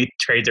people and to meet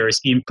traders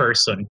in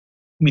person.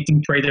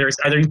 Meeting traders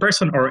either in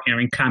person or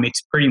in cam,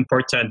 it's pretty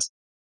important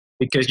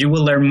because you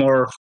will learn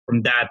more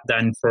from that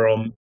than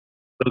from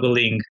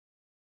Googling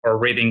or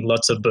reading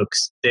lots of books.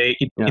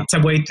 It's a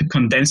way to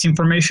condense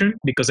information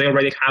because they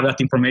already have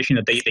that information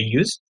that they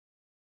use.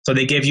 So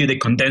they gave you the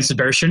condensed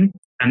version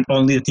and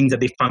only the things that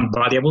they found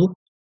valuable.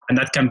 And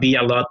that can be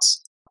a lot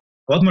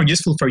more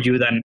useful for you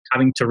than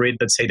having to read,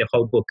 let's say, the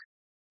whole book.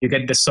 You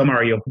get the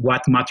summary of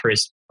what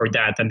matters for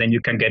that, and then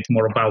you can get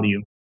more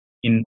value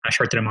in a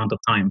shorter amount of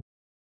time.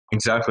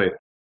 Exactly.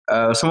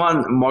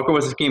 Marco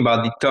was asking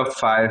about the top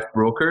 5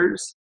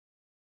 brokers.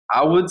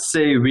 I would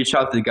say reach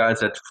out to the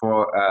guys at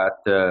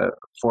Forex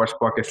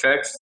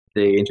FX.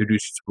 They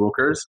introduce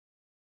brokers.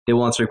 They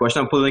will answer your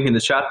question. I'll put a link in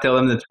the chat. Tell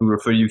them that we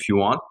refer you if you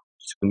want.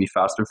 It's going to be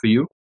faster for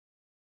you.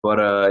 But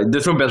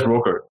there's no best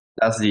broker.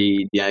 That's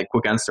the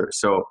quick answer.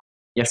 So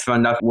you have to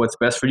find out what's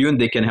best for you, and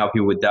they can help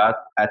you with that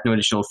at no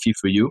additional fee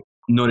for you,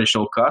 no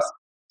additional cost.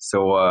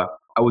 So I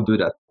would do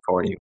that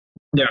for you.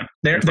 Yeah,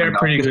 they're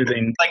pretty good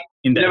in that.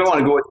 You never want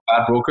to go with a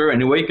bad broker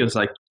anyway, because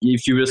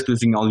if you risk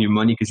losing all your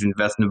money because you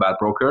invest in a bad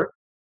broker,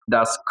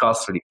 that's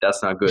costly.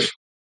 That's not good.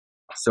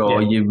 So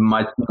you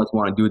might not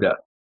want to do that.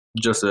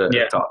 Just a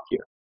talk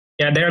here.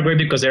 Yeah, they're great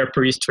because they're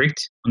pretty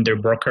strict on their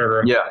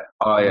broker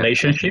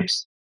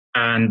relationships.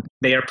 And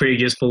they are pretty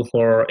useful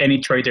for any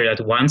trader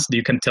that wants.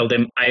 You can tell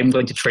them, I'm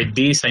going to trade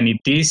this, I need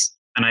this,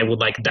 and I would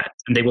like that.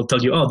 And they will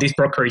tell you, this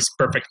broker is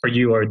perfect for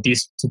you, or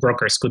these 2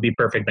 brokers could be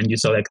perfect, and you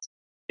select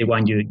the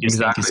one you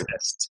think is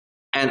best.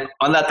 And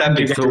on that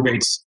topic,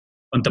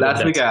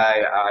 last week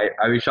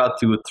I reached out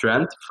to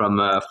Trent from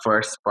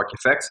Forex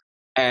FX,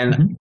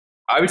 and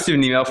I received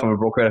an email from a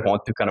broker that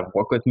wanted to kind of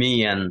work with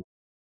me and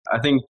I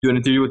think do an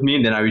interview with me.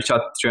 And then I reached out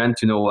to Trent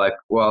to know is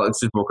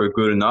this broker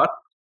good or not?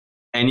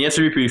 And he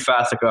answered me pretty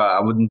fast. I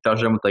wouldn't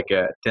touch them with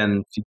a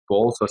 10-feet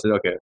pole. So I said,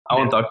 okay, I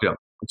won't talk to them,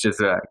 which is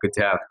good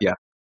to have. Yeah,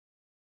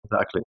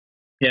 exactly.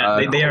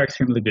 Yeah, they are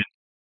extremely good.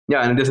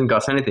 Yeah, and it doesn't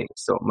cost anything,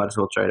 so might as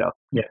well try it out.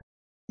 Yeah.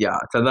 Yeah,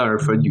 tell them I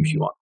referred you if you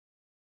want.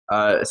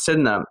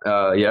 Sednam,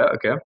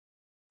 okay.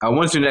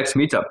 When's your next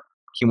meetup?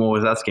 Kimo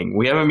was asking.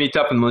 We have a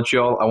meetup in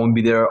Montreal. I won't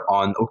be there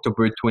on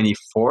October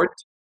 24th.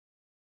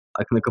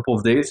 In a couple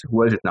of days.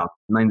 What is it now?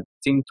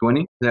 19,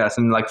 20? Yeah, it's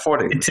in 4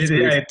 days.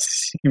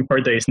 It's in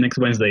 4 days, next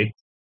Wednesday.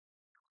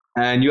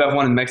 And you have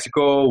one in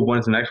Mexico. When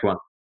is the next one?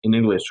 in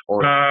English?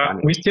 Or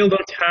we still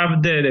don't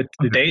have the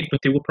date, but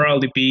it will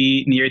probably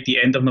be near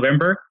the end of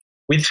November.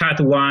 We've had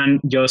one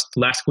just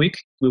last week.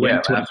 We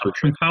went to an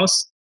auction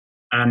house,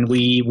 and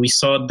we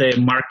saw the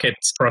market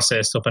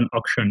process of an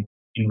auction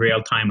in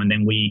real time, and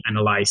then we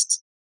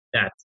analyzed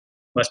that.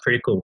 It was pretty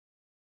cool.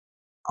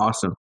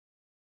 Awesome.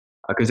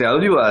 Because a lot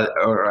of people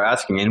are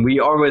asking, and we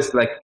always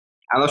like,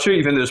 I'm not sure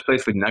even there's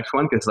place for the next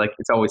one, because like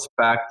it's always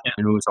packed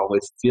and rooms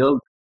always filled.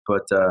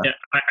 But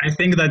I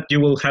think that you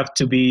will have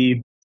to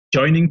be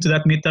joining to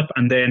that meetup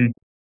and then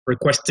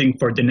requesting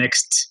for the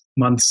next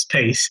month's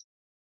space.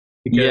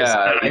 We'll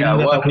have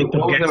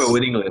a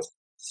waiting list.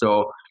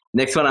 So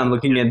next one, I'm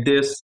looking at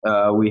this.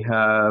 We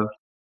have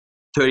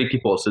 30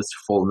 people, so it's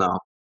full now.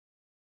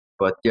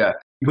 But yeah,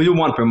 we do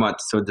one per month,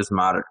 so it doesn't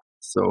matter.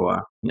 So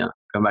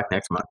come back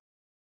next month.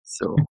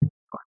 So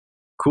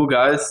cool,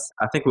 guys.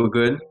 I think we're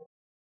good.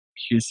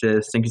 She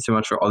says, thank you so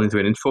much for all the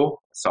info.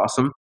 It's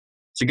awesome.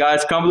 So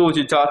guys, comment below what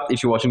you thought.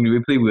 If you're watching the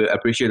replay, we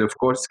appreciate it, of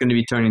course. It's going to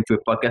be turned into a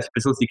podcast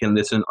episode, so you can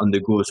listen on the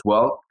go as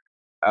well.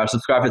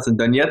 Subscribe if it's not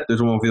done yet.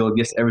 There's one video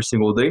guest every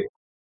single day.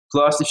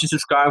 Plus, if you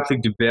subscribe,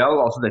 click the bell.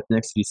 Also, that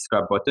next to the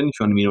subscribe button if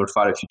you want to be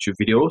notified of future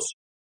videos.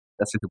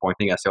 That's like the point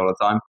thing I say all the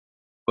time.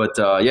 But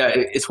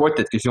it's worth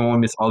it because you don't want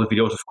to miss all the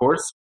videos, of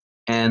course.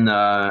 And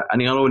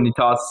Alejandro, any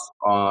thoughts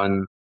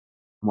on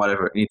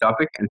whatever, any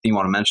topic, anything you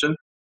want to mention?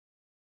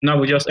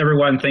 No, just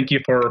everyone, thank you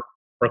for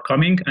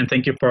coming, and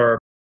thank you for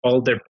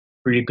all the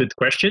really good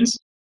questions.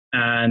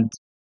 And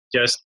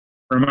just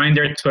a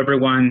reminder to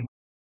everyone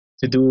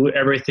to do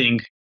everything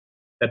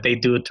that they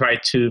do, try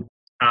to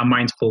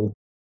mindful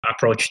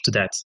approach to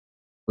that.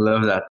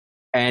 Love that.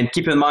 And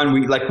keep in mind,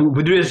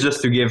 we do this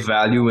just to give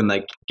value and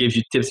like give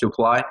you tips to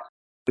apply.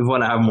 If you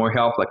want to have more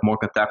help, like more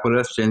contact with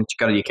us, then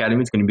check out the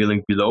academy. It's going to be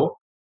linked below.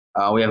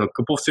 We have a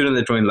couple of students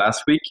that joined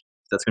last week.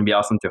 That's going to be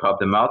awesome to help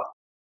them out.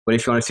 But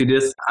if you want to see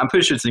this, I'm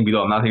pretty sure it's linked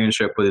below. I'm not even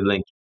sure I put the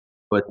link,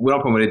 but we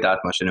don't promote it that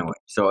much anyway.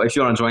 So if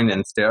you want to join, then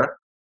it's there.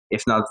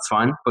 If not, it's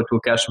fine. But we'll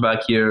catch you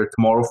back here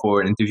tomorrow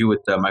for an interview with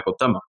Michael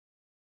Tama. All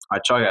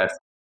right, ciao, guys.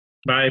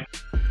 Bye.